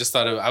don't know. I just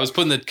thought I was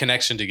putting the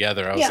connection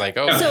together. I was like,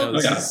 this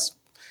is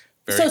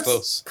very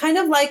close. Kind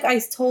of like I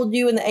told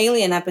you in the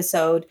Alien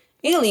episode.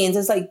 Aliens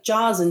is like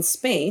Jaws in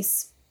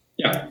space.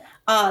 Yeah.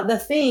 The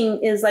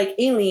Thing is like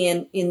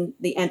Alien in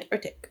the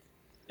Antarctic.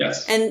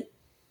 Yes. And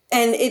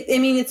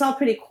it's all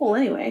pretty cool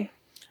anyway.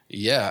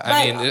 Yeah.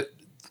 I mean,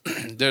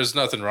 there's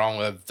nothing wrong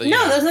with it.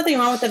 There's nothing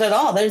wrong with it at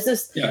all. There's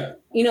just,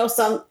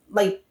 some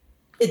like,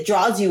 it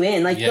draws you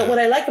in. Like what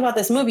I like about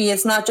this movie,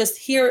 it's not just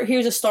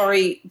here's a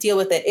story, deal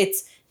with it.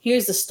 It's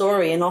here's the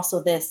story and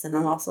also this and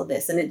then also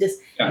this. And it just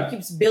it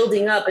keeps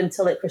building up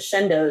until it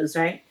crescendos,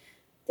 right?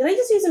 Did I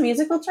just use a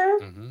musical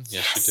term? Mm-hmm.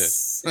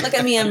 Yes, you did. Look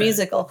at me, I'm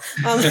musical.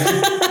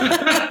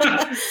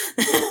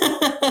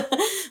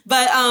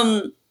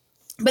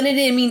 But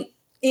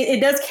it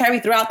does carry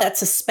throughout that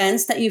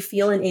suspense that you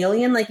feel in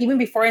Alien. Like even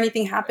before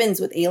anything happens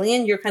with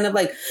Alien, you're kind of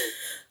like,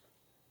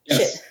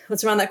 shit,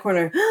 what's around that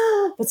corner?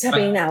 What's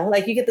happening now?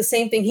 Like you get the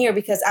same thing here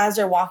because as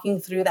you're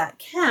walking through that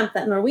camp,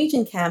 that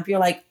Norwegian camp, you're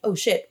like, oh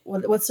shit,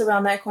 what's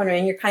around that corner?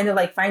 And you're kind of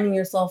like finding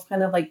yourself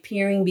kind of like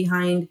peering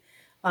behind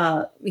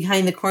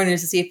the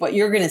corners to see what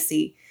you're going to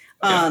see.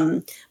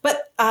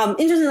 But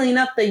interestingly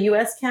enough, the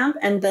U.S. camp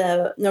and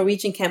the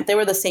Norwegian camp, they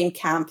were the same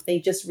camp. They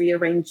just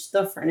rearranged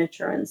the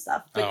furniture and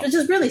stuff, which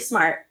is really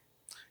smart.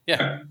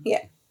 Yeah.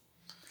 Yeah.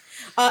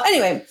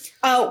 Anyway,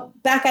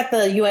 back at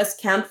the U.S.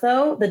 camp,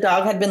 though, the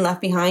dog had been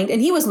left behind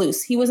and he was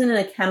loose. He wasn't in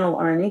a kennel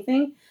or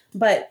anything,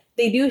 but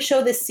they do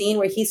show this scene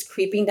where he's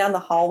creeping down the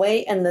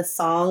hallway and the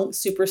song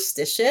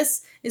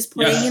Superstitious is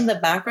playing in the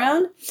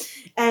background.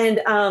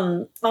 And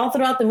all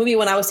throughout the movie,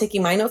 when I was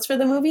taking my notes for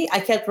the movie, I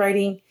kept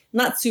writing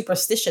not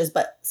superstitious,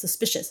 but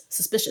suspicious.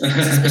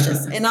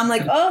 And I'm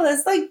like, oh,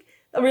 that's like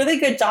a really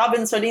good job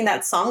inserting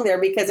that song there,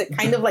 because it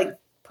kind of like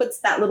puts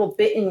that little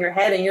bit in your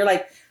head and you're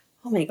like,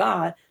 oh my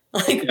God.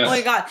 Like, oh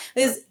my God.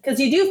 Because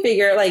you do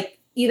figure like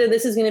either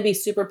this is going to be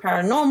super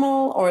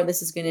paranormal or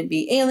this is going to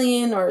be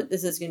alien or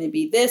this is going to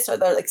be this or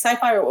the like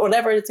sci-fi or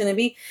whatever it's going to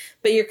be.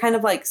 But you're kind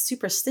of like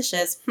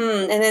superstitious.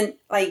 And then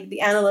like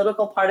the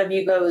analytical part of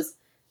you goes,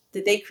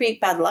 did they create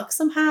bad luck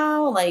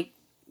somehow? Like,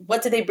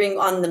 what did they bring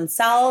on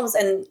themselves?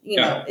 And, you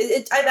know,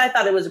 I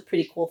thought it was a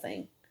pretty cool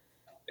thing.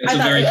 It's a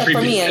very creepy.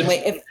 For me,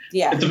 anyway,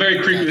 it's a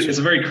very creepy. It's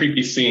a very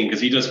creepy scene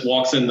because he just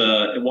walks in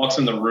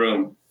the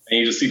room and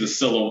you just see the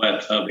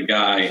silhouette of the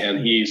guy,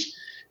 and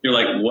you're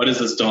like, what is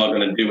this dog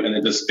going to do? And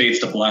it just fades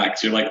to black.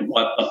 So you're like,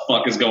 what the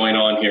fuck is going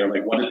on here?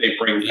 Like, what did they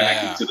bring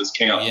back into this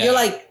camp? Yeah. You're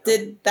like,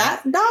 did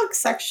that dog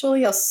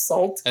sexually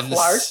assault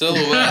Clark? The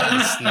silhouette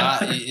is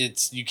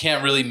not, you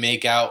can't really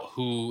make out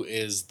who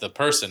is the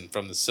person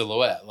from the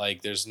silhouette.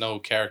 Like, there's no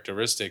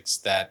characteristics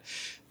that,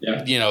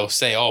 you know,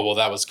 say, oh, well,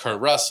 that was Kurt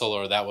Russell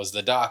or that was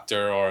the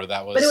doctor or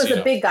that was. But it was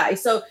a big guy.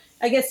 So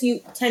I guess you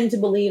tend to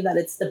believe that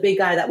it's the big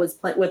guy that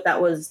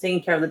was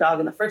taking care of the dog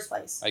in the first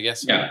place. I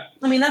guess. Yeah.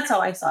 I mean, that's how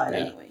I saw it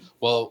anyway.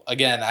 Well,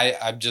 again,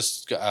 I'm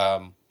just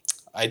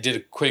I did a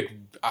quick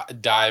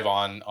dive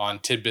on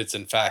tidbits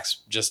and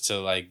facts just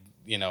to like,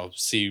 you know,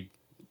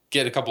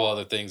 get a couple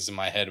other things in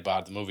my head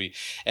about the movie.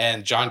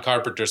 And John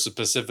Carpenter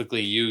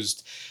specifically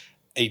used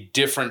a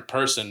different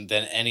person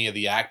than any of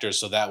the actors,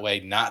 so that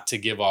way not to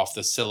give off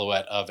the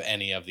silhouette of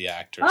any of the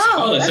actors.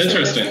 Oh, that's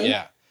interesting.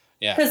 Yeah.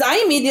 Yeah. Because I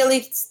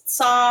immediately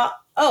saw,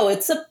 oh,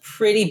 it's a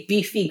pretty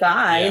beefy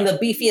guy, and the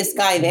beefiest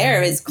guy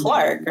there is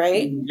Clark,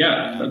 right?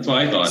 Yeah, that's what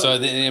I thought. So,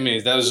 I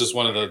mean, that was just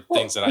one of the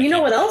things that I. You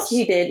know what else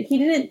he did? He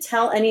didn't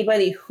tell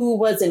anybody who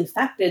was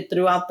infected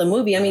throughout the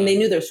movie. I mean, they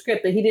knew their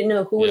script, but he didn't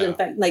know who was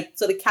infected. Like,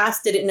 so the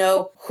cast didn't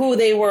know who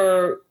they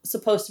were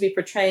supposed to be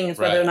portraying as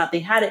whether or not they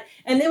had it.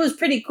 And it was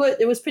pretty good.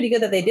 It was pretty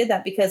good that they did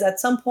that, because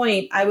at some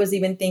point I was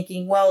even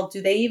thinking, well,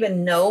 do they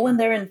even know when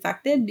they're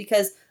infected?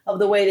 Because of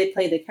the way they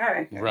play the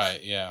characters.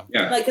 Right, yeah.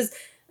 Like, because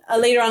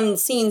later on in the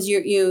scenes,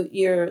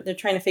 they're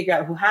trying to figure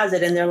out who has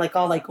it, and they're like,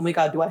 all like, oh my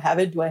God, do I have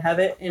it? Do I have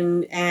it?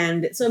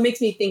 And so it makes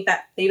me think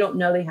that they don't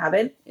know they have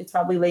it. It's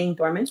probably laying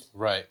dormant.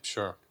 Right,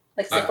 sure.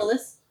 Like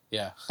syphilis.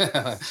 Yeah.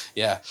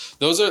 Yeah.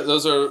 Those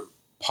are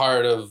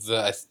part of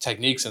the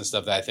techniques and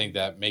stuff that I think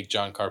that make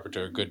John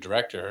Carpenter a good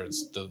director.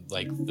 It's the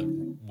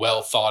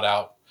well thought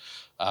out,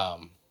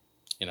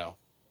 you know,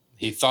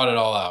 he thought it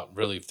all out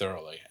really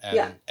thoroughly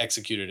and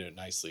executed it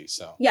nicely.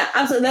 So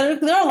absolutely.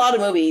 There are a lot of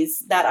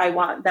movies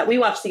that we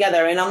watch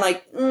together, and I'm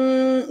like,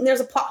 there's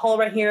a plot hole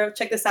right here.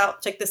 Check this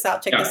out. Check this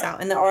out. Check this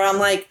out. And or I'm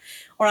like,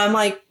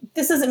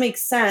 this doesn't make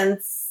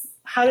sense.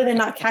 How did I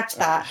not catch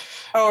that?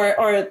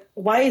 Or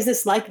why is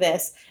this like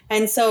this?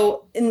 And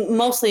so,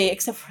 mostly,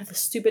 except for the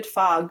stupid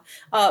fog,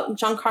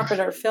 John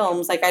Carpenter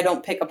films, like, I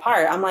don't pick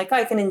apart. I'm like,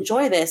 I can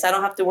enjoy this. I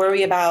don't have to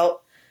worry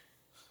about,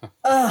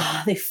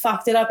 they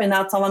fucked it up, and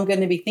that's all I'm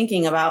going to be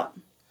thinking about.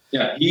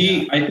 Yeah,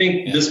 I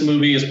think this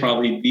movie is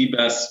probably the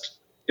best,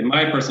 in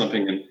my personal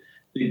opinion,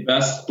 the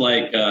best,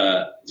 like,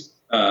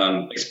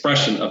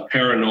 expression of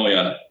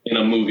paranoia in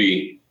a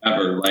movie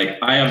ever. Like,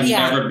 I have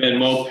never been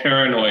more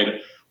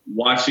paranoid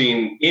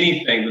watching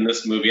anything than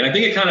this movie. And I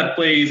think it's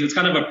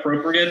kind of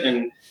appropriate,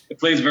 and it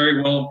plays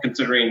very well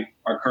considering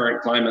our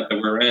current climate that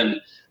we're in,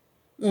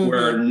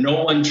 where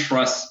no one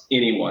trusts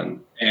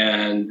anyone.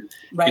 And,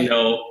 you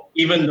know,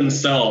 even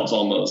themselves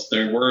almost,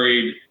 they're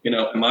worried, you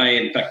know, am I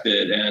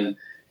infected? And,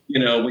 you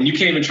know, when you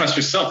can't even trust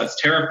yourself, that's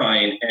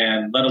terrifying.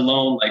 And let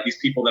alone like these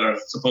people that are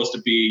supposed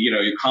to be, you know,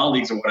 your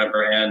colleagues or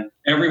whatever. And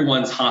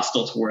everyone's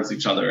hostile towards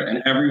each other,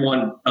 and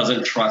everyone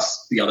doesn't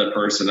trust the other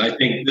person. I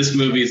think this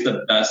movie is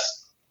the best,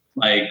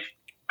 like,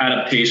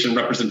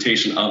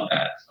 representation of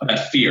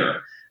that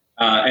fear.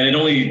 And it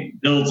only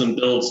builds and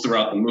builds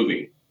throughout the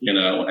movie, you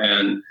know,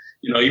 and,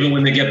 you know, even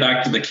when they get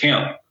back to the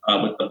camp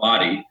with the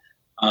body,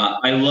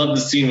 I love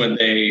the scene when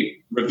they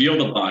reveal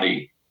the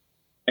body.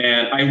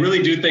 And I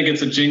really do think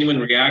it's a genuine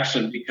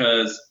reaction,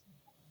 because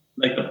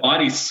like the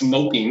body's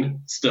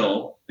smoking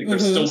still, like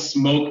there's still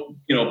smoke,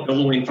 you know,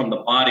 billowing from the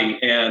body,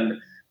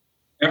 and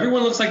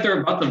everyone looks like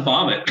they're about to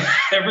vomit.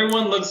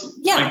 Everyone looks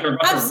like they're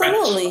about to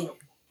retch.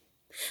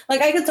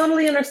 Like, I could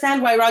totally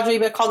understand why Roger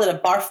Ebert called it a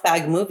barf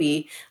bag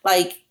movie.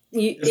 Like,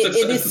 it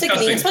is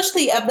sickening,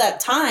 especially at that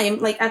time.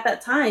 Like, at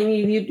that time,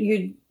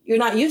 you're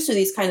not used to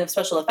these kind of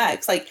special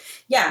effects. Like,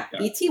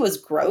 E.T. was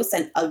gross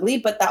and ugly,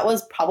 but that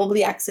was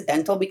probably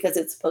accidental because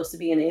it's supposed to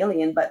be an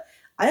alien. But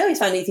I always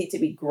found E.T. to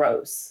be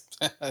gross.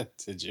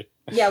 Did you?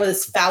 Yeah, with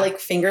his phallic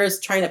fingers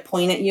trying to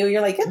point at you.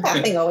 You're like, get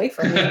that thing away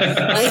from me.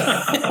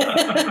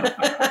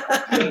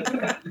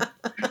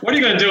 What are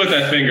you going to do with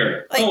that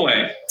finger? Like, go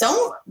away.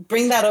 Don't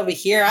bring that over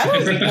here. I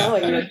don't know.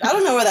 I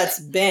don't know where that's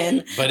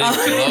been. But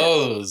it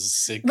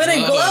glows. It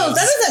glows.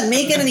 That doesn't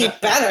make it any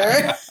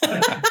better.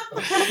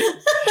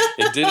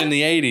 It did in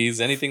the 80s.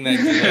 Anything that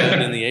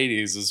glowed in the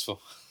 80s was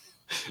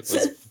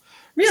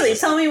really?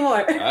 Tell me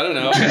more. I don't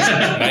know.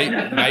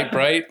 Night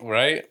Bright,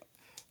 right?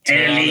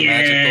 Turn on the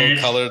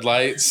magical colored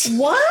lights.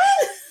 What?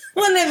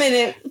 Wait a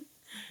minute.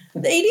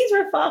 The 80s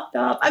were fucked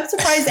up. I'm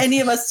surprised any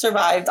of us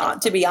survived,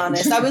 to be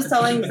honest. I was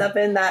telling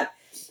Stefan that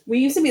we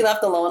used to be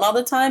left alone all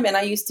the time, and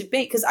I used to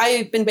bake because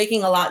I've been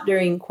baking a lot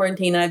during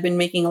quarantine, and I've been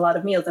making a lot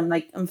of meals.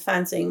 I'm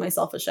fancying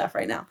myself a chef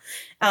right now.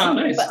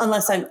 Nice. But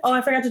unless I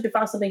forgot to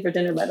defrost something for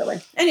dinner, by the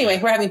way. Anyway,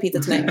 we're having pizza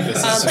tonight.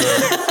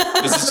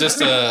 This is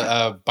just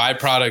a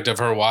byproduct of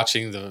her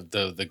watching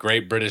the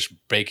Great British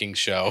Baking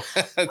Show.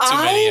 Too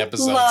many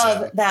episodes. I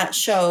love that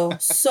show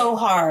so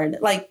hard.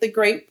 Like the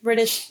Great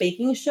British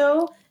Baking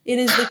Show. It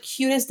is the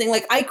cutest thing.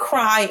 Like I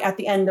cry at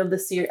the end of the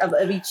series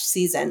of each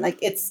season. Like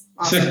it's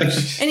awesome.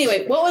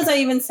 Anyway, what was I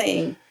even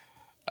saying?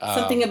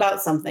 Something about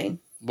something.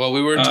 Well,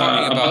 we were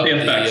talking about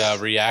the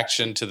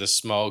reaction to the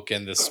smoke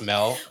and the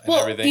smell and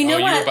everything.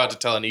 You were about to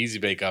tell an Easy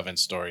Bake Oven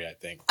story, I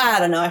think. I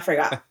don't know. I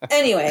forgot.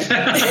 Anyway.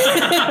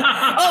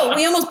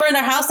 We almost burned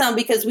our house down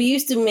because we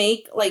used to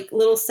make like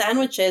little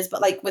sandwiches,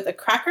 but like with a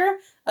cracker,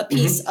 a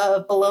piece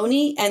of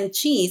bologna and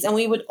cheese. And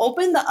we would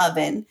open the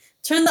oven,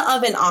 turn the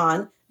oven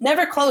on,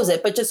 never close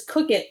it, but just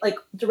cook it like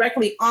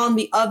directly on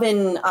the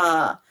oven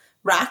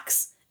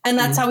racks. And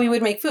that's how we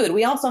would make food.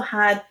 We also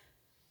had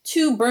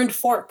 2 burned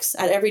forks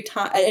at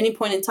any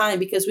point in time,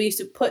 because we used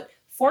to put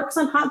forks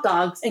on hot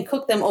dogs and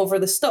cook them over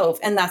the stove.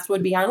 And that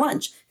would be our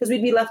lunch because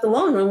we'd be left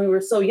alone when we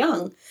were so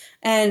young.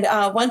 And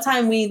one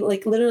time we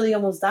like literally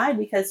almost died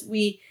because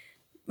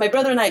my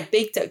brother and I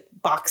baked a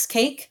box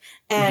cake,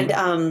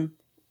 and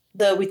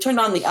we turned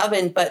on the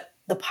oven, but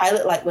the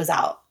pilot light was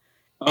out.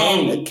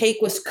 And the cake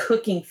was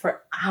cooking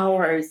for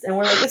hours. And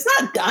we're like, it's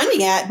not done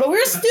yet. But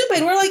we're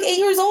stupid. We're like 8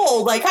 years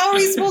old. Like, how are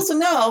we supposed to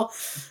know?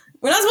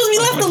 We're not supposed to be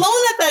left alone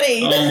at that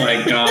age. Oh,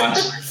 my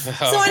gosh.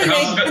 So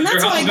anyway, and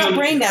that's how I got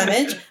brain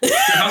damage.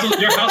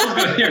 Your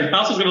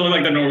house was going to look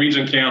like the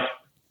Norwegian camp.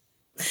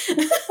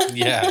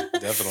 Yeah,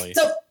 definitely.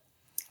 So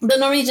the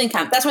Norwegian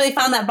camp, that's where they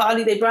found that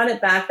body. They brought it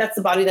back. That's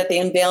the body that they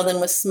unveiled and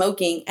was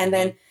smoking. And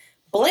then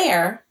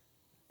Blair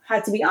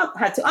had to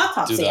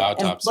autopsy it.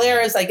 And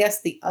Blair is, I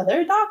guess, the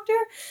other doctor.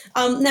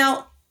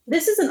 Now,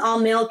 this is an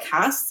all-male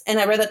cast, and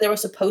I read that there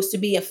was supposed to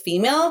be a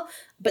female,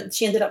 but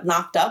she ended up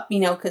knocked up,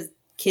 because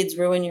kids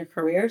ruin your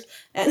careers.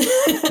 And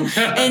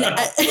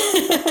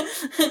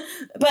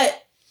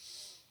but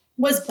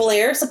was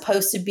Blair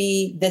supposed to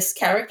be this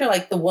character?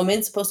 Like the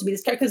woman supposed to be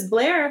this character? Because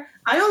Blair,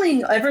 I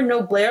only ever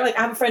know Blair. Like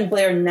I have a friend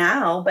Blair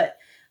now, but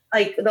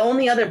like the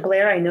only other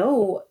Blair I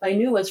knew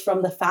was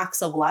from The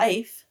Facts of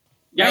Life.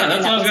 Yeah,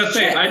 that's what I was going to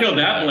say. I know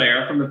that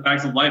Blair from The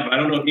Facts of Life, but I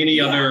don't know any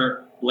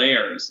other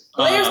Blairs.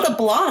 Blair's the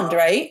blonde,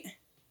 right?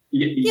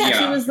 Yeah,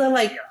 she was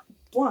the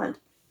blonde.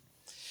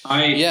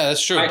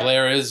 That's true.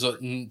 Blair is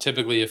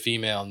typically a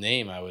female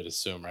name, I would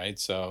assume, right?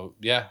 So,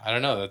 yeah, I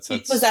don't know. That's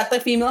Was that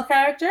the female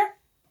character?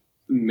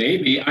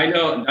 Maybe. I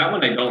know that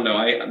one I don't know.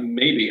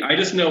 I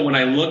just know when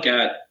I look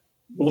at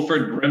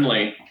Wilford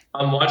Brimley,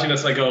 I'm watching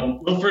this, I go,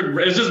 Wilford,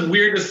 it's just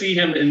weird to see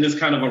him in this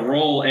kind of a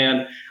role.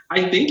 And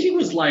I think he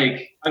was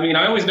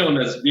I always know him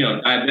as,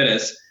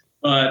 diabetes,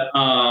 but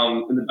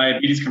in the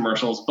diabetes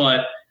commercials,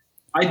 but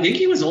I think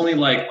he was only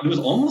he was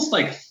almost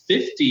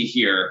 50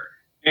 here.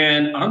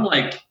 And I'm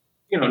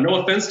no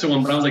offense to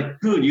him, but I was like,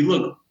 dude, he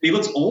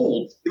looks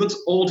old. He looks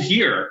old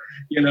here,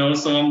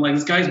 so I'm like,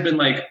 this guy's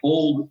been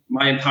old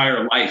my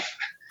entire life.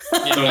 So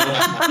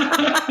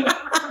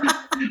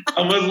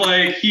I was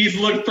like, he's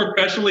looked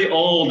perpetually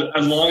old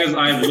as long as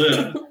I've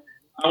lived.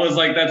 I was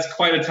like, that's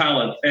quite a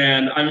talent.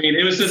 And I mean,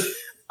 it was just,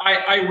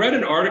 I read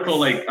an article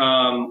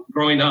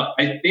growing up.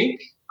 I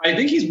think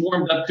he's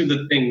warmed up to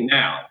the thing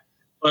now.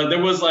 But there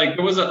was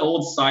an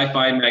old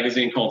sci-fi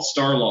magazine called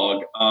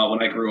Starlog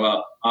when I grew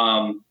up,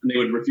 and they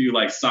would review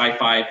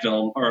sci-fi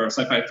film or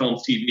sci-fi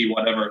films, TV,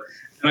 whatever.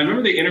 And I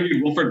remember they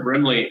interviewed Wilford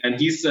Brimley, and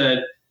he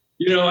said,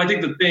 I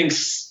think the thing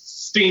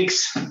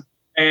stinks.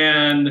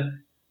 And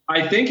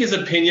I think his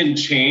opinion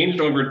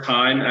changed over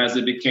time as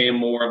it became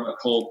more of a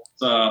cult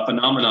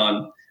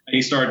phenomenon, and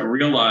he started to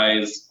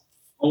realize,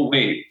 oh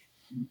wait,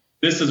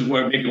 this is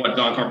maybe what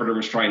John Carpenter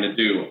was trying to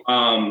do.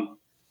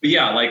 But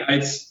yeah,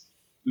 it's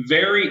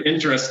very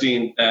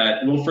interesting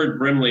that Wilford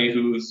Brimley,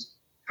 who's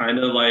kind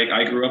of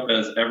I grew up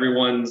as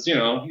everyone's, he's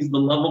the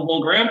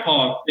lovable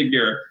grandpa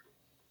figure.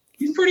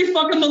 He's pretty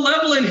fucking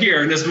malevolent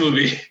here in this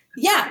movie.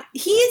 Yeah,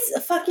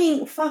 he's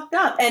fucking fucked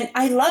up. And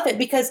I love it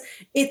because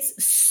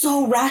it's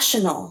so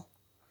rational.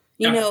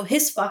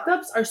 His fuck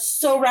ups are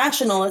so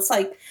rational. It's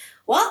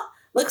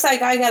looks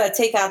like I got to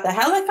take out the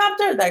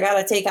helicopter. I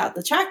got to take out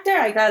the tractor.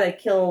 I got to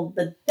kill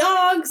the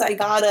dogs. I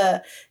got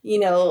to,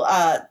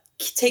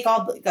 take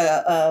all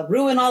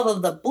ruin all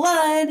of the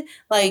blood.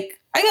 I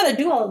got to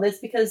do all of this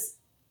because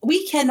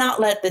we cannot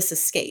let this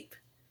escape.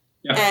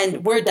 Yeah.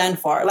 And we're done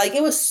for.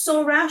 It was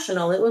so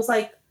rational. It was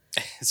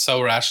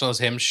so rational as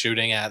him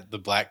shooting at the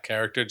black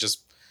character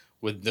just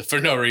for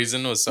no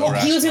reason was so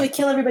rational. He was going to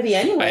kill everybody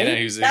anyway. I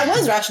know, that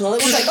was rational.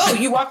 It was like, oh,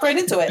 you walk right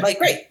into it. Like,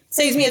 great,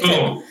 saves me a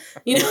tip.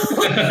 You know,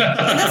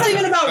 and that's not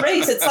even about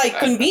race. It's like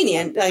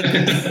convenient. Like,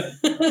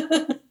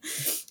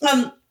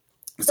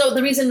 so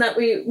the reason that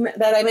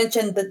I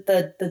mentioned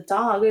the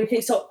dog. Okay,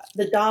 so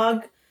the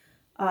dog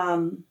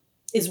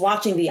is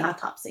watching the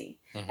autopsy,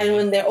 and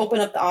when they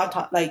open up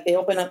they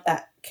open up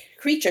that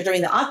creature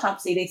during the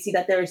autopsy, they see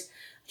that there's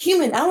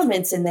human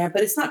elements in there,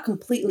 but it's not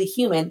completely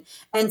human.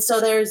 And so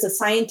there's a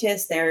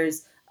scientist,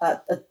 there's I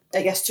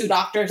guess 2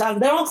 doctors.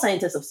 They're all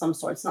scientists of some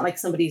sort. It's not like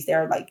somebody's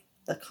there like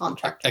the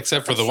contractor.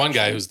 Except for the one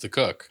guy who's the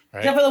cook, right?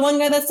 Except for the one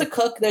guy that's the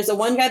cook. There's the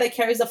one guy that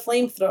carries a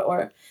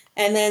flamethrower.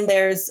 And then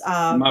there's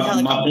my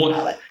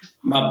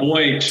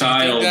boy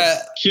Childs.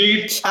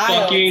 Keith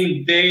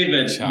fucking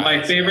David. Childs,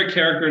 my favorite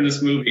character in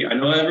this movie. I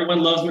know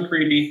everyone loves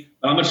McCready,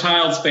 but I'm a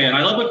Childs fan.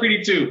 I love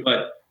McCready too,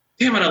 but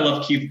damn it, I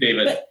love Keith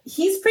David. But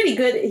he's pretty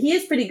good. He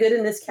is pretty good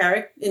in this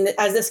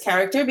as this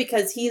character,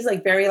 because he's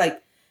like very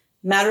like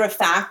matter of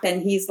fact,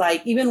 and he's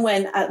like, even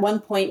when at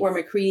one point where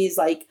McCready's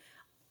like,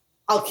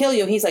 "I'll kill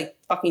you," he's like,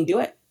 "Fucking do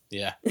it."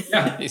 Yeah.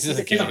 he's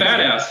a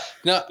badass.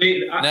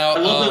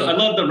 I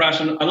love the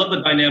rational. I love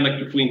the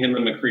dynamic between him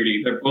and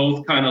McCready. They're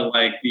both kind of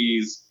like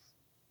these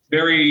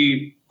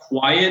very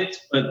quiet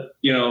but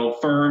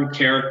firm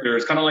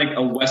characters, kind of like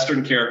a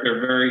Western character,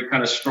 very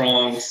kind of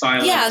strong,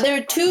 silent. Yeah, there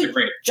are 2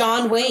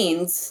 John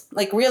Waynes,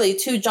 like really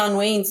 2 John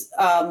Waynes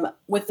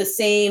with the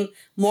same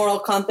moral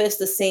compass,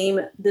 the same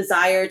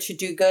desire to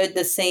do good,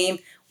 the same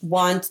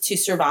want to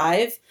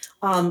survive.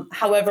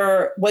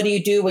 However, what do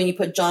you do when you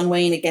put John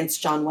Wayne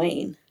against John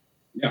Wayne?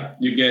 Yeah,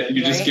 you get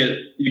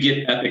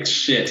epic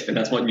shit, and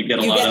that's what you get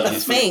a lot of. You get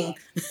the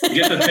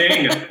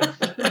thing.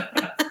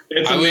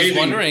 It's I amazing. was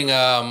wondering,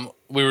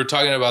 we were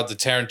talking about the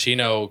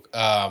Tarantino,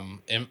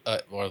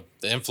 or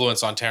the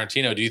influence on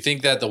Tarantino. Do you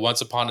think that the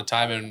Once Upon a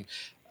Time in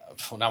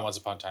Hollywood,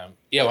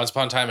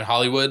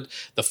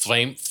 the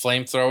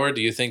flamethrower,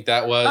 do you think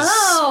that was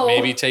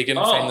maybe taken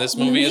from this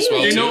movie as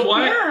well? You know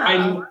what?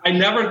 Yeah. I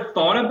never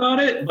thought about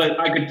it, but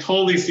I could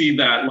totally see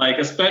that. Like,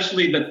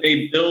 especially that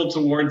they build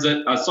towards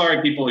it.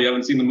 Sorry, people, you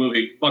haven't seen the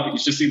movie. Fuck it, you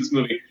should see this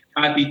movie.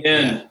 At the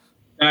end,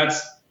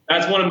 that's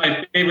one of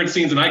my favorite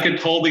scenes, and I could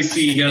totally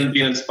see him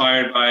being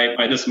inspired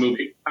by this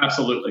movie.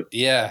 Absolutely.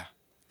 Yeah,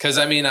 because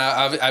I mean,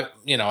 I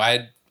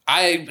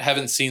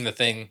haven't seen the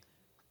thing.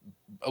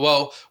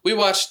 Well, we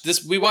watched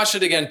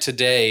it again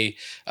today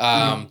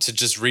to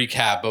just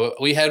recap,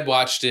 but we had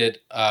watched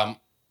it a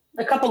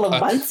couple of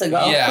months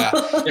ago. Yeah,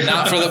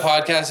 not for the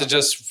podcast,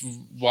 just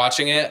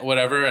watching it,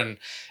 whatever. And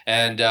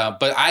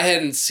but I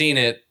hadn't seen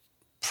it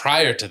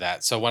prior to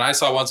that. So when I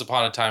saw Once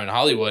Upon a Time in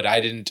Hollywood, I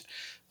didn't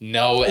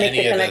know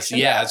any of this.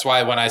 Yeah, that's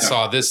why when I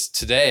saw this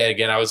today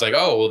again, I was like,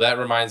 oh, well, that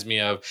reminds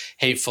me of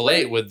Hateful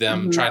Eight with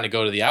them trying to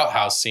go to the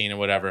outhouse scene or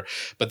whatever.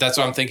 But that's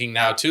what I'm thinking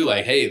now too.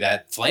 Like, hey,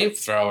 that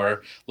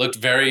flamethrower looked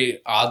very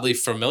oddly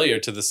familiar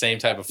to the same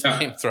type of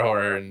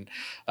flamethrower in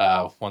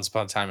Once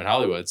Upon a Time in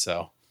Hollywood.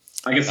 So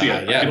I can see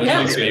it. Maybe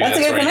that's where you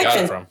got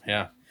it from.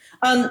 Yeah.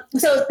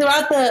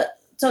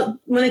 So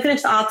when they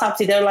finish the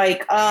autopsy, they're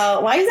like,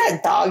 why is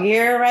that dog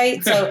here,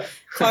 right? So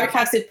Clark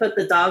has to put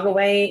the dog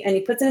away, and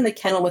he puts it in the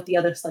kennel with the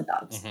other sled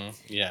dogs.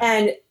 Yeah.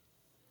 And,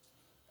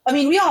 I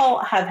mean, we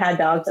all have had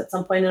dogs at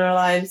some point in our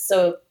lives.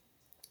 So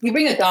you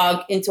bring a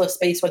dog into a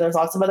space where there's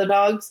lots of other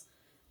dogs,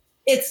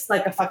 it's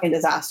like a fucking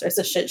disaster. It's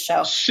a shit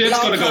show. Shit's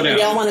going to go down.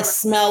 They all want to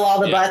smell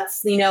all the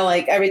butts,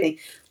 like everything.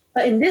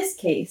 But in this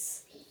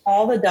case,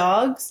 all the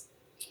dogs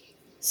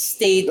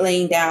stayed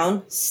laying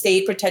down,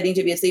 stayed pretending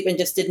to be asleep, and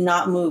just did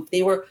not move.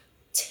 They were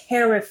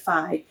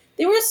terrified.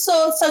 They were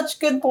such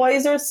good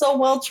boys. They were so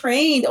well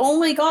trained. Oh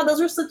my God,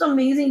 those were such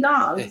amazing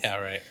dogs. Yeah,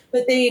 right.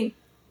 But they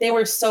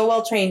were so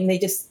well trained. They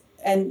just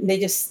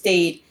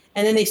stayed.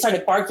 And then they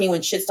started barking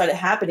when shit started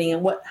happening.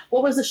 And what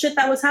was the shit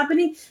that was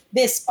happening?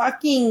 This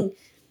fucking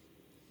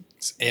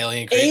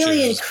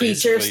alien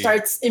creature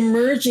starts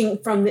emerging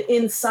from the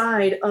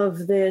inside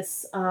of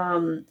this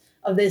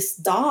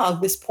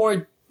dog, this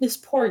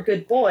poor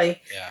good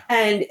boy. Yeah.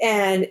 And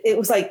it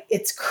was like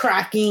it's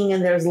cracking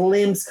and there's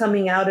limbs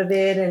coming out of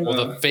it, and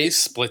the face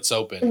splits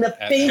open. And the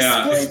face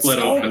splits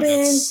open.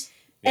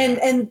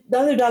 And the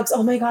other dogs,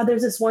 oh my God,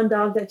 there's this one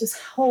dog that just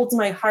holds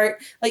my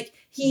heart. Like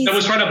he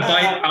was trying to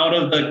bite out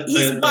of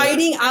he's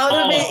biting out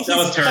of it.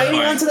 He's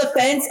biting onto the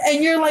fence,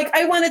 and you're like,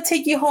 I want to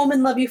take you home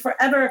and love you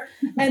forever.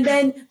 And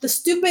then the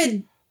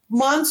stupid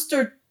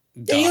monster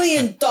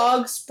alien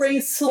dog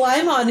sprays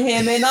slime on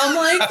him, and I'm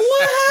like,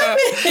 what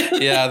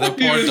happened? Yeah, the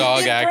poor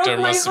dog actor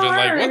must have been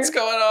like, what's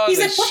going on?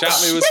 They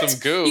shot me with some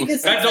goo.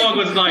 That dog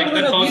was like,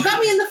 you got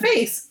me in the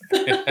face.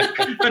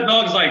 That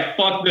dog's like,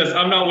 fuck this.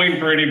 I'm not waiting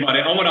for anybody.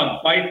 I'm going to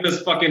bite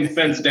this fucking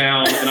fence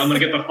down, and I'm going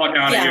to get the fuck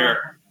out of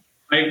here.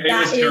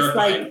 That is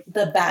like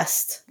the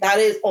best. That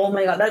is, oh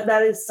my God,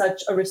 that is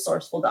such a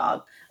resourceful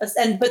dog.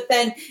 But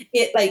then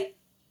it like,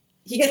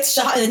 he gets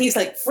shot and then he's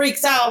like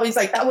freaks out. He's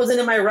like, that wasn't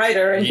in my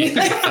writer, and he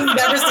like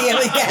never see him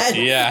again.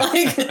 Yeah.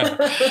 Like,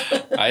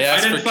 I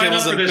asked for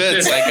kills and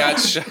bits. I got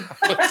shot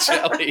with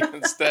jelly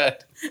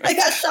instead. I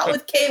got shot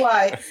with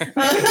KY.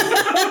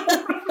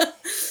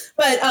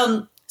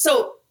 But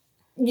so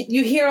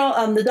you hear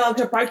the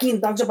dogs are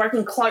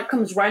barking. Clark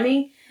comes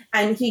running,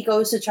 and he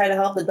goes to try to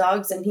help the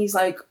dogs, and he's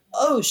like,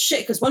 oh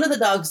shit, because one of the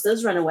dogs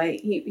does run away.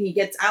 He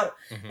gets out,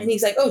 and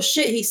he's like, oh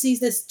shit, he sees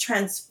this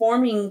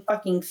transforming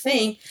fucking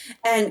thing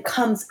and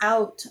comes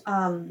out,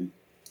 and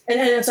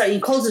he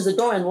closes the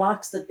door and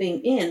locks the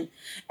thing in.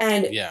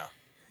 And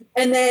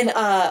then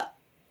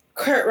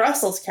Kurt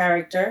Russell's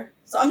character,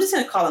 so I'm just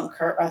going to call him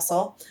Kurt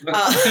Russell.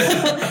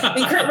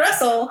 And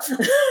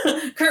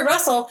Kurt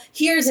Russell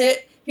hears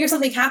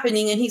something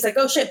happening, and he's like,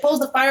 oh shit, pulls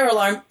the fire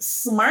alarm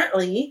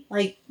smartly,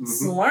 like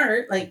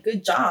smart, like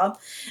good job,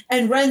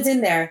 and runs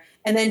in there.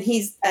 And then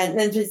he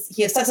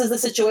assesses the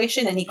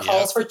situation, and he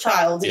calls for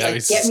Childs. He's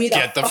like,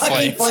 get the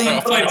fucking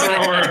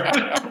flamethrower.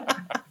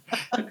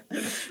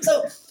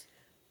 So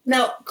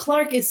now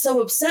Clark is so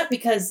upset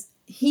because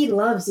he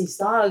loves these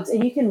dogs,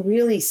 and you can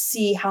really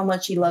see how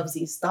much he loves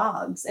these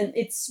dogs. And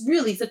it's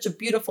really such a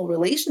beautiful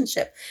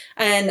relationship.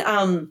 And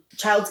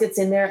Childs gets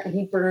in there, and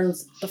he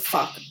burns the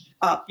fuck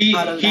up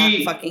out of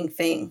that fucking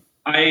thing.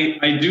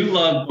 I do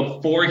love,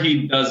 before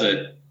he does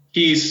it,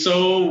 he's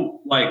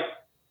so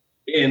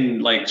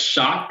in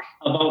shock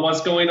about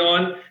what's going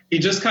on. He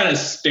just kind of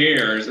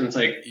stares, and it's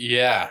like,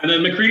 and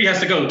then MacReady has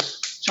to go,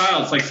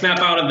 Childs, snap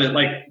out of it,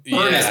 burn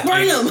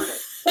him.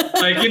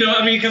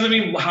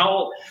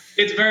 How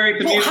it's very,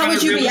 to me, how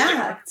would you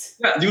react?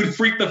 Yeah, you would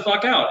freak the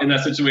fuck out in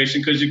that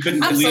situation because you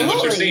couldn't believe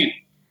what you're seeing.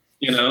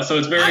 So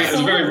it's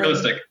very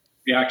realistic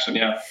reaction.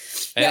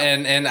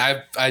 And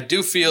I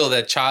do feel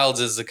that Childs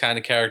is the kind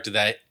of character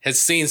that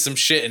has seen some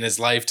shit in his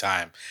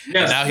lifetime.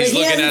 Yes. And now he's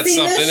looking at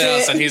something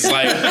else, and he's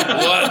like,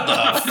 what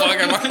the fuck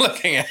am I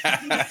looking at?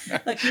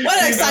 What did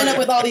I sign up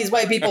with all these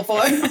white people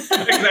for?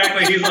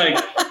 Exactly. He's like,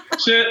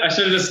 shit, I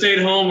should have just stayed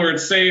home where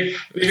it's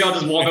safe. Maybe I'll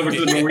just walk over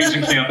to the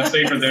Norwegian camp. It's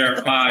safer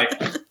there. Bye.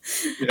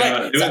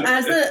 So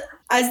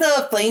as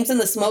the flames and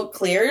the smoke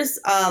clears,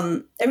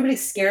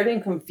 everybody's scared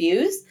and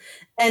confused,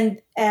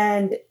 and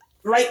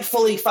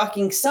rightfully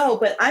fucking so.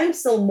 But I'm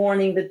still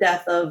mourning the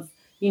death of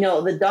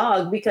the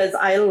dog, because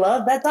I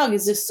love that dog.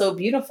 Is just so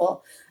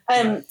beautiful.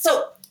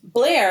 So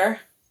Blair,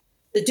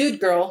 the dude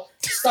girl,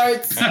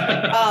 starts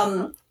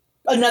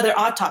another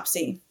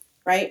autopsy,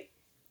 right?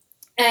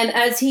 And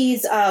as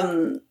he's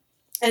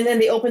and then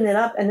they open it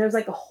up, and there's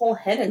a whole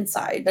head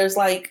inside. There's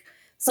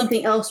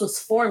something else was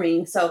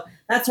forming. So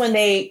that's when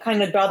they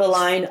kind of draw the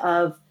line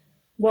of,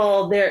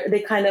 well,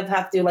 they kind of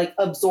have to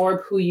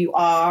absorb who you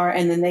are,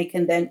 and then they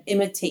can then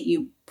imitate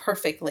you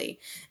perfectly.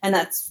 And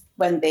that's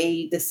when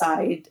they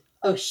decide,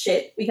 oh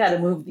shit, we got to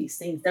move these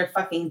things. They're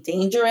fucking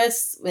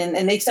dangerous.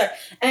 And they start,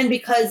 and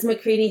because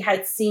MacReady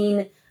had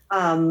seen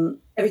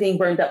everything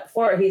burned up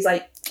before, he's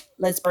like,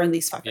 let's burn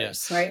these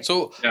fuckers, right?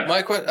 So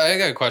I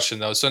got a question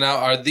though. So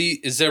now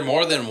is there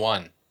more than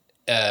one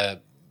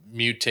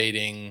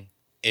mutating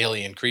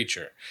alien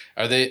creature?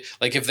 Are they,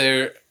 if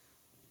they're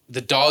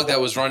the dog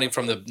that was running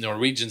from the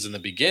Norwegians in the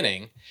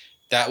beginning,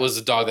 that was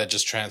a dog that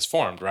just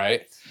transformed,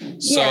 right?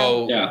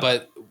 So,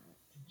 but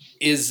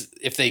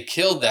if they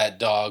killed that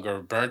dog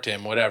or burnt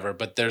him, whatever,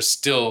 but there's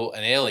still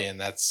an alien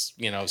that's,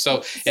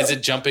 so is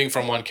it jumping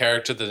from one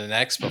character to the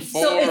next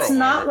before? So it's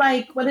not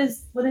what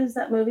is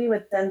that movie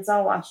with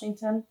Denzel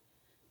Washington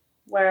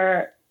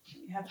where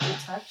you have to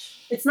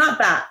touch? It's not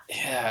that.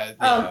 Yeah.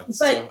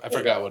 But I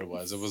forgot what it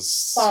was. It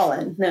was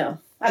Fallen. No,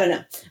 I don't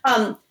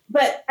know.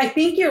 But I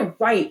think you're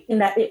right in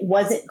that it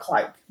wasn't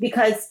Clark,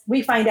 because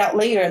we find out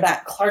later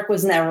that Clark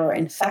was never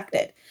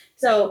infected.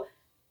 So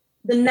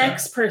the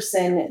next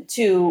person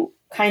to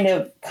kind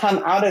of come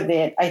out of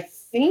it, I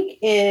think,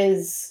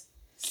 is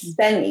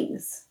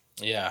Bennings.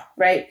 Yeah.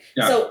 Right?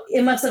 Yeah. So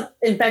it must have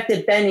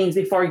infected Bennings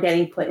before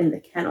getting put in the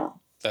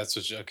kennel. That's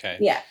what okay.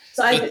 Yeah.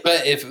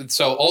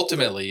 So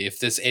ultimately, if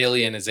this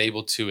alien is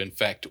able to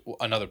infect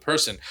another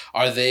person,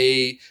 are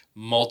they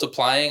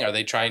multiplying? Are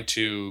they trying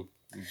to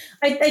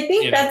I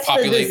think that's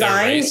the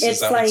design.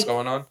 It's what's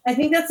going on? I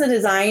think that's the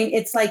design.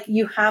 It's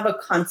you have a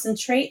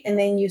concentrate, and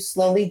then you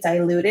slowly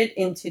dilute it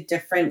into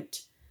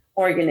different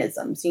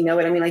organisms. You know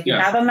what I mean? You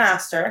have a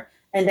master,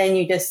 and then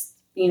you just,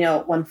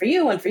 one for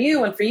you, one for you,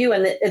 one for you.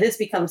 And this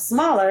becomes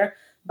smaller,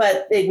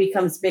 but it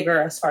becomes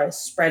bigger as far as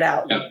spread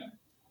out. Yeah.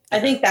 I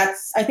think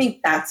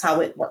that's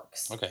how it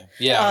works. Okay.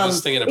 Yeah. I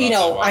was thinking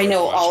about I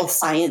know all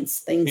science,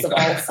 things of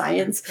all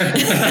science.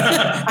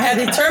 I have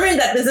determined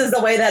that this is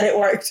the way that it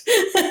worked.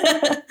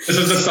 This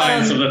is the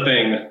science of the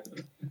thing.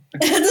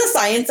 The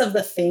science of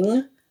the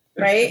thing,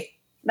 right?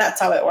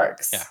 That's how it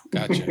works. Yeah,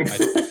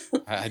 gotcha.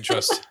 I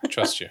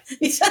trust you.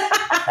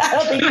 I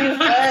don't think you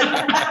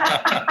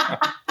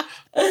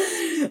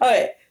could.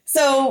 Okay,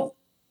 so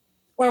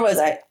where was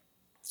I?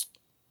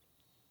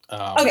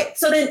 Okay,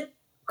 so then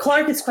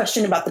Clark is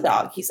questioned about the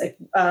dog. He's like,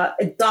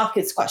 Doc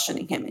is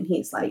questioning him, and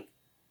he's like,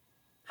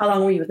 how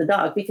long were you with the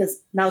dog?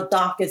 Because now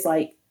Doc is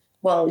like,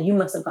 well, you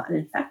must have gotten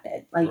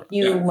infected. Like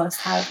you must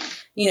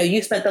have,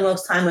 you spent the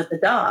most time with the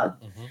dog.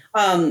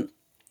 Mm-hmm.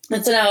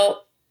 And so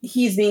now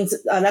he's being,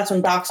 that's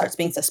when Doc starts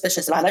being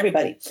suspicious about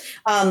everybody.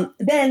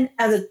 Then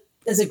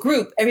as a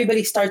group,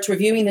 everybody starts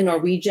reviewing the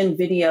Norwegian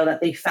video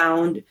that they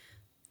found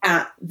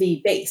at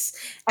the base.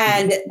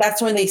 And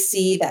that's when they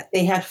see that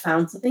they had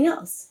found something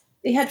else.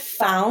 They had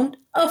found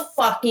a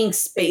fucking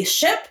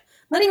spaceship.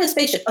 Not even a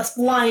spaceship, a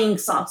flying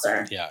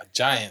saucer. Yeah,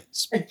 giant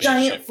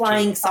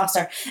flying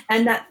saucer.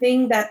 And that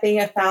thing that they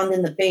had found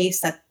in the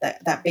base,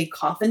 that big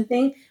coffin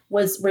thing,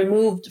 was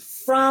removed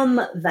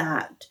from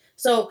that.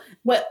 So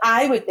what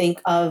I would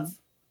think of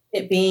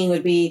it being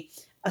would be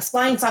a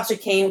flying saucer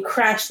came,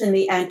 crashed in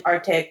the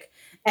Antarctic,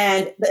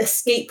 and the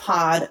escape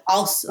pod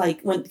also,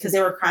 because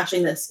they were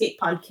crashing, the escape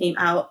pod came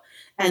out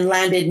and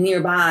landed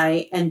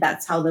nearby, and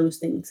that's how those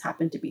things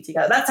happened to be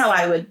together. That's how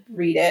I would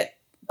read it,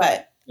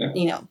 but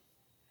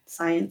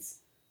science.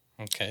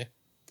 Okay.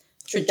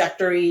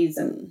 Trajectories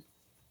and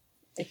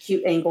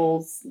acute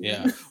angles.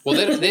 Yeah.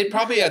 Well, they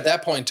probably at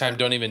that point in time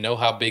don't even know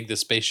how big the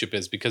spaceship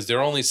is because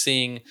they're only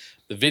seeing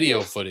the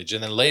video footage,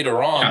 and then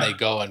later on they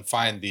go and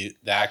find the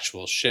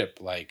actual ship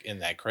like in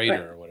that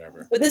crater or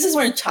whatever. But this is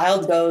where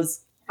Child goes,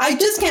 I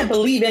just can't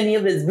believe any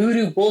of this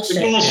voodoo bullshit.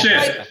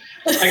 I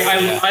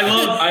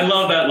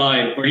love that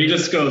line where he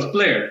just goes,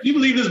 Blair, do you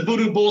believe this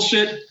voodoo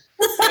bullshit? And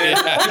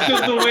it's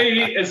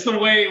just the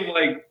way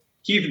like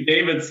Keith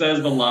David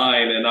says the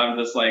line, and I'm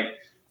just like,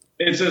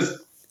 it's just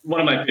one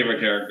of my favorite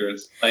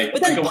characters. Like,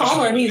 but then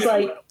Palmer, he's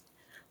like,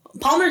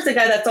 Palmer's the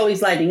guy that's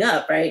always lighting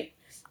up, right?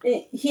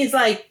 He's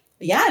like,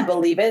 yeah, I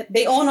believe it.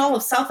 They own all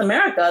of South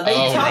America. They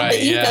taught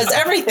the Incas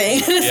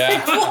everything.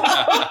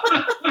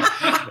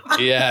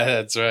 Yeah,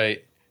 that's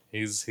right.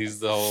 He's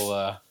the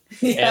whole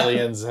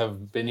aliens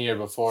have been here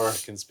before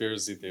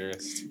conspiracy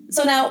theorist.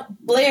 So now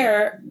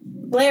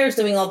Blair's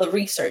doing all the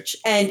research,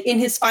 and in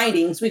his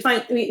findings, we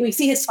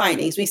see his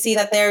findings. We see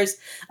that there's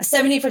a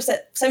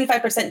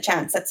 75%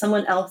 chance that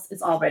someone else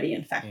is already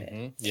infected.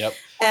 Mm-hmm. Yep.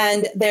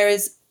 And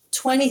there's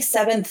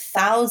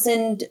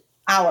 27,000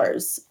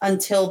 hours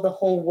until the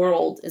whole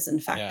world is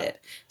infected.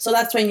 Yeah. So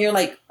that's when you're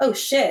like, oh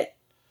shit,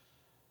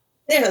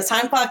 there's a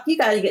time clock. You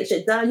got to get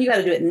shit done. You got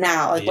to do it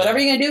now. Like whatever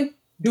you're going to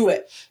do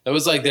it. That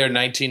was like their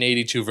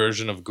 1982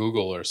 version of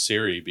Google or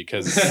Siri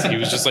because he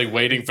was just like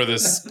waiting for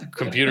this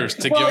computer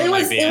to give him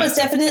like the answer. It was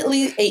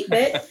definitely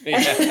 8-bit. But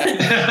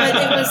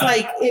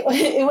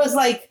it was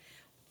like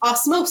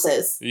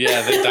osmosis.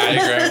 Yeah, the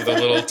diagram with the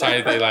little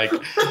tiny like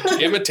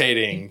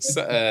imitating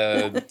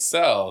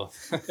cell.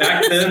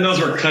 Back then, those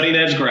were cutting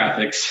edge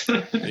graphics.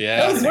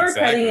 Yeah, those were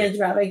cutting edge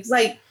graphics.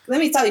 Like, let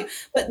me tell you.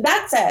 But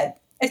that said,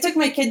 I took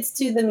my kids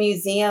to the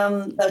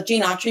museum, the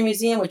Gene Autry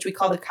Museum, which we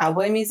call the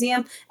Cowboy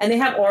Museum, and they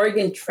have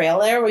Oregon Trail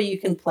there where you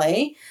can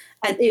play.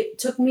 And it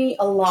took me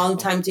a long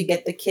time to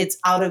get the kids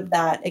out of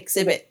that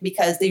exhibit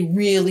because they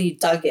really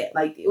dug it.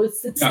 Like it's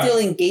still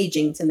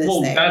engaging to this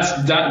day.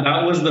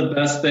 That was the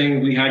best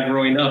thing we had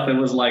growing up. It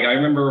was like, I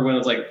remember when it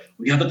was like,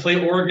 we had to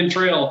play Oregon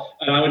Trail,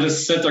 and I would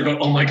just sit there going,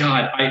 oh my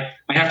God, I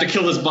have to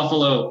kill this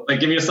buffalo. Like,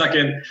 give me a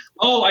second.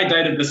 Oh, I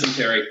died of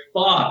dysentery.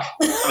 Fuck.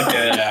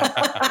 Okay.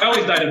 I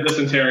always died of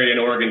dysentery in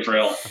Oregon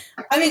Trail.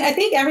 I mean, I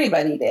think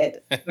everybody did.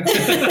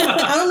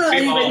 I don't know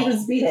anybody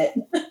who's beat it.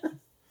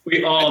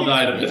 We all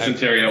died of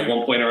dysentery at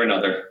one point or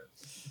another.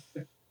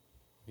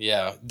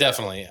 Yeah,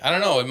 definitely. I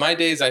don't know. In my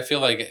days, I feel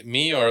like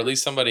me or at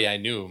least somebody I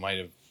knew might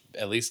have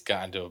at least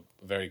gotten to a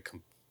very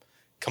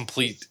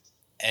complete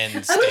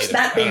end state. I wish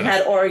that thing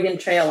had Oregon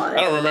Trail on it.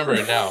 I don't remember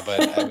it now,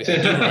 but I do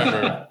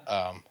remember,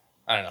 I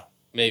don't know,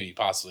 maybe,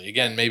 possibly.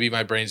 Again, maybe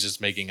my brain's just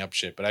making up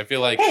shit, but I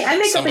feel like... Hey, I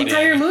make up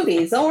entire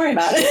movies. Don't worry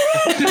about it.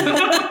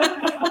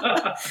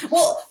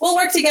 We'll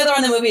work together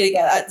on the movie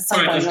together at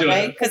some point,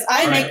 okay? Because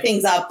I make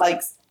things up,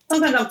 like...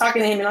 Sometimes I'm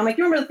talking to him and I'm like,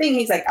 you remember the thing?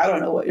 He's like, I don't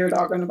know what you're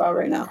talking about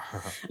right now.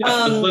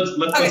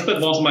 Let's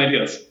spitball some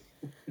ideas.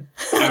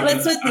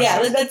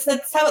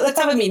 let's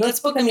have a meeting.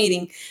 Let's book a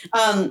meeting.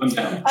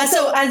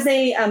 So as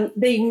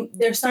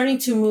they're starting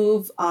to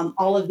move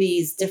all of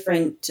these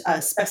different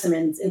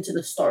specimens into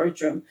the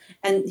storage room,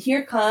 and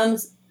here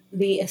comes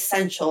the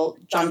essential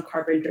John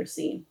Carpenter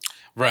scene.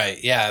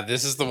 Right. Yeah.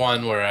 This is the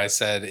one where I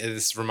said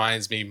this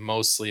reminds me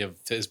mostly of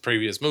his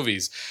previous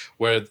movies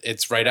where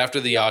it's right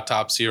after the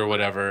autopsy or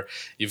whatever.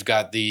 You've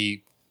got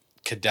the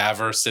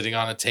cadaver sitting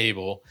on a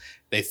table.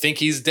 They think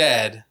he's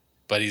dead,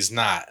 but he's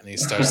not. And he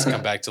starts to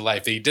come back to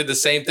life. He did the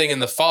same thing in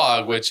The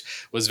Fog, which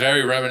was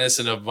very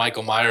reminiscent of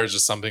Michael Myers or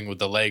something with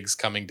the legs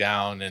coming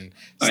down and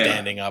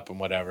standing up and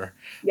whatever.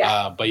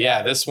 Yeah. But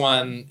yeah, this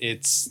one,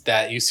 it's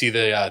that you see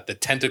the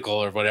tentacle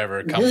or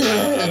whatever comes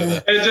out of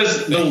the... It's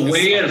just the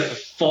way it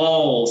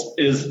falls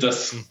is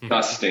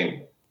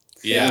disgusting.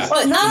 Yeah.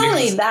 Well, not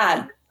only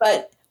that,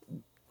 but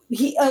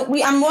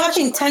I'm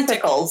watching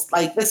Tentacles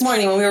like this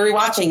morning when we were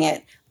rewatching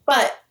it,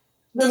 but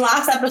the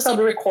last episode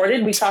we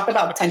recorded, we talked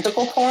about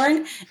tentacle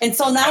porn. And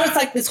so now it's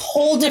like this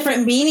whole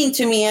different meaning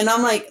to me. And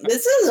I'm like,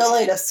 this is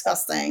really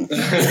disgusting.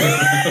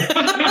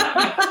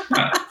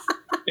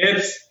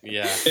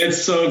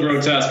 It's so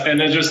grotesque. And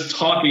they're just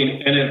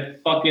talking and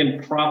it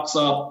fucking props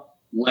up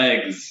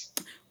legs.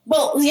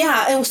 Well,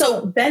 yeah. And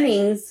so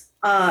Bennings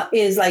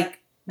is like,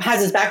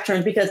 has his back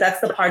turned because that's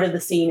the part of the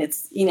scene.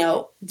 It's, you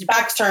know, your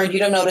back's turned. You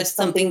don't notice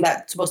something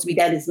that's supposed to be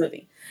dead is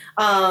moving.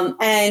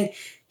 And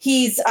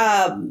he's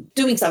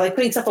doing stuff, like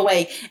putting stuff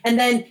away. And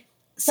then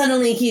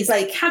suddenly he's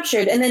like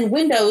captured. And then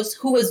Windows,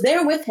 who was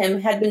there with him,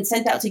 had been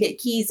sent out to get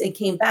keys and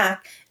came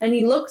back. And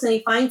he looks and he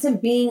finds him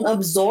being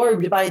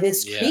absorbed by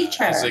this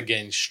creature. He's like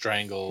getting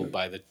strangled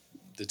by the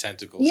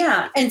tentacles.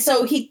 Yeah. And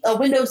so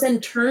Windows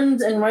then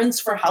turns and runs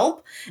for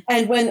help.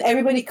 And when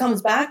everybody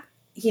comes back,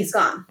 he's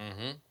gone.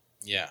 Mm-hmm.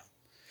 Yeah.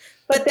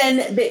 But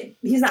then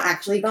he's not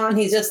actually gone.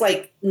 He's just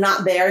like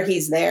not there.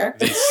 He's there.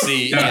 They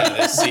see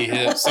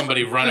him,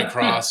 somebody run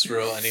across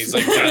and he's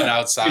like running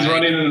outside. He's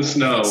running in the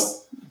snow.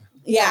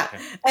 Yeah.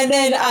 And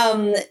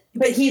then,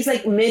 but he's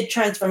like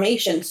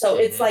mid-transformation. So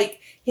it's like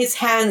his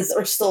hands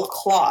are still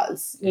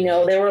claws. You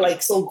know, they were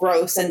like so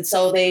gross. And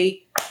so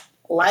they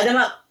light him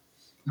up.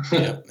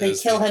 Yeah, they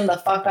kill him the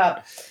fuck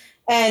up.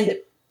 And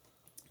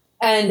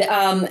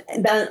then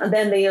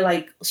they're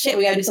like, shit,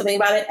 we gotta do something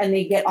about it. And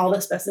they get all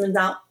the specimens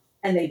out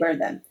and they burn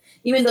them.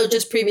 Even though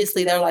just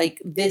previously they're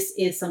like, this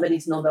is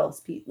somebody's Nobel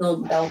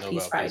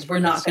Peace Prize. We're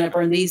not going to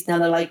burn these. Now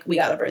they're like, we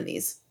got to burn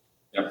these.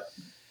 Yep.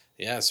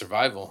 Yeah,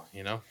 survival,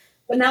 you know.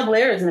 But now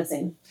Blair is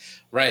missing.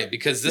 Right,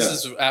 because this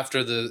is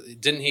after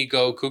didn't he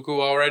go cuckoo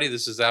already?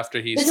 This is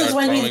after he started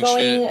throwing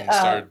shit and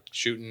started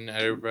shooting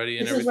at everybody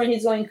and everything? This is when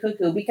he's going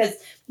cuckoo because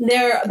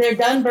they're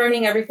done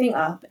burning everything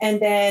up. And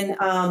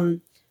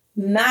then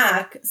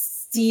Mac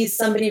sees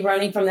somebody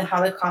running from the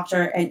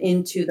helicopter and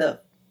into the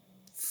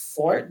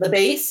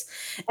base,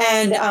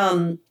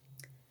 and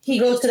he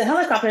goes to the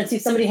helicopter and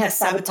sees somebody has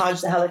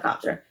sabotaged the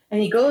helicopter,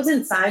 and he goes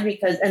inside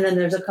and then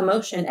there's a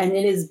commotion, and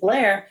it is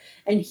Blair,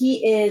 and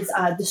he is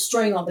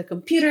destroying all the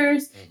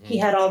computers. He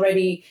had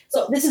already,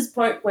 so this is the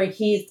point where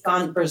he's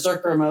gone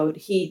berserker mode.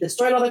 He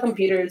destroyed all the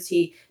computers,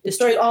 he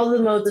destroyed all the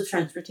modes of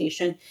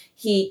transportation,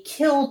 he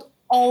killed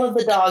all of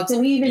the dogs,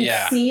 and we even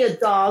see a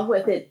dog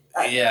with a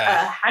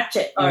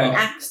hatchet or an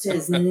axe to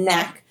his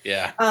neck.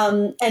 Yeah.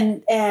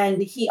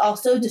 And he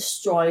also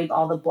destroyed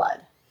all the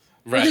blood.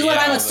 Right. Which is what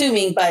I'm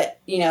assuming, but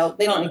you know,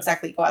 they don't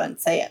exactly go out and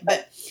say it.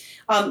 But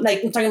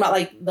like I'm talking about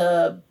like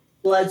the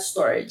blood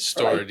storage.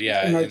 In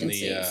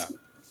the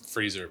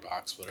freezer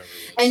box, whatever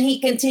it is.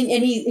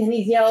 And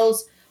he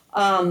yells,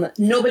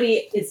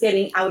 nobody is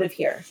getting out of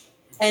here.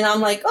 And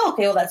I'm like, oh,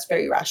 okay, well that's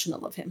very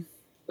rational of him.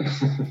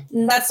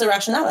 That's the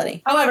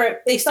rationality.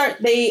 However,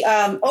 they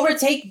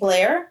overtake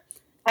Blair,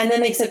 and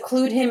then they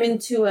seclude him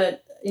into a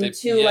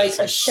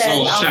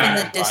shed off in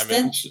the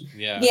distance.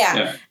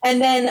 Yeah.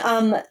 And then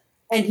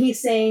and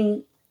he's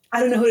saying, I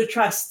don't know who to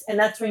trust. And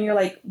that's when you're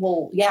like,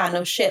 well, yeah,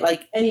 no shit.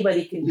 Like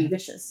anybody can be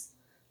vicious.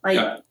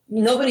 Like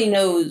nobody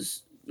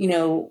knows, you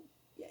know,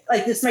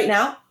 like this right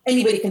now,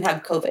 anybody can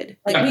have COVID.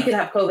 Like we could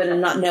have COVID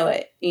and not know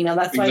it. You know,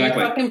 that's why you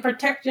fucking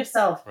protect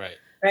yourself.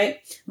 Right.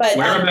 But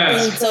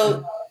and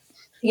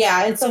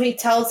so he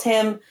tells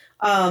him,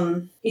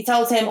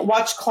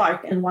 watch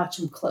Clark and watch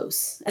him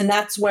close. And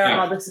that's where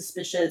all the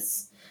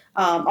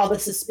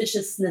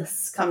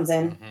suspiciousness comes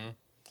in. Mm-hmm.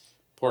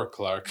 Poor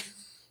Clark.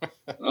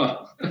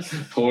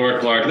 Poor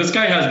Clark. This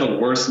guy has the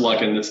worst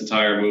luck in this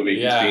entire movie.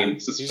 Yeah. He's being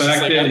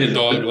suspected. He's like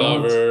dog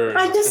lover.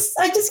 I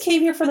just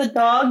came here for the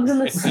dogs in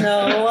the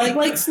snow. I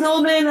like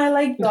snowmen. I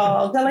like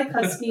dogs. I like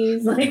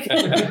huskies. Like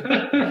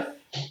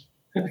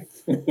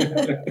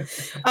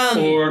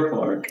poor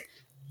Clark.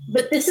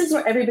 But this is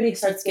where everybody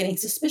starts getting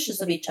suspicious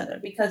of each other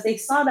because they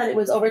saw that it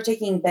was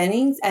overtaking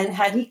Bennings, and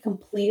had he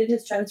completed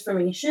his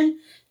transformation,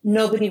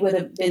 nobody would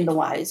have been the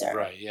wiser.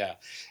 Right, yeah.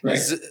 Right.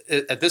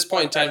 At this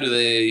point in time, do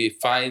they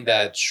find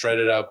that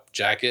shredded up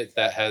jacket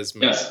that has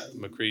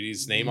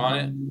MacReady's name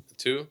on it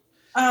too?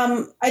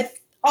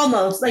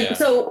 Almost.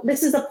 So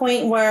this is a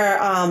point where...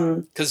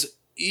 Because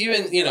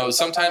even, you know,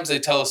 sometimes they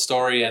tell a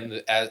story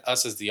and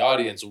us as the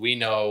audience, we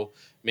know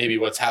maybe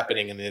what's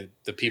happening and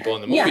the people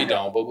in the movie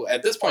don't. But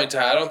at this point in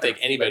time, I don't think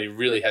anybody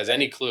really has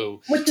any clue.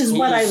 Which is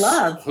what I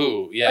love.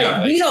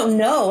 We don't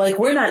know. Like,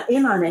 we're not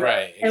in on it.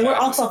 Right. And we're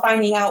also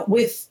finding out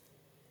with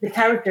the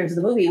characters of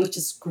the movie, which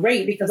is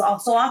great because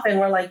so often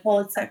we're like, well,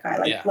 it's that guy.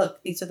 Like,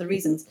 look, these are the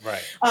reasons.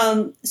 Right.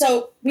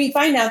 So we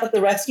find out that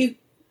the rescue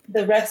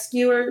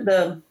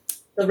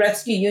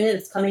unit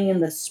is coming in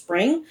the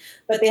spring,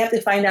 but they have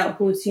to find out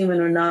who's human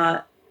or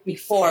not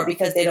before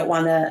because they don't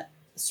want to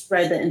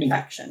spread the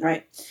infection,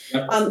 right?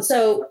 Yep.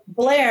 So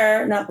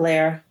not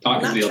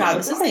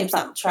Travis. His name's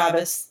not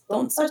Travis.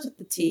 Don't start with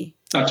the T.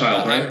 Not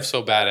Child, right? I'm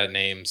so bad at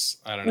names.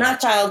 I don't know. Not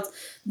Child.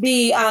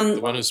 The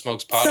one who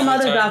smokes pot. Some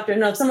other doctor.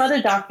 No, some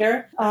other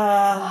doctor.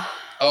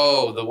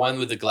 The one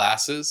with the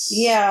glasses.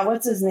 Yeah,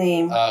 what's his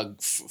name?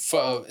 Fox.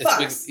 Fox.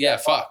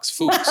 Fox.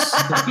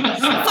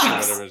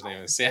 Whatever his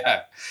name is.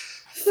 Yeah.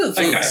 Fuchs.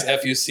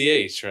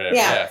 Fuch. Right?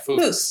 Yeah.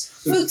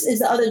 Fuchs. Fuchs is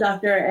the other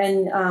doctor,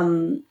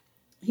 and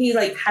he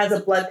like has a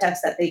blood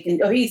test that they can.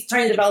 Or he's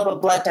trying to develop a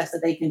blood test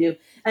that they can do,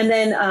 and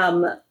then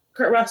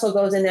Kurt Russell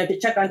goes in there to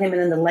check on him,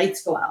 and then the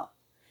lights go out.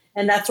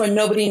 And that's when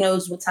nobody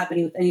knows what's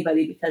happening with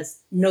anybody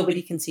because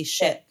nobody can see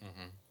shit.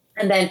 Mm-hmm.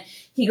 And then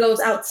he goes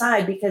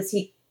outside because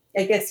he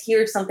I guess,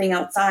 hears something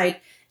outside.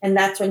 And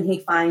that's when he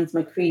finds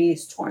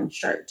MacReady's torn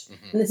shirt.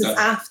 Mm-hmm. And this is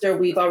after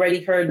we've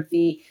already heard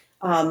the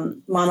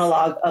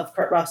monologue of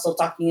Kurt Russell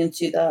talking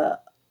into the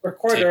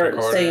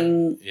recorder.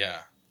 Saying,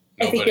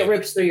 I think it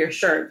rips through your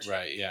shirt.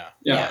 Right,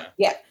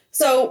 Yeah.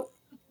 So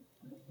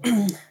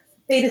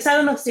they decide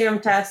on a serum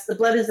test. The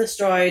blood is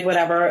destroyed,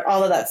 whatever,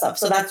 all of that stuff.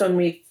 So that's when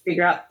we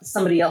figure out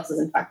somebody else is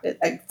infected.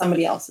 Like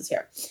somebody else is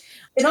here.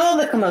 In all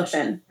the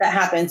commotion that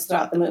happens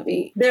throughout the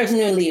movie, there's a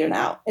new leader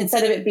now.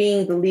 Instead of it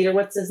being the leader,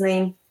 what's his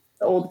name?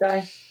 The old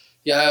guy?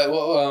 Yeah,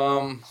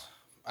 well,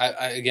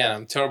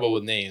 I'm terrible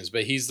with names,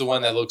 but he's the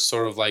one that looks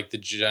sort of like the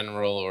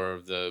general or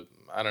the,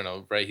 I don't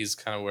know, right? He's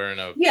kind of wearing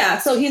a... Yeah,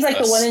 so he's like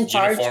the one in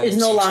charge is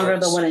no longer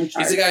the one in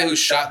charge. He's the guy who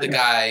shot the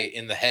guy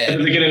in the head at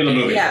the beginning of the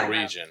movie.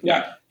 Norwegian.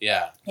 Yeah.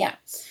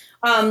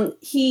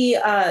 He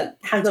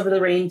hands over the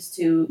reins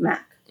to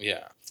Mac.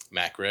 Yeah,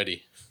 Mac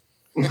Ready.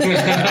 Sounds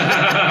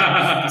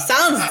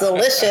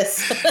delicious.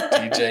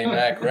 DJ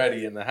Mac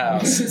Ready in the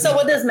house. So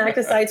what does Mac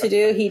decide to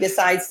do? He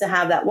decides to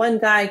have that one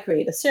guy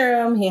create a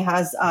serum. He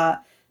has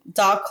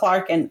Doc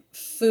Clark and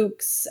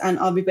Fuchs and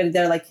everybody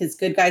there, like his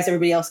good guys.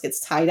 Everybody else gets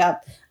tied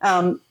up.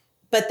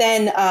 But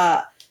then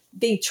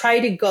they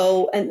try to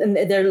go, and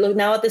they're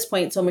now at this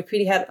point. So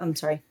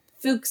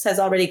Fuchs has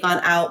already gone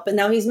out, but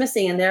now he's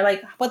missing. And they're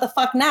like, what the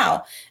fuck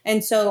now?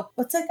 And so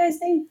what's that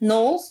guy's name?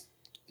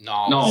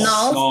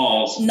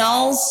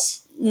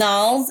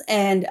 Knowles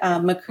and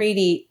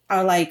MacReady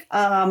are like,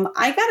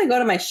 I gotta go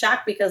to my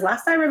shack because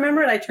last I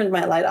remembered I turned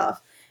my light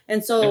off.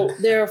 And so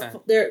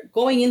they're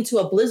going into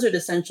a blizzard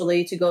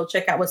essentially to go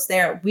check out what's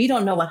there. We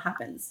don't know what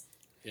happens.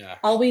 Yeah.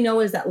 All we know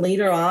is that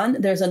later on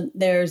there's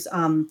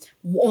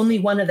only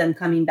one of them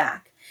coming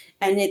back,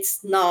 and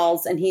it's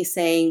Knowles, and he's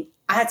saying,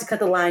 I had to cut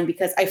the line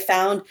because I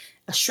found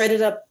his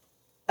shredded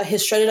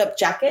up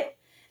jacket,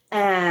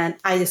 and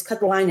I just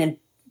cut the line and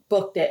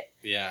booked it.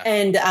 Yeah.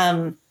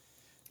 And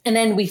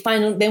then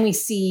we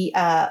see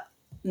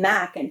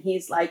Mac, and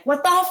he's like,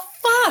 what the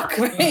fuck?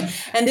 Right?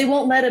 And they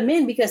won't let him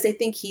in because they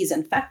think he's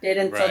infected.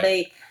 And so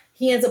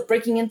he ends up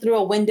breaking in through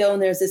a window, and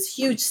there's this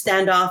huge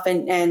standoff.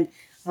 And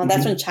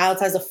that's when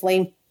Childs has a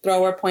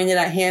flamethrower pointed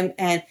at him,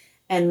 and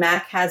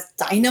Mac has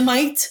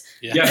dynamite.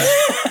 Yeah.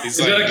 He's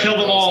going to kill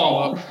them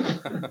all.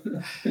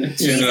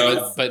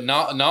 But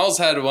Knowles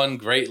had one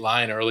great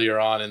line earlier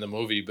on in the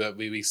movie, but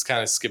we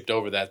kind of skipped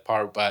over that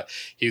part. But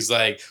he's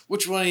like,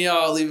 which one of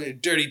y'all leaving your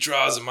dirty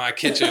drawers in my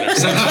kitchen or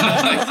something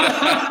like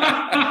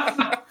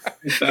that?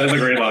 That is a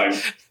great line.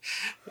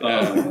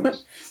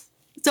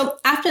 So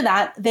after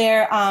that,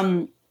 they're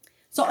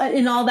so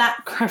in all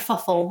that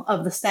kerfuffle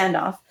of the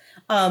standoff,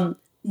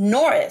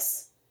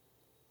 Norris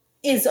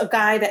is a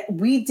guy that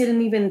we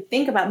didn't even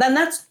think about. Then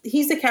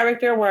he's the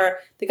character where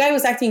the guy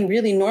was acting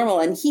really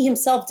normal, and he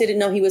himself didn't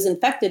know he was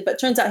infected, but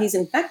turns out he's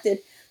infected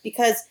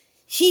because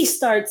he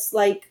starts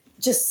like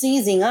just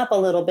seizing up a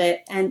little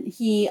bit, and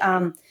he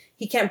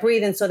can't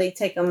breathe, and so they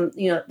take him,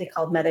 they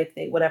call medic,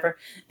 whatever.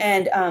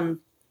 And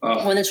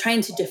when they're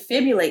trying to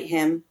defibrillate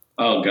him.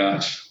 Oh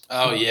gosh.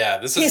 Oh yeah.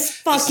 This is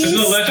fucking this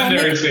is a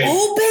legendary scene.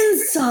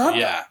 Opens up.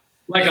 Yeah.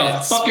 Like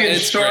a fucking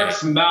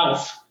shark's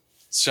mouth.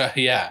 So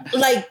yeah.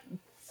 Like.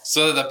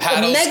 So the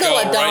paddles go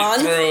right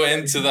through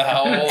into the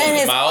hole and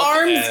his mouth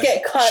arms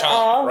get cut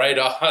off. Right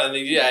off. And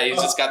he's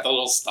just got the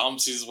little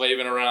stumps he's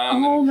waving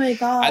around. Oh my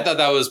God. I thought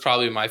that was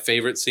probably my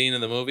favorite scene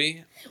in the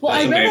movie. Well,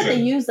 I read that they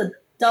used a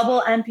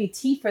double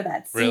amputee for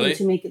that scene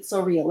to make it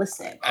so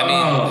realistic. I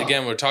mean,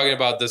 again, we're talking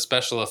about the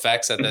special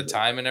effects at that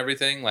time and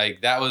everything.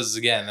 Like that was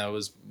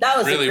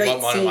really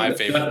one of my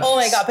favorites. Oh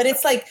my God. But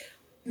it's like,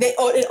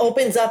 it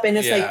opens up and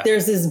it's like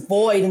there's this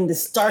void and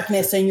this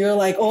darkness, and you're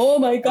like, oh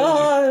my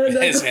God.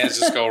 His hands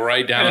just go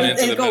right down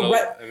into the middle.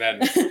 And then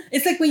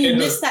it's like when you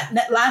miss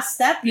that last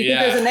step, you think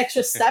there's an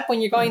extra step when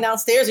you're going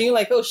downstairs, and you're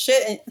like, oh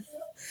shit. And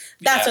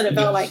that's what it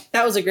felt like.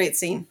 That was a great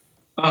scene.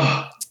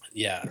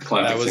 Yeah.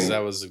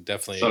 That was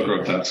definitely so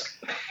grotesque.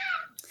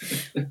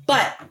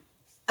 But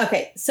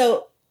okay,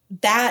 so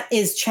that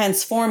is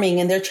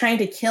transforming and they're trying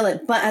to kill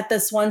it. But at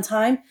this one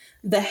time,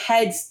 the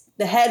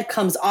head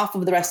comes off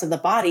of the rest of the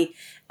body,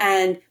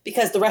 and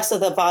because the rest of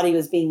the body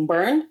was being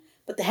burned,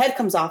 but the head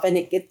comes off and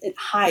it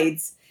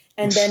hides,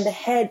 and then the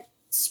head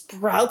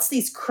sprouts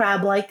these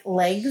crab-like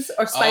legs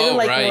or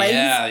spider-like legs,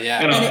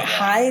 and it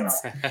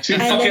hides. Two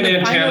fucking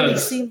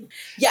antennas.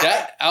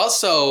 That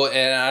also,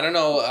 and I don't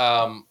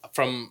know,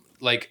 from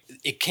like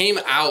it came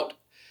out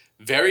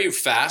very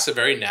fast and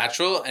very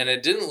natural, and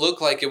it didn't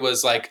look like it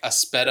was like a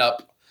sped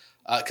up.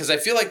 Because I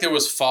feel like there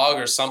was fog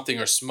or something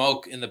or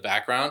smoke in the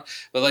background.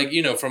 But like,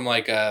 from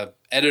like a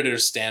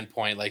editor's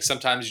standpoint, like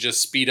sometimes you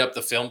just speed up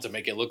the film to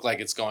make it look like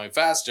it's going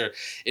faster.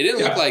 It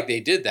didn't look like they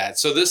did that.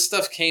 So this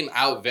stuff came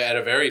out at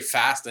a very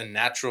fast and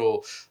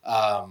natural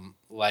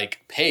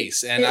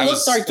pace. And it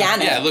looked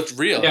organic. Yeah, it looked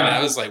real. Yeah. And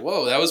I was like,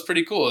 whoa, that was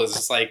pretty cool. It's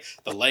just like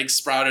the legs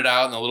sprouted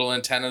out and the little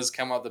antennas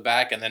come out the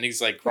back, and then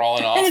he's like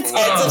crawling off. And its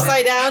head's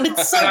upside down.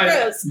 It's so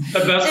gross. The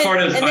best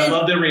part is I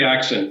love the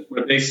reaction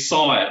where they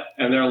saw it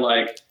and they're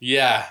like,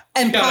 yeah.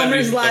 And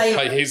Palmer's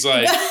like, he's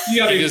like, you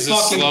gotta be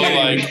fucking slow,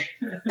 like,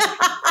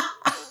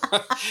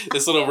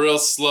 this little real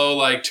slow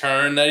like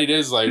turn that he did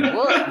is like,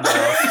 what the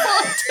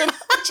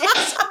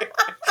fuck?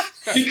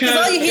 Because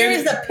all you hear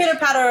is the pitter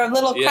patter of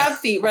little crab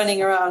feet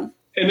running around.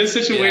 In this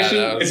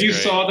situation, if you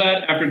saw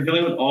that after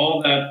dealing with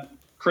all that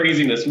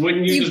craziness,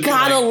 wouldn't you? You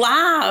gotta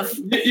laugh.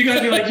 You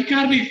gotta be like, you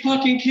gotta be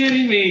fucking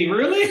kidding me,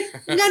 really?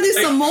 You gotta do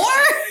some more.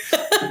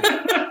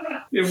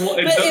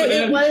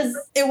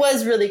 It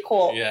was really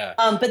cool. Yeah.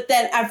 But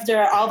then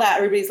after all that,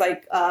 everybody's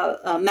like,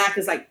 Mac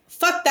is like,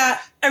 fuck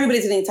that.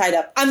 Everybody's getting tied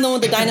up. I'm the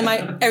one with the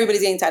dynamite.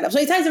 Everybody's getting tied up. So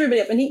he ties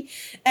everybody up,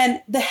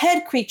 and the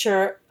head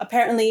creature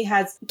apparently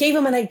gave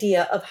him an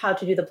idea of how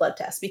to do the blood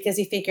test, because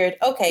he figured,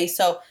 okay,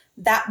 so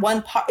that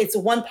one part, it's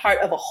one part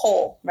of a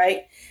whole,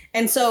 right?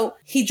 And so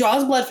he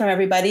draws blood from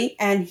everybody,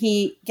 and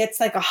he gets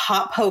like a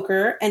hot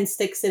poker and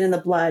sticks it in the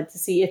blood to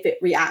see if it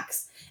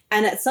reacts.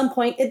 And at some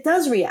point, it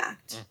does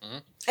react. Mm-hmm.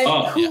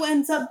 And who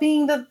ends up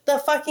being the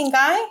fucking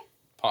guy?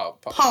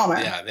 Palmer.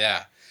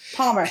 Yeah.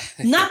 Palmer.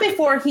 Not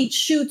before he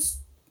shoots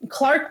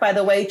Clark, by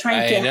the way,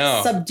 trying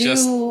to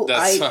subdue.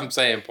 That's what I'm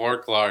saying. Poor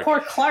Clark. Poor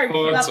Clark.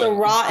 He got the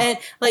raw end.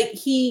 Like,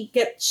 he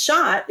gets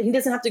shot. He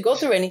doesn't have to go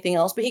through anything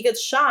else, but he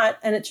gets shot,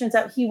 and it turns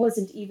out he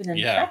wasn't even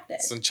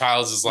infected. So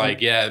Childs is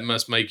like, yeah, it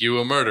must make you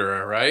a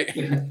murderer, right?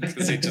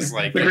 Because he just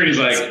like... McCready's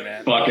like,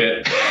 fuck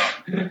it.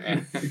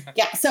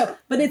 Yeah, so,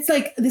 but it's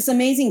like this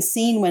amazing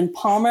scene when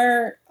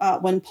Palmer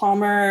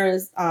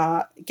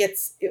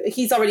gets...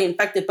 He's already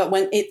infected, but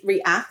when it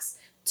reacts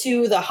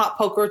to the hot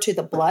poker, to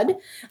the blood...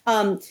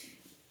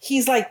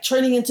 he's like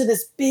turning into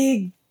this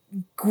big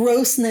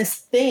grossness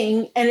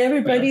thing, and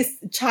everybody's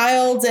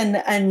Childs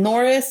and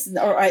Norris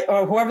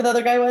or whoever the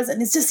other guy was, and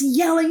he's just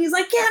yelling. He's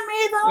like, "Get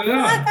me the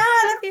fuck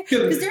out of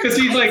here!" Because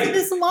he's like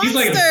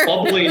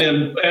bubbling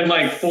and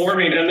like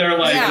forming, and they're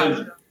like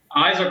his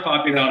eyes are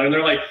popping out, and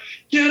they're like,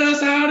 "Get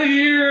us out of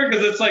here!"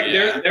 Because it's like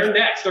they're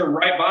next, they're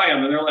right by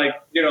him, and they're like,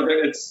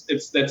 it's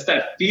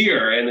that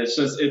fear, and it's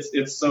just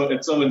it's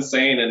so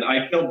insane, and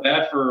I feel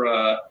bad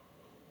for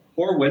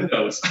poor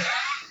Windows.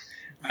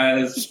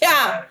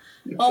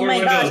 Oh my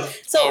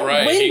gosh. So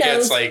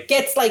Windows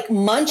gets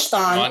munched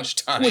on,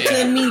 which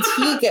then means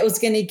he was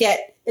going to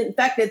get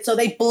infected. So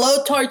they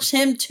blowtorch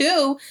him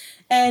too,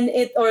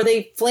 or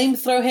they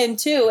flamethrow him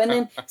too. And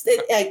then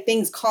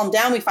things calm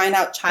down. We find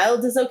out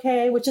Childs is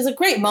okay, which is a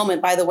great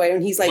moment, by the way,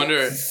 when he's like, wonder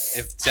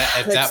if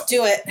let's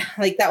do it.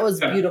 Like, that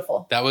was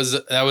beautiful. That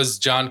was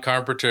John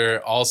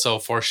Carpenter also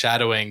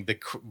foreshadowing the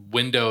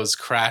Windows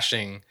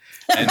crashing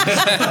and,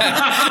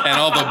 and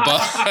all the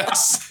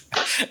bugs.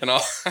 And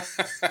all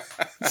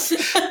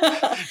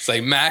it's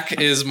like Mac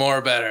is more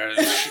better.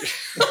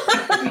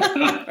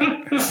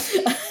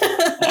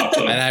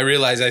 Awesome. And I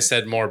realize I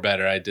said more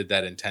better. I did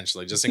that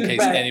intentionally, just in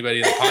case anybody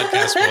in the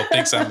podcast world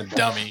thinks I'm a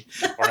dummy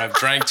or I've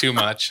drank too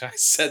much. I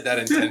said that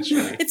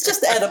intentionally. It's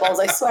just the edibles,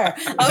 I swear.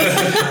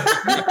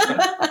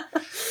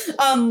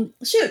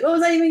 Shoot, what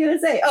was I even going to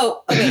say?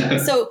 Oh, okay.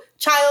 So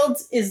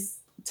Childs is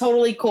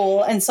totally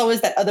cool, and so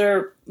is that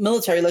other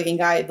military-looking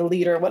guy, the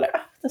leader, whatever.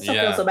 I still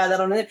feel so bad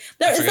that I don't know.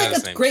 It's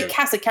like a great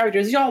cast of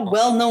characters. These are all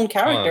well-known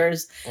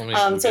characters.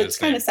 So it's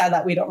kind of sad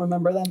that we don't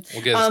remember them.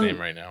 We'll get his name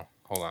right now.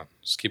 Hold on.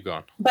 Just keep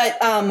going. But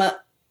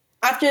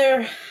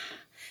after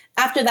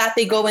that,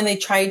 they go and they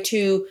try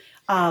to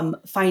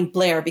find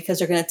Blair, because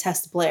they're going to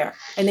test Blair.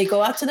 And they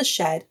go out to the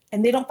shed,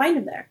 and they don't find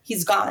him there.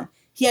 He's gone.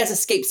 He has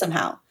escaped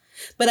somehow.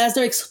 But as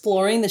they're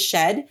exploring the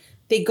shed,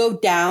 they go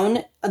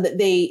down.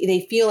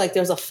 They feel like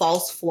there's a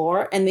false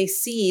floor, and they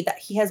see that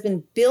he has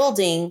been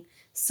building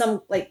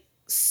some like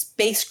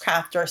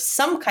spacecraft or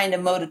some kind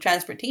of mode of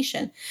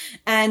transportation.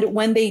 And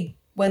when they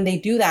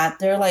do that,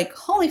 they're like,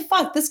 holy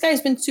fuck, this guy's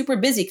been super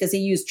busy, because he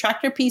used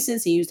tractor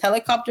pieces, he used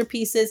helicopter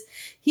pieces,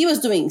 he was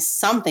doing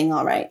something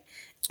all right.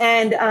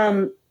 And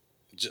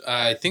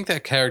I think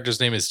that character's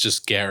name is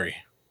just Gary.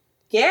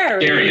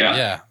 Gary,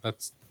 yeah,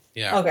 that's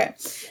okay.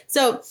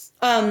 So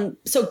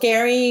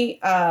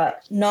Gary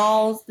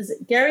Knowles, is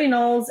it Gary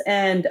Knowles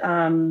and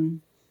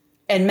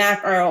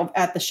Mac are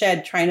at the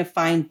shed trying to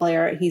find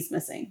Blair. He's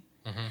missing.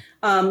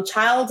 Mm-hmm.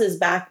 Childs is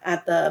back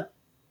at the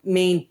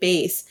main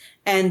base,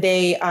 and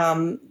they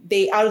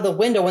out of the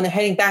window, when they're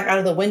heading back out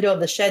of the window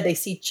of the shed, they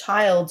see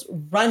Childs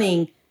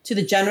running to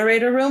the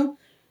generator room,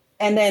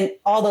 and then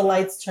all the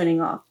lights turning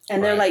off,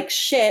 and they're like,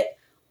 shit,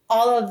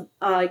 all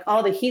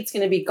the heat's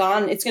going to be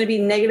gone. It's going to be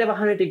negative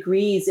 100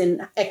 degrees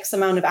in X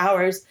amount of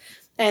hours.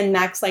 And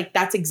Mac's like,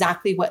 that's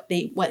exactly what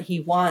he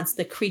wants.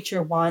 The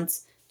creature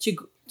wants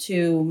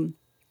to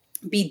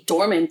be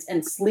dormant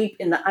and sleep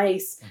in the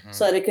ice,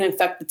 so that it can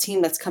infect the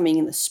team that's coming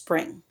in the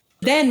spring.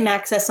 Then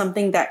Mac says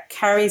something that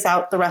carries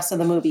out the rest of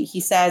the movie. He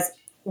says,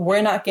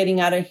 we're not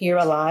getting out of here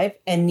alive,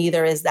 and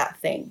neither is that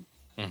thing.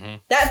 Mm-hmm.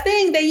 That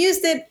thing, they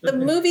used it, the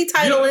movie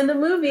title in the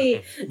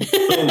movie.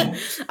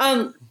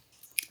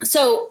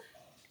 So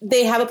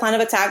they have a plan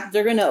of attack.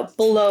 They're going to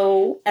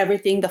blow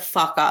everything the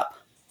fuck up,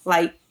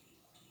 like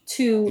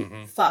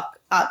fuck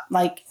up,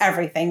 like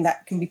everything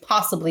that can be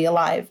possibly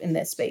alive in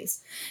this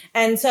space.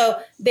 And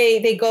so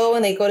they go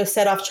to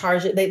set off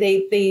charge.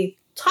 They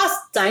toss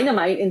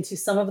dynamite into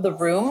some of the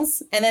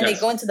rooms, and then they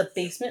go into the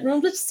basement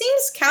room, which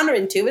seems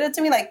counterintuitive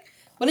to me. Like,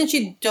 Wouldn't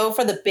you go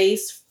for the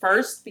base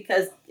first?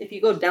 Because if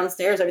you go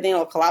downstairs, everything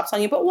will collapse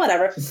on you. But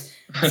whatever,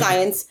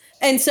 science.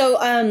 And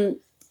so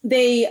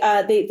they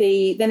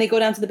go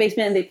down to the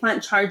basement and they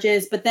plant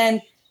charges, but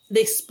then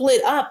they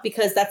split up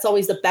because that's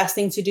always the best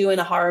thing to do in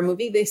a horror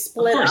movie. They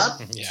split up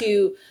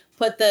to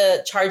put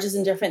the charges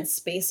in different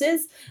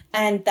spaces,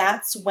 and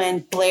that's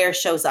when Blair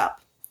shows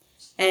up,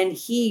 and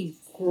he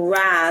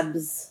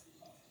grabs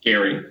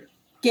Gary.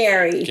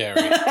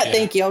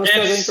 Thank you. I was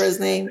struggling for his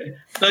name.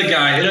 The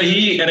guy,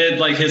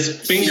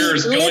 his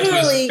fingers go into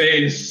his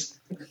face.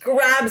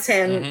 Grabs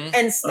him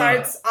and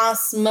starts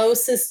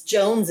osmosis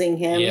jonesing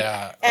him.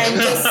 Yeah.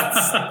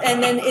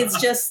 And then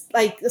it's just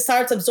like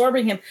starts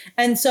absorbing him.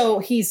 And so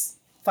he's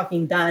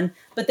fucking done.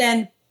 But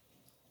then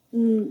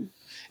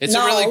it's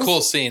a really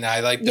cool scene. I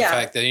like the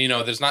fact that,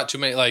 there's not too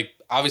many, like,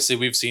 obviously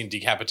we've seen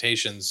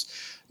decapitations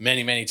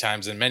many, many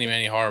times in many,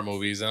 many horror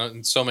movies and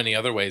in so many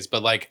other ways.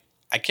 But like,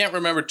 I can't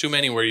remember too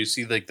many where you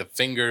see like the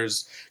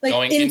fingers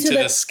going into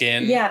the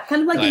skin. Yeah.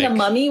 Kind of like in The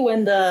Mummy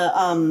when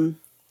the,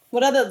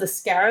 what are the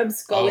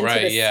scarabs go into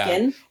the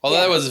skin? Well,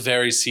 that was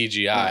very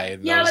CGI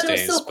in those days. Yeah, but it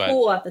was still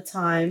cool at the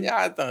time.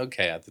 Yeah,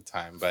 okay at the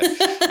time. But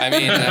I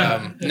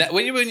mean,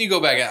 when you go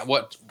back,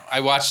 I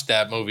watched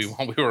that movie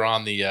when we were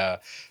on the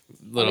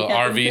little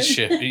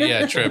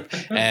RV trip,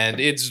 and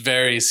it's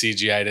very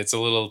CGI'd. It's a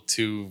little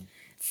too...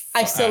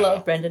 I still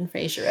love Brendan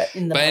Fraser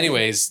in the movie.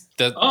 Anyways,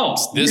 this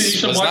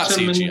was not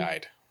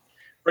CGI'd.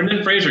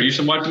 Brendan Fraser, you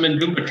should watch him in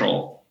Doom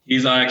Patrol.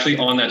 He's actually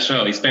on that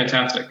show. He's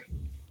fantastic.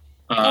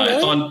 Really?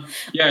 It's on.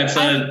 Yeah, it's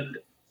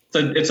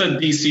a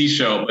DC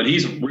show, but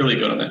he's really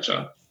good on that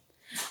show.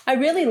 I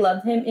really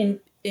love him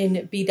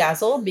in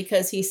Bedazzled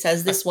because he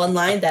says this one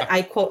line that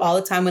I quote all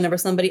the time whenever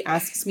somebody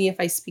asks me if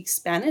I speak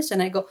Spanish,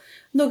 and I go,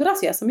 "No,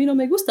 gracias. A mí no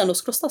me gustan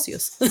los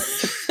crustáceos,"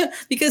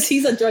 because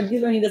he's a drug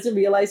dealer and he doesn't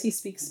realize he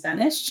speaks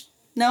Spanish.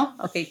 No,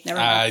 okay, never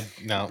mind.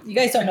 No, you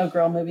guys don't know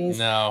girl movies.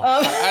 No,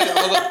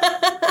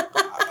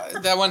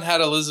 that one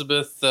had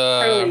Elizabeth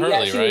Hurley,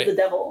 yeah, she right? was the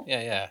devil.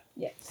 Yeah.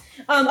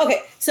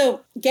 Okay,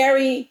 so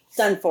Gary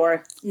done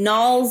for.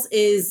 Knowles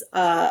is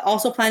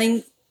also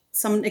planning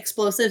some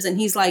explosives, and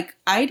he's like,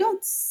 I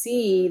don't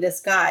see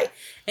this guy,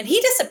 and he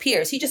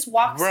disappears. He just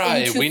walks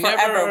into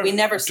forever. We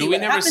never see. Do we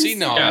never see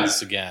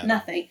Knowles again?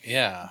 Nothing.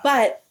 Yeah.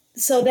 But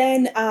so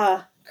then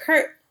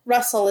Kurt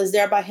Russell is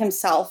there by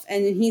himself,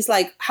 and he's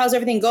like, "How's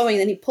everything going?"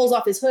 And he pulls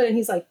off his hood, and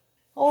he's like,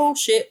 "Oh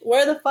shit,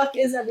 where the fuck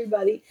is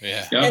everybody?"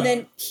 Yeah. And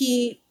then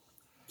he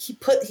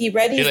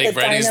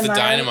readies the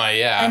dynamite,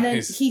 yeah. And then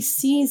he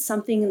sees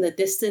something in the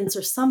distance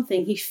or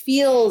something. He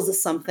feels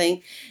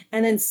something.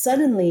 And then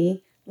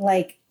suddenly,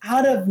 like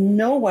out of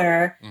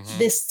nowhere,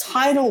 this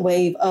tidal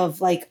wave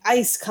of like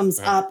ice comes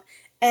up,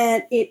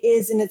 and it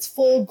is in its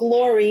full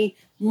glory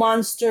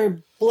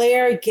monster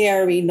Blair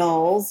Gary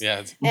Knowles.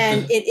 Yeah.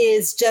 And it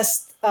is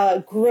just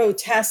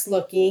grotesque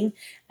looking.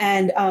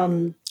 And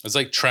it's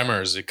like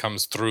Tremors. It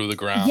comes through the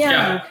ground.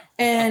 Yeah.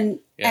 And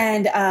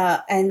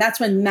that's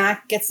when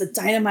Mac gets the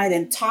dynamite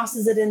and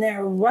tosses it in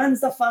there and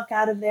runs the fuck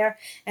out of there.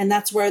 And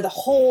that's where the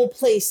whole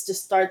place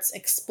just starts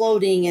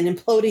exploding and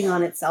imploding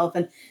on itself.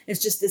 And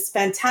it's just this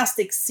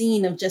fantastic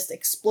scene of just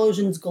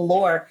explosions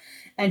galore.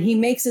 And he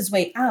makes his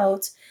way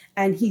out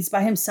and he's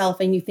by himself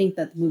and you think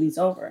that the movie's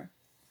over.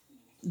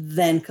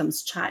 Then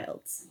comes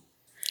Childs.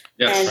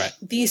 Yes,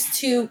 and these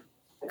two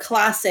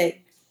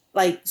classic,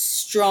 like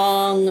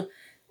strong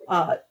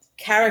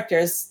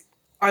characters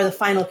are the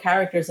final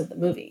characters of the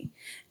movie,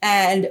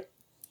 and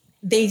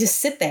they just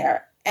sit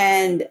there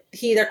and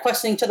they're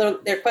questioning each other.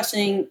 They're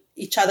questioning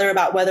each other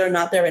about whether or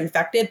not they're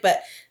infected.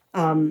 But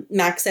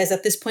Max says,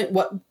 at this point,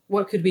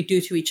 what could we do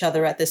to each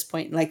other at this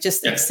point? Like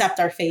just accept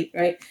our fate,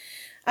 right?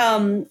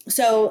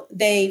 So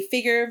they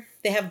figure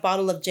they have a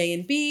bottle of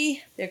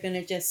J&B. They're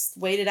gonna just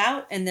wait it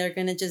out, and they're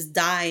gonna just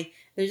die.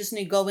 They're just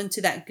going to go into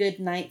that good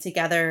night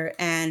together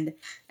and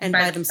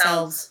by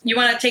themselves. You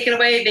want to take it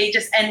away? They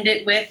just end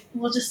it with,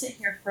 we'll just sit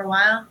here for a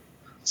while.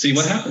 See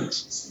what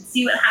happens.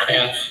 See what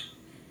happens.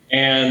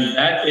 And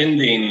that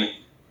ending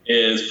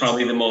is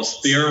probably the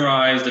most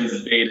theorized and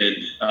debated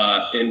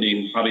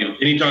ending probably of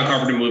any John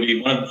Carpenter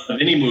movie, one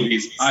of any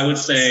movies. I would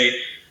say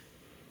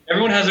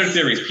everyone has their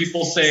theories.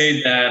 People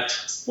say that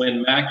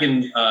when Mac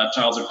and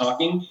Childs are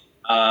talking,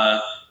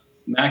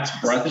 Mac's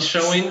breath is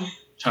showing,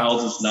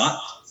 Childs is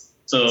not.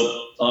 So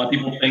a lot of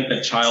people think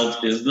that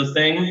Childs is the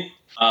thing.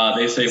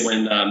 They say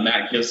when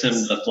Mac gives him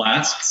the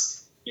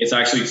flask, it's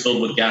actually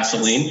filled with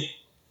gasoline.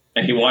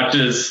 And he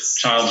watches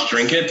Childs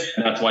drink it,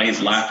 and that's why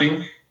he's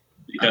laughing.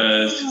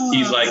 Because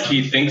he's like,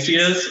 he thinks he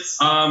is.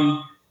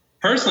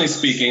 Personally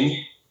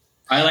speaking,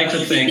 I like to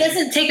think... He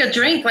doesn't take a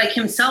drink like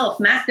himself.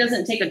 Mac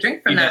doesn't take a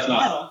drink from that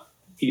bottle.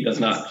 He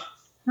does not.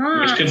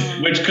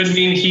 Which could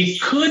mean he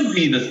could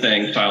be the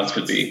thing Childs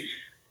could be.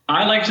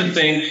 I like to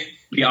think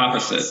the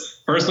opposite.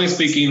 Personally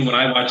speaking, when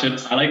I watch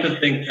it, I like to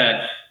think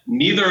that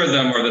neither of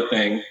them are the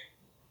thing,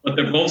 but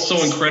they're both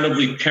so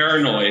incredibly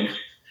paranoid,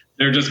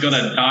 they're just going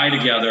to die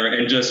together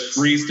and just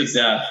freeze to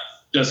death,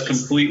 just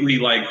completely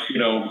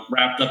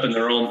wrapped up in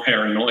their own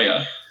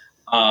paranoia.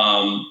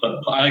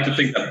 But I like to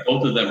think that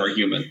both of them are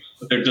human,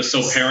 but they're just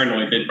so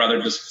paranoid they'd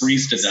rather just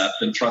freeze to death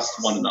than trust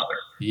one another.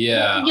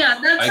 Yeah. Yeah,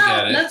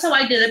 that's how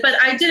I did it. But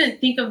I didn't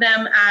think of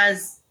them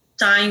as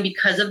dying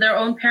because of their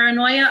own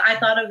paranoia. I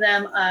thought of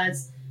them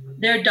as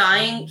they're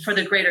dying for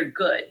the greater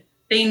good.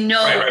 They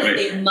know that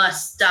they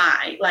must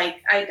die.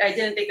 Like I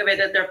didn't think of it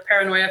that they're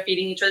paranoia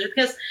feeding each other,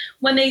 because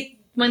when they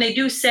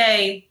do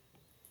say,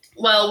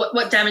 well,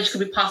 what damage could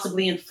we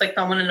possibly inflict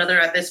on one another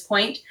at this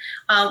point?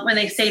 When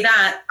they say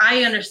that,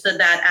 I understood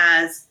that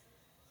as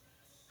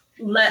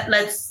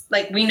let's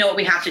like, we know what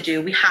we have to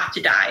do. We have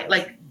to die.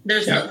 Like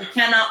we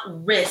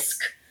cannot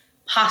risk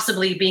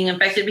possibly being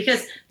infected,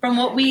 because from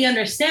what we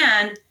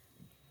understand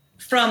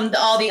from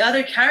all the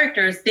other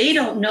characters, they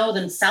don't know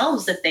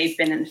themselves that they've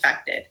been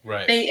infected.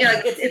 Right.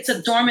 It's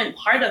a dormant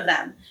part of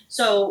them.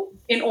 So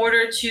in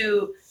order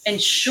to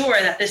ensure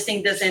that this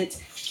thing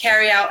doesn't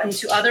carry out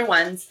into other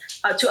ones,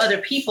 to other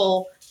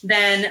people,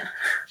 then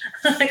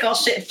like all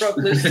shit broke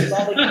loose.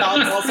 All the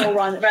dogs also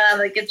run around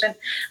the kitchen.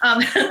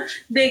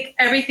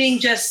 Everything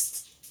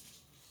just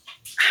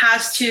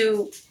has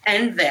to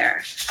end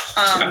there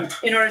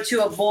in order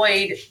to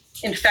avoid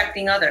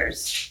infecting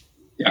others.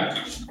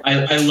 Yeah,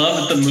 I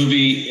love that the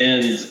movie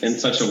ends in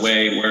such a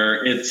way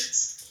where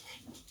it's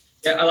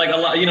like a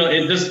lot.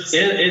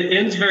 It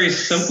ends very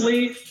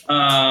simply,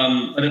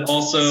 but it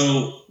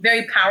also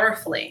very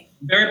powerfully.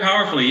 Very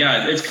powerfully,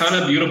 yeah. It's kind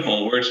of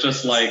beautiful, where it's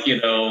just like,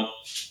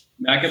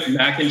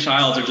 Mac and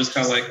Childs are just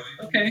kind of like,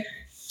 okay,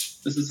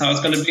 this is how it's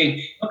going to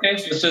be. Okay,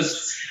 it's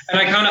just, and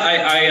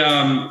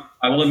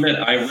I will admit,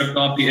 I ripped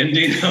off the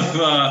ending of,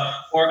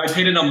 or I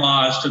paid an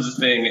homage to the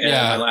thing in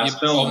my last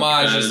film.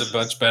 Homage is a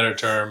much better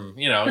term.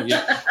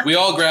 We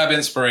all grab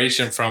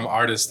inspiration from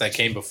artists that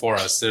came before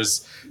us.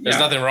 There's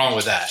nothing wrong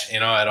with that,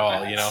 at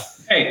all.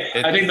 Hey,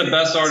 I think the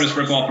best artists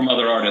rip off from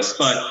other artists,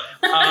 but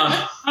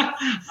I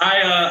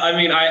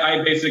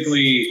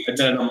basically did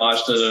an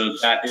homage to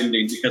that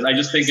ending because I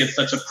just think it's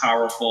such a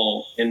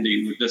powerful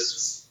ending with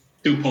just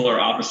two polar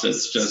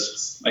opposites.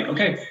 Just like,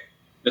 okay,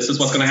 this is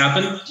what's going to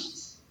happen.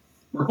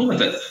 We're cool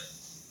with it,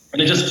 and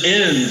it just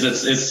ends.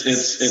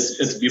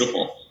 It's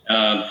beautiful.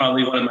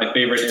 Probably one of my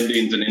favorite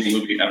endings in any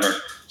movie ever.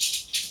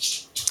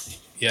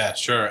 Yeah,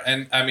 sure.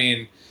 And I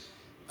mean,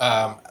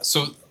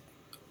 so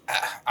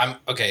I'm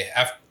okay.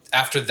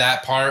 After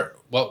that part,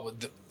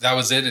 that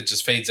was it. It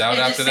just fades out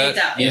after that.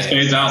 It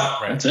fades out.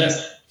 Right. That's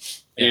it.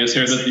 Yeah. You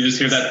just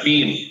hear that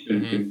theme.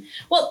 Mm-hmm.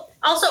 Well,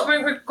 also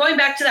we're going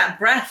back to that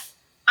breath.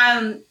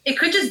 It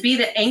could just be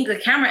the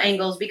camera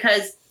angles,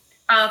 because,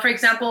 for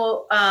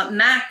example,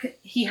 Mac,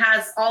 he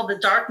has all the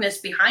darkness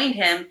behind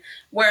him,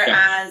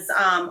 whereas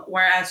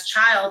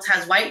Childs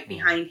has white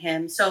behind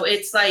him. So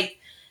it's like,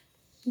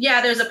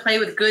 there's a play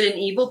with good and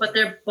evil, but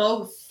they're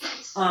both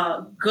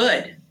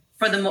good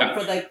for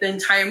the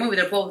entire movie.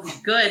 They're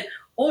both good,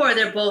 or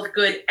they're both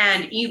good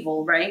and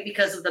evil, right?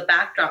 Because of the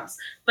backdrops.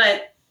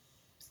 But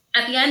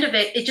at the end of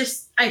it,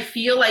 I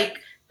feel like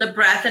the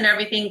breath and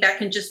everything that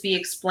can just be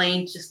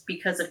explained just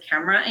because of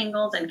camera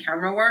angles and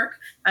camera work,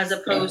 as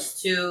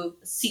opposed to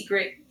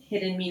secret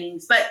hidden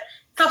meanings. But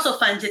it's also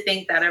fun to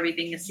think that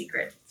everything is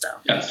secret. So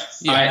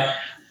yes, I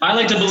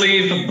like to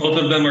believe both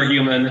of them are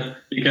human,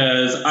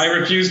 because I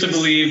refuse to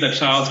believe that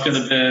Childs could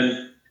have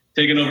been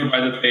taken over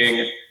by the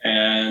Thing,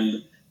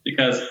 and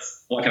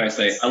because what can I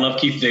say? I love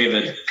Keith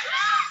David.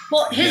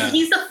 Well,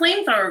 he's the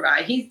flamethrower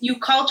guy. You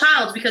call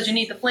Childs because you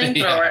need the flamethrower.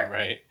 Yeah,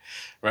 right.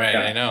 Right,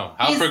 I know.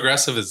 How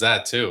progressive is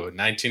that, too? In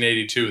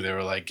 1982, they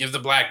were like, give the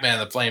black man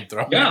the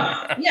flamethrower.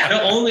 Yeah. The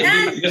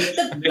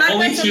black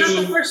guys are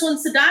not the first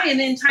ones to die in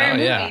the entire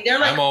movie. Yeah. They're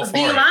like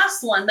the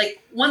last one.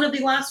 Like, one of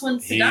the last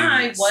ones to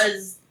die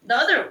was the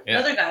other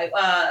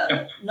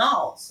guy,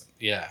 Knowles.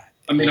 Yeah.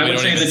 I mean, I would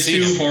say the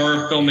two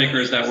horror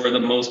filmmakers that were the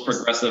most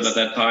progressive at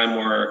that time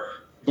were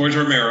George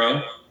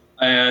Romero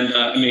and,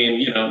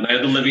 Night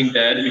of the Living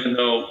Dead, even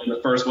though in the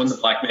first one, the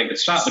black man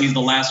gets shot, but he's the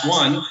last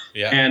one.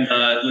 Yeah. And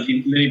with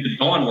the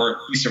Dawn work,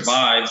 he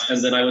survives.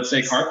 And then I would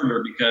say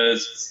Carpenter,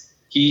 because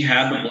he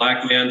had the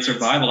black man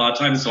survive a lot of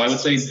times. So I would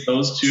say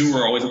those two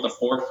were always at the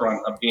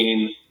forefront of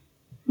being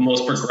the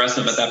most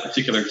progressive at that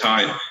particular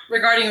time.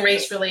 Regarding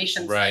race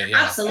relations. Right.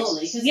 Yeah.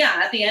 Absolutely. Because,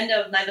 at the end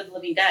of Night of the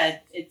Living Dead,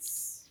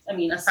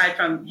 aside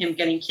from him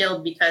getting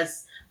killed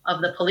because of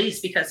the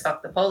police, because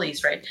fuck the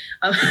police, right?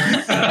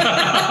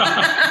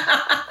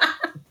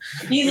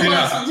 He's the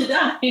last one to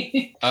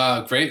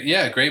die.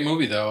 Great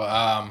movie though.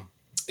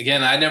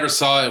 Again, I never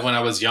saw it when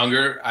I was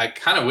younger. I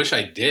kind of wish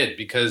I did,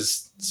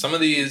 because some of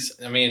these,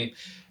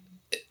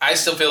 I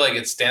still feel like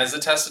it stands the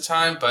test of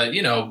time, but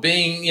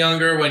being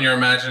younger, when your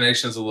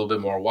imagination is a little bit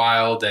more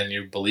wild and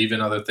you believe in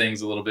other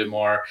things a little bit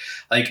more,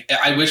 like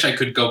I wish I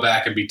could go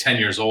back and be 10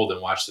 years old and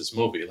watch this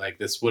movie. Like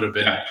this would have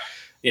been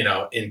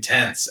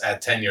intense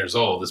at 10 years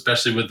old,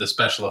 especially with the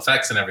special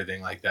effects and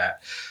everything like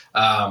that.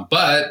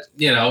 But,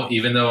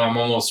 even though I'm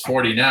almost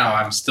 40 now,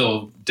 I'm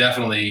still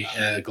definitely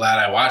glad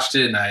I watched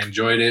it and I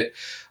enjoyed it.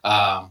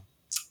 I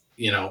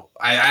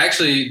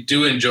actually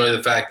do enjoy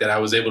the fact that I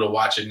was able to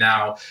watch it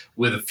now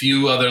with a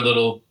few other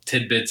little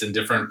tidbits and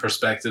different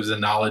perspectives and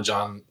knowledge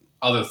on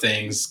other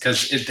things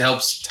because it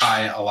helps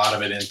tie a lot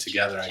of it in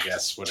together, I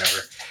guess,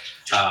 whatever.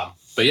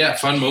 But yeah,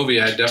 fun movie.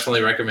 I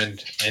definitely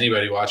recommend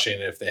anybody watching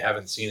it if they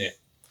haven't seen it.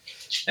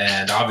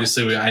 And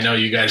obviously, I know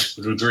you guys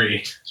would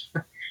agree.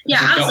 Yeah,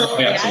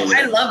 absolutely.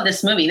 I love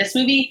this movie. This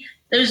movie,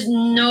 there's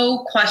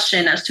no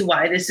question as to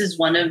why this is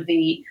one of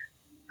the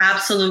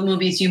absolute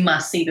movies you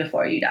must see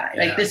before you die.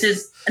 Like, this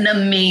is an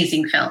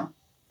amazing film.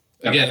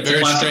 Again,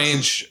 very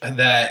strange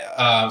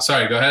that...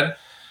 sorry, go ahead.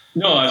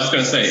 No, I was just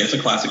going to say, it's a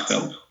classic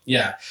film.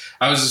 Yeah,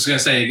 I was just going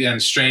to say, again,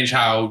 strange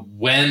how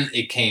when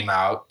it came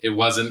out, it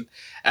wasn't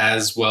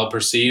as well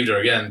perceived, or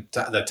again,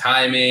 the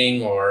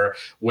timing or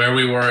where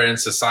we were in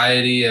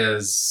society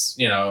as,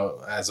 you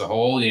know, as a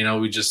whole. You know,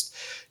 we just...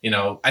 You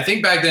know, I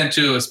think back then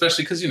too,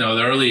 especially because, you know,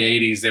 the early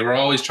 80s, they were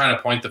always trying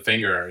to point the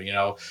finger, you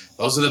know,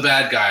 those are the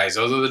bad guys.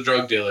 Those are the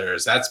drug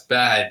dealers. That's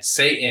bad.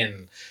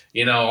 Satan,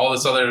 you know, all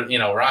this other, you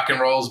know, rock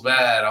and roll's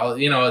bad. All,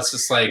 you know, it's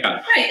just like.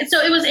 Right. So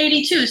it was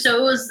 82. So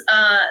it was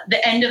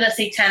the end of the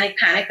satanic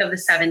panic of the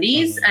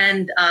 70s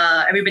and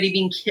everybody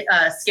being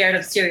scared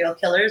of serial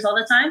killers all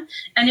the time.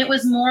 And it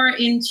was more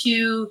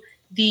into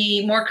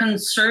the more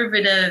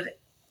conservative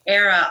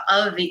era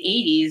of the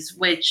 80s,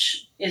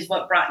 which is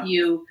what brought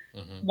you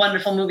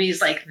wonderful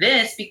movies like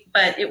this,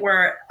 but it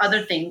were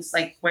other things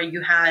like where you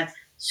had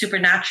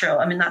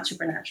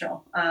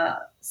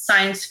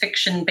science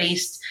fiction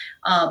based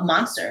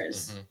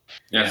monsters.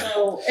 Yeah.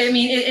 So, I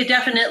mean, it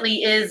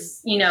definitely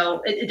is, you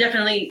know, it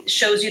definitely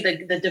shows you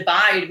the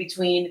divide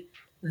between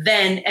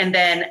then and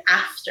then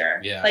after.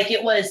 Yeah. Like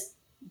it was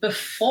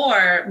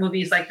before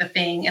movies like The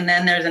Thing, and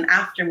then there's an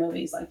after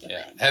movies like The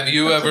Thing. Have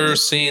you ever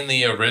seen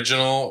the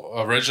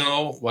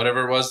original,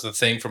 whatever it was, The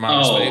Thing from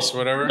Outer Space or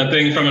whatever? The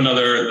Thing from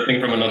Another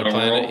Planet.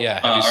 World? Yeah.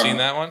 Have you seen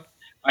that one?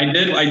 I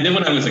did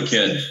when I was a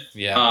kid.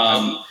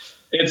 Yeah.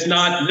 It's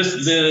not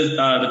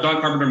the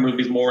John Carpenter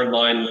movie is more in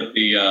line with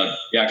the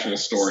actual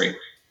story.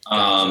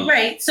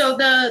 Right. So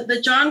the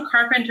John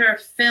Carpenter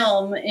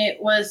film, it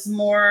was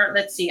more,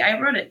 let's see, I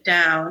wrote it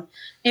down.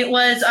 It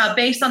was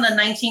based on the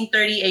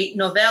 1938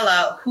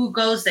 novella Who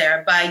Goes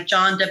There by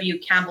John W.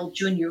 Campbell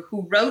Jr.,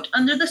 who wrote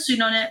under the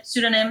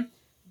pseudonym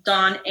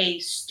Don A.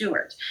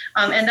 Stewart.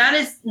 And that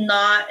is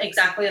not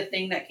exactly a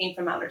thing that came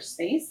from outer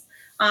space.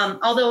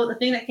 Although the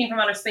thing that came from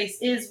outer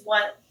space is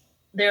what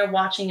they're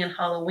watching in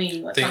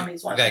Halloween. What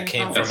Tommy's watching. That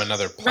came from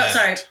another planet.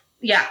 Sorry.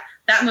 Yeah.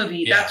 That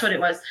movie, that's what it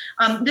was.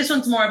 This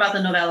one's more about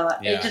the novella.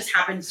 Yeah. It just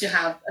happens to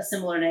have a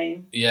similar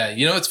name. Yeah,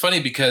 you know, it's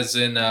funny because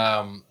in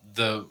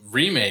the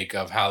remake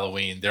of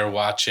Halloween, they're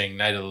watching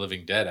Night of the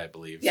Living Dead, I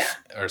believe. Yeah.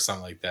 Or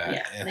something like that.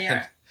 Yeah, they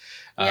are.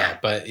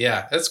 But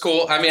yeah, that's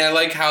cool. I mean, I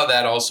like how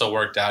that also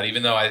worked out,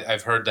 even though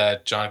I've heard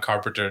that John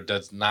Carpenter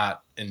does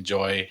not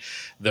enjoy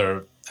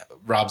the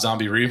Rob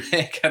Zombie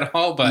remake at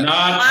all, but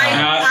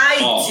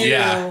I do.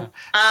 Yeah.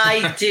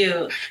 I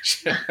do.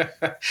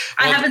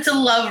 I happen to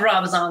love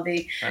Rob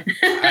Zombie. I've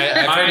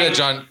heard that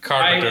John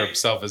Carpenter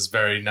himself is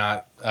very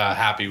not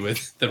happy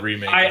with the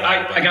remake.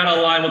 I got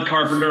a line with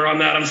Carpenter on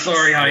that. I'm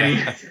sorry, Heidi.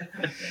 Yeah.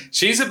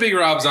 She's a big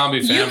Rob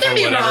Zombie fan you can for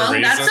be whatever wrong.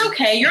 reason. That's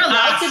okay. You're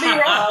allowed to be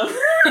wrong.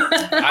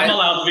 I'm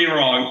allowed to be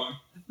wrong.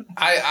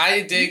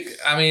 I dig,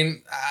 I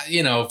mean,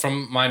 you know,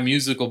 from my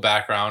musical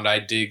background, I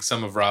dig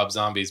some of Rob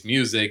Zombie's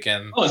music,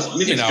 and,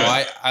 you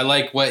know, I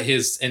like what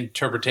his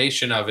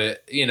interpretation of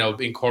it, you know,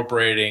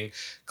 incorporating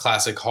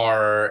classic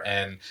horror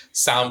and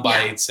sound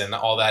bites and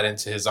all that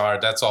into his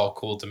art. That's all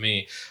cool to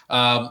me.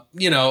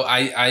 You know,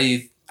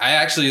 I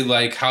actually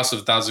like House of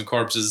a Thousand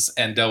Corpses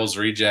and Devil's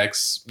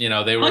Rejects. You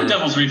know, they were...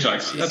 Devil's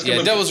Rejects.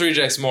 Devil's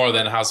Rejects more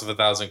than House of a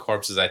Thousand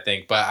Corpses, I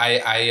think. But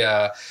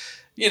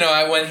you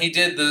know, when he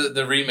did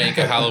the remake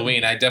of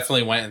Halloween, I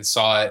definitely went and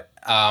saw it.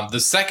 The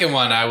second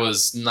one, I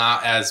was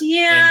not as into.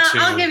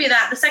 I'll give you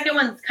that. The second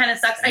one kind of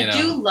sucks. I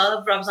do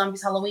love Rob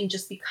Zombie's Halloween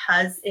just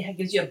because it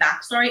gives you a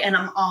backstory, and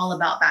I'm all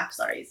about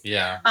backstories.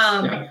 Yeah.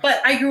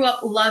 But I grew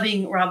up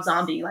loving Rob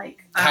Zombie.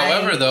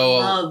 However, I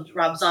loved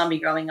Rob Zombie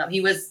growing up. He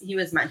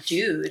was my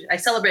dude. I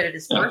celebrated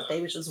his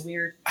birthday, which was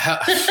weird. Yeah,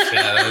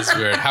 that was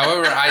weird.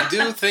 However, I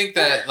do think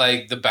that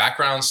the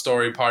background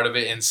story part of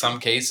it, in some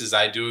cases,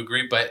 I do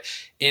agree. But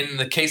in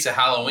the case of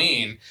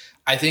Halloween,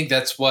 I think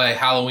that's why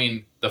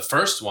Halloween, the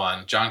first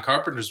one, John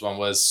Carpenter's one,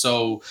 was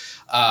so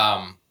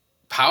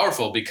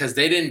powerful, because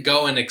they didn't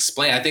go and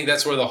explain. I think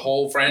that's where the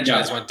whole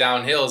franchise went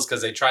downhill, is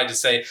because they tried to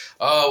say,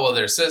 oh, well,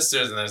 they're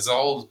sisters and there's a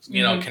whole,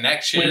 you know,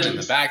 connection and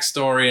the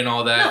backstory and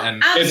all that.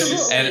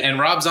 And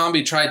Rob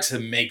Zombie tried to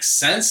make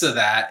sense of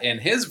that in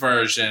his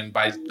version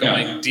by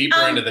going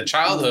deeper into the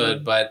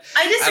childhood, but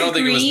I don't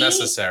think it was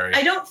necessary.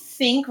 I don't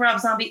think Rob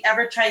Zombie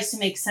ever tries to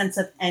make sense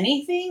of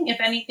anything. If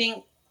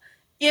anything,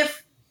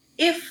 if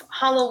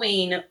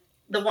Halloween,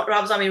 the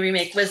Rob Zombie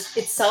remake, was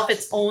itself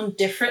its own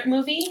different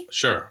movie,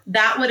 sure,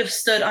 that would have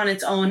stood on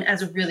its own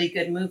as a really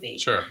good movie.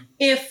 Sure.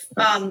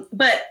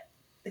 But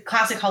the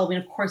classic Halloween,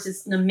 of course,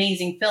 is an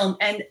amazing film,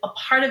 and a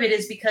part of it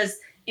is because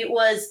it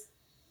was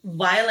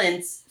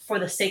violence for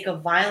the sake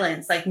of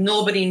violence. Like,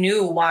 nobody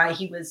knew why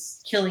he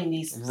was killing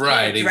these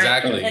kids,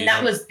 exactly, and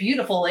that was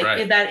beautiful.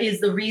 That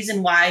is the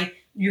reason why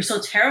you're so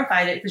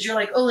terrified of it, because you're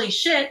like, holy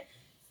shit.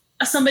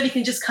 somebody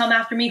can just come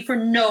after me for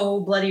no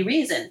bloody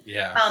reason.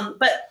 Yeah.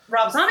 But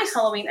Rob Zombie's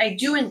Halloween, I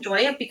do enjoy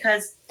it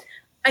because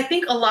I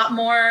think a lot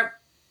more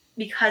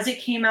because it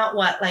came out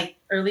like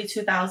early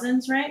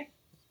 2000s, right?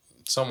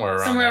 Somewhere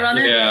around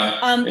there.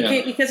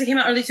 Yeah. Because it came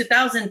out early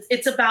 2000s.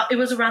 It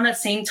was around that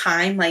same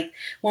time, like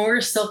when we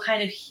were still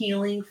kind of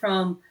healing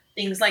from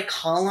things like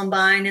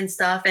Columbine and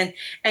stuff,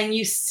 and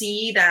you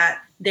see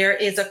that there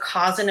is a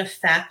cause and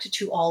effect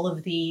to all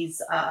of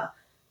these,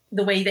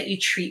 the way that you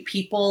treat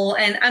people.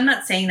 And I'm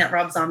not saying that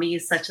Rob Zombie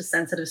is such a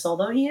sensitive soul,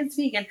 though he is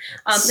vegan.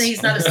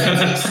 He's not a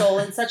sensitive soul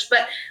and such,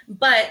 but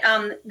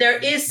there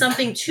is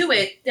something to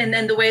it. And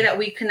then the way that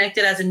we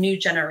connected as a new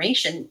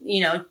generation,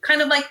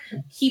 kind of like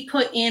he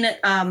put in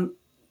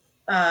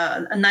a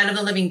Night of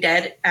the Living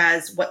Dead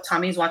as what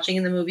Tommy's watching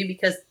in the movie,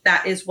 because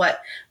that is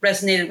what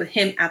resonated with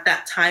him at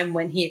that time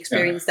when he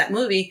experienced that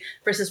movie,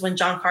 versus when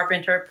John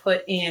Carpenter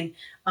put in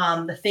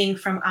The Thing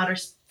from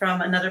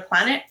Another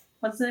Planet.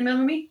 What's the name of the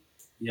movie?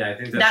 Yeah, I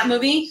think that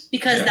movie,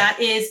 because that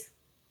is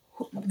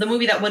the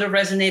movie that would have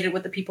resonated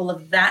with the people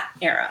of that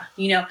era,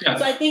 Yeah.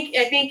 So I think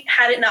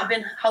had it not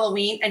been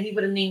Halloween and he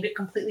would have named it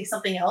completely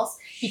something else,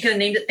 he could have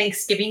named it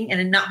Thanksgiving and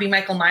it not be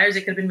Michael Myers.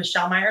 It could have been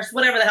Michelle Myers,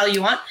 whatever the hell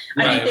you want.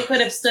 Right. I think they could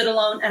have stood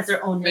alone as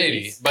their own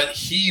movies. Maybe, but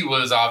he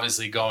was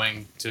obviously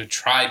going to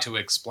try to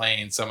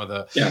explain some of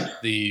the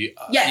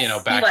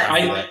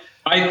background.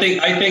 I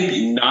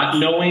think not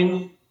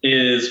knowing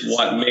is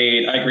what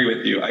made. I agree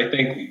with you. I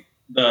think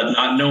the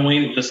not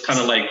knowing, just kind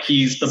of like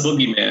he's the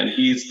boogeyman,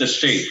 he's the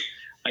shape.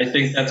 I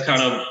think that's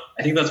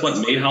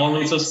what made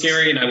Halloween so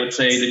scary. And I would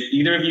say, did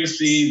either of you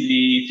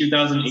see the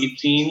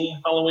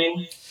 2018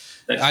 Halloween?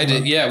 I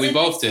did. Yeah, we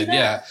both did.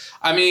 Yeah.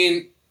 I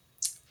mean,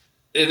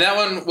 in that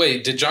one,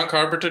 wait, did John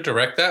Carpenter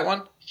direct that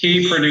one?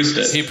 He produced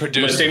it. He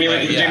produced Jamie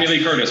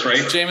Lee Curtis,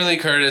 right? Jamie Lee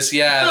Curtis.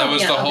 Yeah, that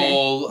was the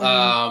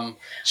whole.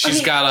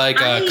 She's got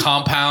like a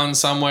compound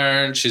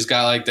somewhere, and she's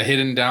got like the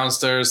hidden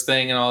downstairs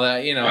thing and all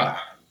that.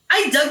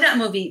 I dug that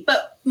movie,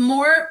 but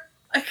more.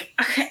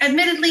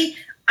 Admittedly,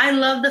 I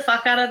love the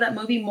fuck out of that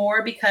movie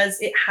more because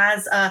it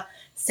has a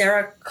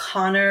Sarah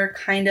Connor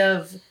kind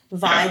of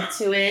vibe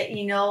to it,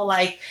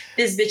 like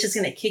this bitch is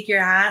gonna kick your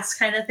ass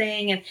kind of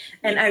thing,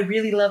 and I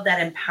really love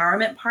that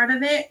empowerment part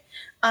of it.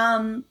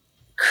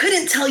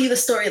 Couldn't tell you the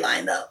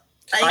storyline though.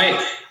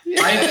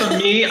 For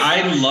me,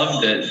 I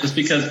loved it just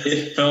because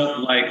it felt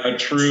like a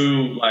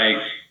true,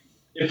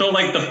 it felt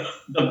like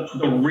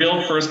the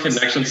real first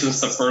connection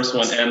since the first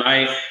one, and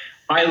I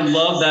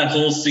love that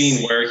whole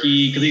scene where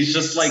because he's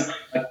just like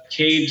a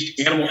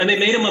caged animal, and they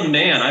made him a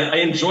man. I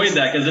enjoyed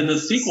that because in the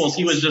sequels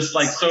he was just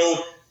like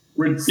so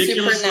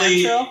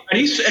ridiculously, and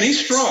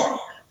he's strong.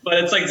 But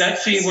it's like that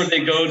scene where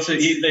they go to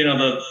eat,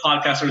 the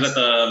podcasters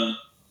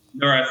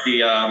they're at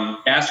the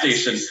gas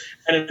station,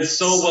 and it's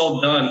so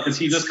well done because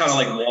he just kind of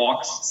like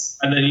walks,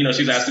 and then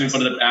she's asking him to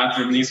go to the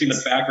bathroom, and you see in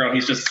the background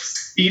he's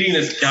just beating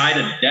this guy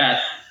to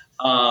death.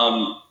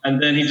 And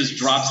then he just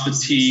drops the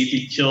teeth,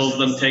 he kills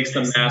them, takes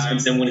the mask, and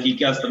then when he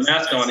gets the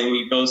mask on and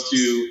he goes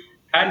to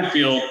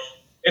Haddonfield,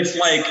 it's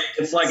like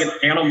an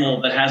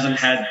animal that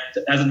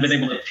hasn't been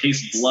able to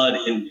taste blood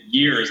in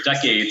years,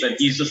 decades, and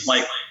he's just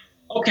like,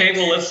 okay,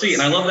 well, let's see.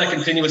 And I love that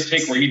continuous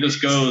take where he goes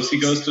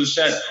to the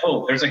shed.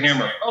 Oh, there's a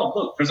hammer. Oh,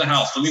 look, there's a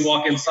house. Let me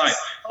walk inside.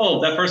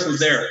 Oh, that person's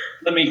there.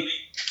 Let me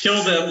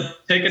kill them,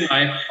 take a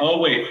knife. Oh,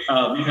 wait,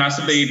 we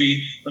passed a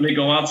baby. Let me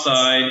go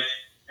outside.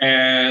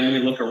 And let me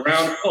look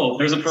around. Oh,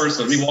 there's a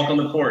person. Let me walk on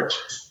the porch.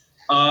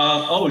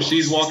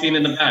 She's walking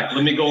in the back.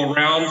 Let me go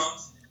around.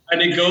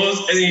 And he goes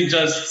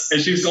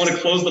and she's going to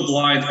close the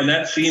blinds. And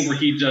that scene where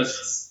he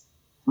just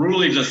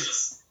brutally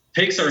just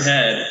takes her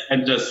head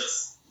and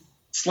just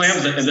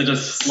slams it and then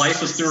just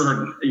slices through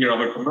her,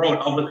 her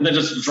throat, and then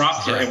just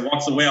drops her and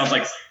walks away. I was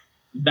like,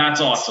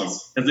 that's awesome.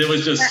 Because it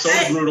was just so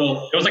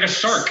brutal. It was like a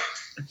shark.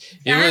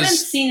 I haven't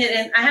seen it,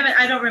 and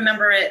I don't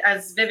remember it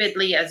as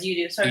vividly as you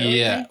do. So I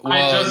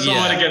just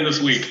saw it again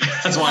this week.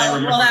 That's why I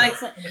remember.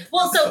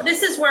 So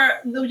this is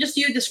where just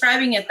you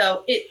describing it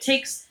though. It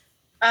takes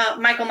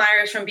Michael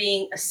Myers from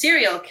being a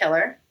serial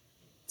killer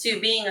to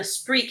being a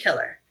spree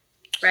killer,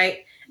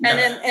 right? And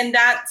then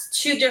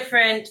that's two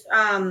different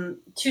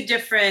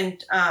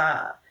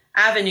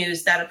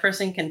avenues that a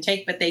person can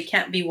take, but they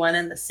can't be one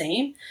and the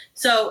same.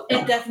 So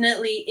it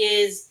definitely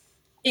is.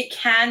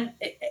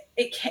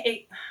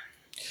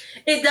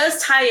 It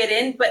does tie it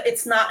in, but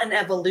it's not an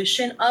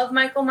evolution of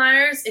Michael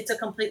Myers. It's a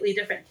completely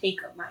different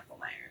take of Michael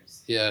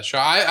Myers. Yeah, sure.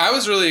 I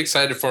was really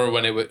excited for it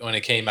when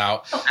it came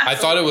out. Oh, I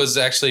thought it was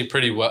actually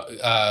pretty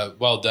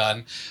well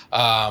done.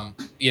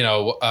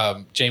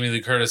 Jamie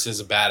Lee Curtis is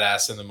a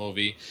badass in the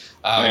movie.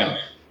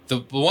 The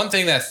one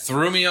thing that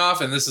threw me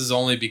off, and this is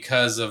only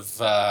because of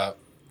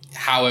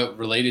how it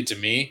related to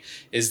me,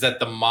 is that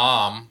the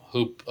mom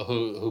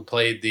who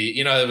played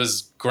it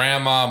was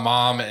grandma,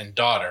 mom, and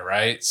daughter,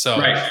 right?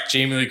 So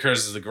Jamie Lee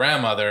Curtis is the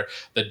grandmother.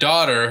 The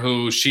daughter,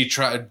 who she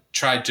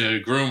tried to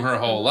groom her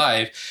whole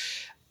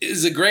life,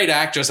 is a great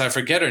actress. I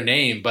forget her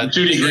name, but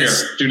Judy Greer.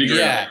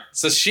 Yeah.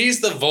 So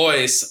she's the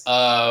voice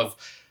of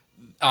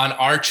on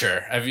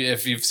Archer.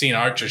 If you've seen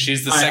Archer,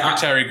 she's the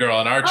secretary girl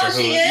in Archer. Oh,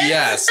 she is?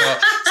 Yeah.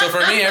 So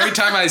for me, every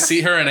time I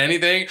see her in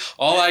anything,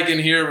 all I can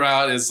hear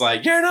about is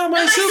like, "You're not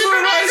my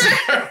supervisor."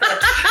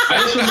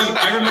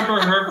 I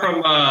remember her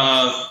from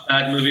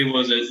that movie.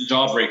 Was it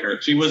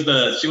Jawbreaker? She was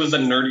the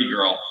nerdy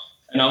girl,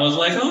 and I was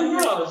like, oh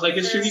yeah, I was like,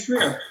 it's Judy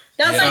Greer.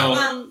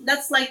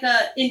 That's like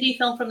a indie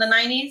film from the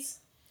 90s.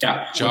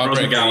 Yeah,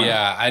 Jawbreaker.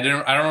 Yeah, I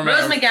don't remember.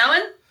 Rose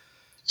McGowan.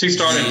 She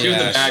started. She was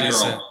the bad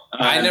girl.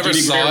 I never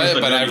saw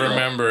it, but I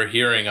remember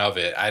hearing of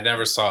it. I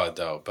never saw it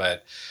though,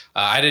 but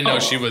I didn't know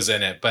she was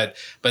in it. But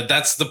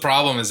that's the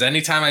problem is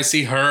anytime I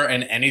see her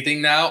in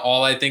anything now,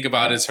 all I think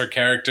about is her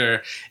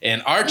character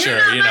in Archer.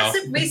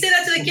 We say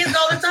that to the kids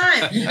all the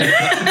time.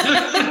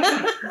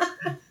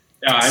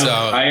 Yeah,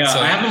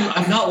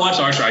 I've not watched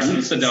Archer. I need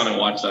to sit down and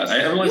watch that.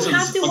 Everyone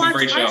says it's a fucking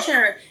great Archer.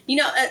 show. You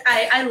know,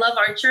 I love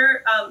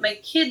Archer. My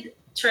kid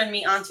turned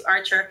me on to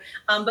Archer,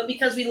 but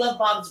because we love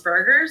Bob's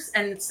Burgers,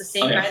 and it's the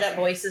same guy that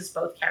voices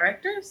both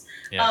characters.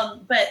 Yeah.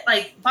 But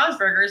like Bob's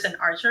Burgers and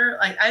Archer,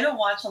 like I don't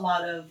watch a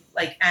lot of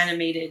like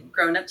animated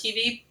grown-up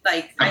TV.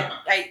 Like I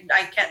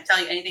can't tell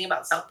you anything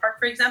about South Park,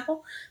 for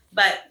example,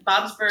 but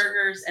Bob's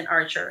Burgers and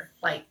Archer,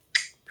 like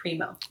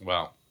primo.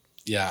 Well.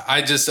 Yeah,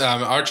 I just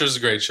Archer's a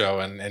great show,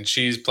 and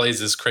she plays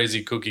this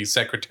crazy kooky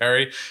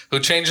secretary who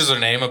changes her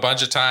name a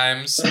bunch of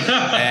times,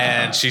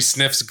 and she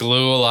sniffs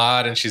glue a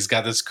lot, and she's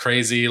got this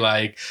crazy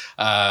like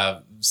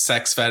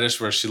sex fetish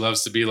where she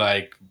loves to be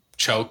like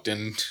choked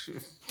and.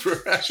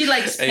 She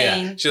likes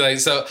pain. Yeah. She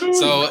likes so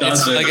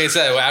it's like I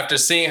said, after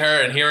seeing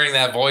her and hearing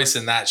that voice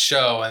in that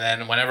show, and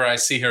then whenever I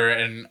see her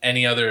in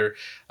any other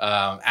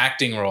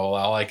acting role,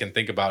 all I can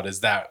think about is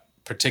that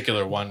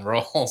particular one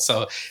role.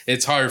 So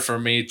it's hard for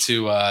me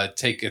to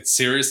take it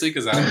seriously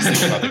because I was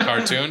thinking about the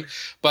cartoon.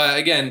 But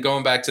again,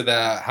 going back to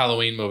the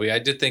Halloween movie, I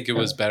did think it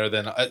was better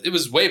than it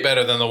was way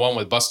better than the one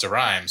with Busta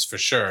Rhymes for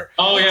sure.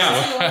 Oh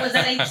yeah, was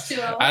that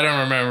H2O? I don't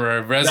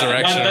remember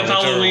Resurrection. That's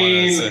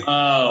Halloween.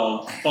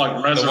 Oh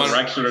fuck,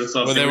 Resurrection or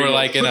something. Where they were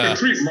like in a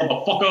treat,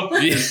 motherfucker.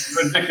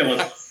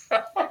 Ridiculous.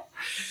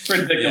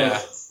 Ridiculous.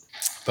 Yeah.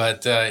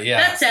 But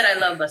That said, I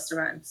love Busta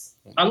Rhymes.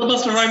 I love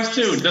Busta Rhymes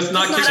too. Just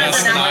not as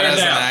an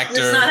actor.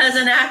 Just not as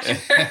an actor.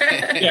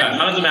 Yeah,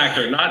 not as an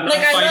actor. Not like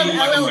I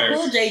love LL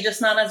Cool J, just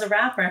not as a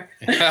rapper.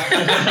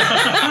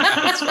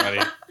 That's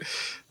funny.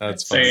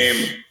 That's funny.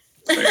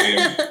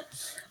 Same.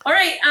 All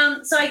right.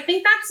 So I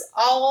think that's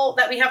all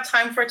that we have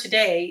time for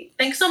today.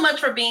 Thanks so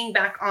much for being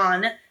back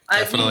on.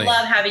 We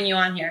love having you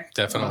on here.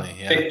 Definitely.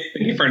 Yeah. Thank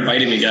you for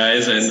inviting me,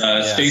 guys, and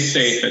stay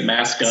safe and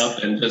mask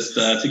up and just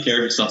take care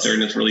of yourself during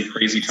this really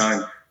crazy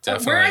time.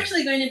 Definitely. We're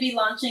actually going to be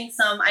launching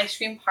some ice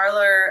cream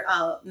parlor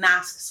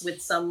masks with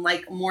some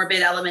like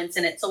morbid elements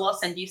in it. So we'll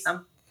send you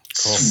some.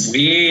 Cool.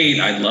 Sweet.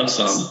 I'd love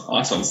some.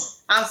 Awesome.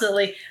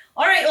 Absolutely.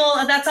 All right.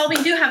 Well, that's all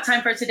we do have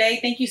time for today.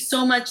 Thank you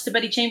so much to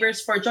Buddy Chambers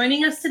for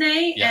joining us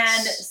today. Yes.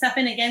 And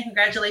Stefan, again,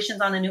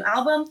 congratulations on a new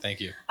album.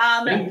 Thank you.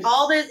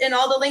 All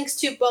the links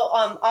to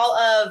all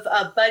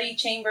of Buddy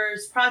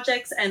Chambers'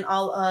 projects and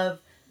all of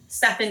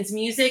Stefan's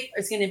music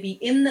is going to be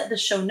in the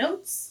show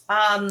notes.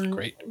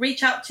 Great.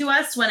 Reach out to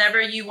us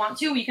whenever you want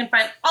to. You can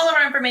find all of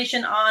our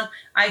information on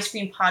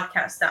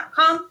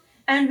icecreampodcast.com,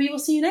 and we will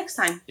see you next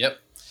time. Yep.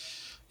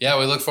 Yeah,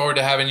 we look forward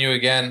to having you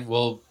again.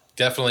 We'll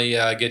definitely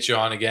get you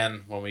on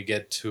again when we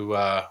get to,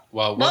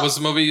 what was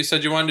the movie you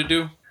said you wanted to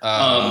do?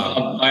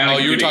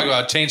 You were talking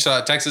about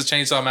Texas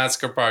Chainsaw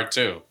Massacre Part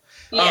 2.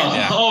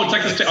 Yeah.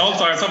 Texas. Oh,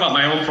 sorry. I'm talking about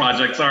my own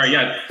project. Sorry.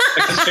 Yeah.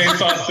 Texas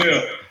Chainsaw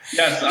 2.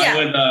 Yes, I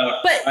would.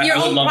 But your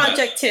own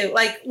project that. too.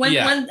 Like when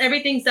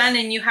everything's done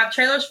and you have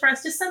trailers for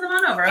us, just send them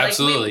on over.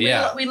 Absolutely,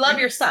 we love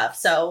your stuff,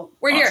 so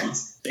we're here.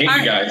 Thank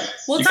you guys.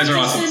 We'll talk to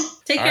you soon.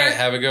 Take care. Right,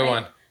 have a good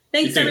one.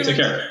 Thanks, everyone. Take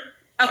care.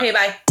 Okay,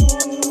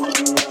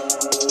 bye.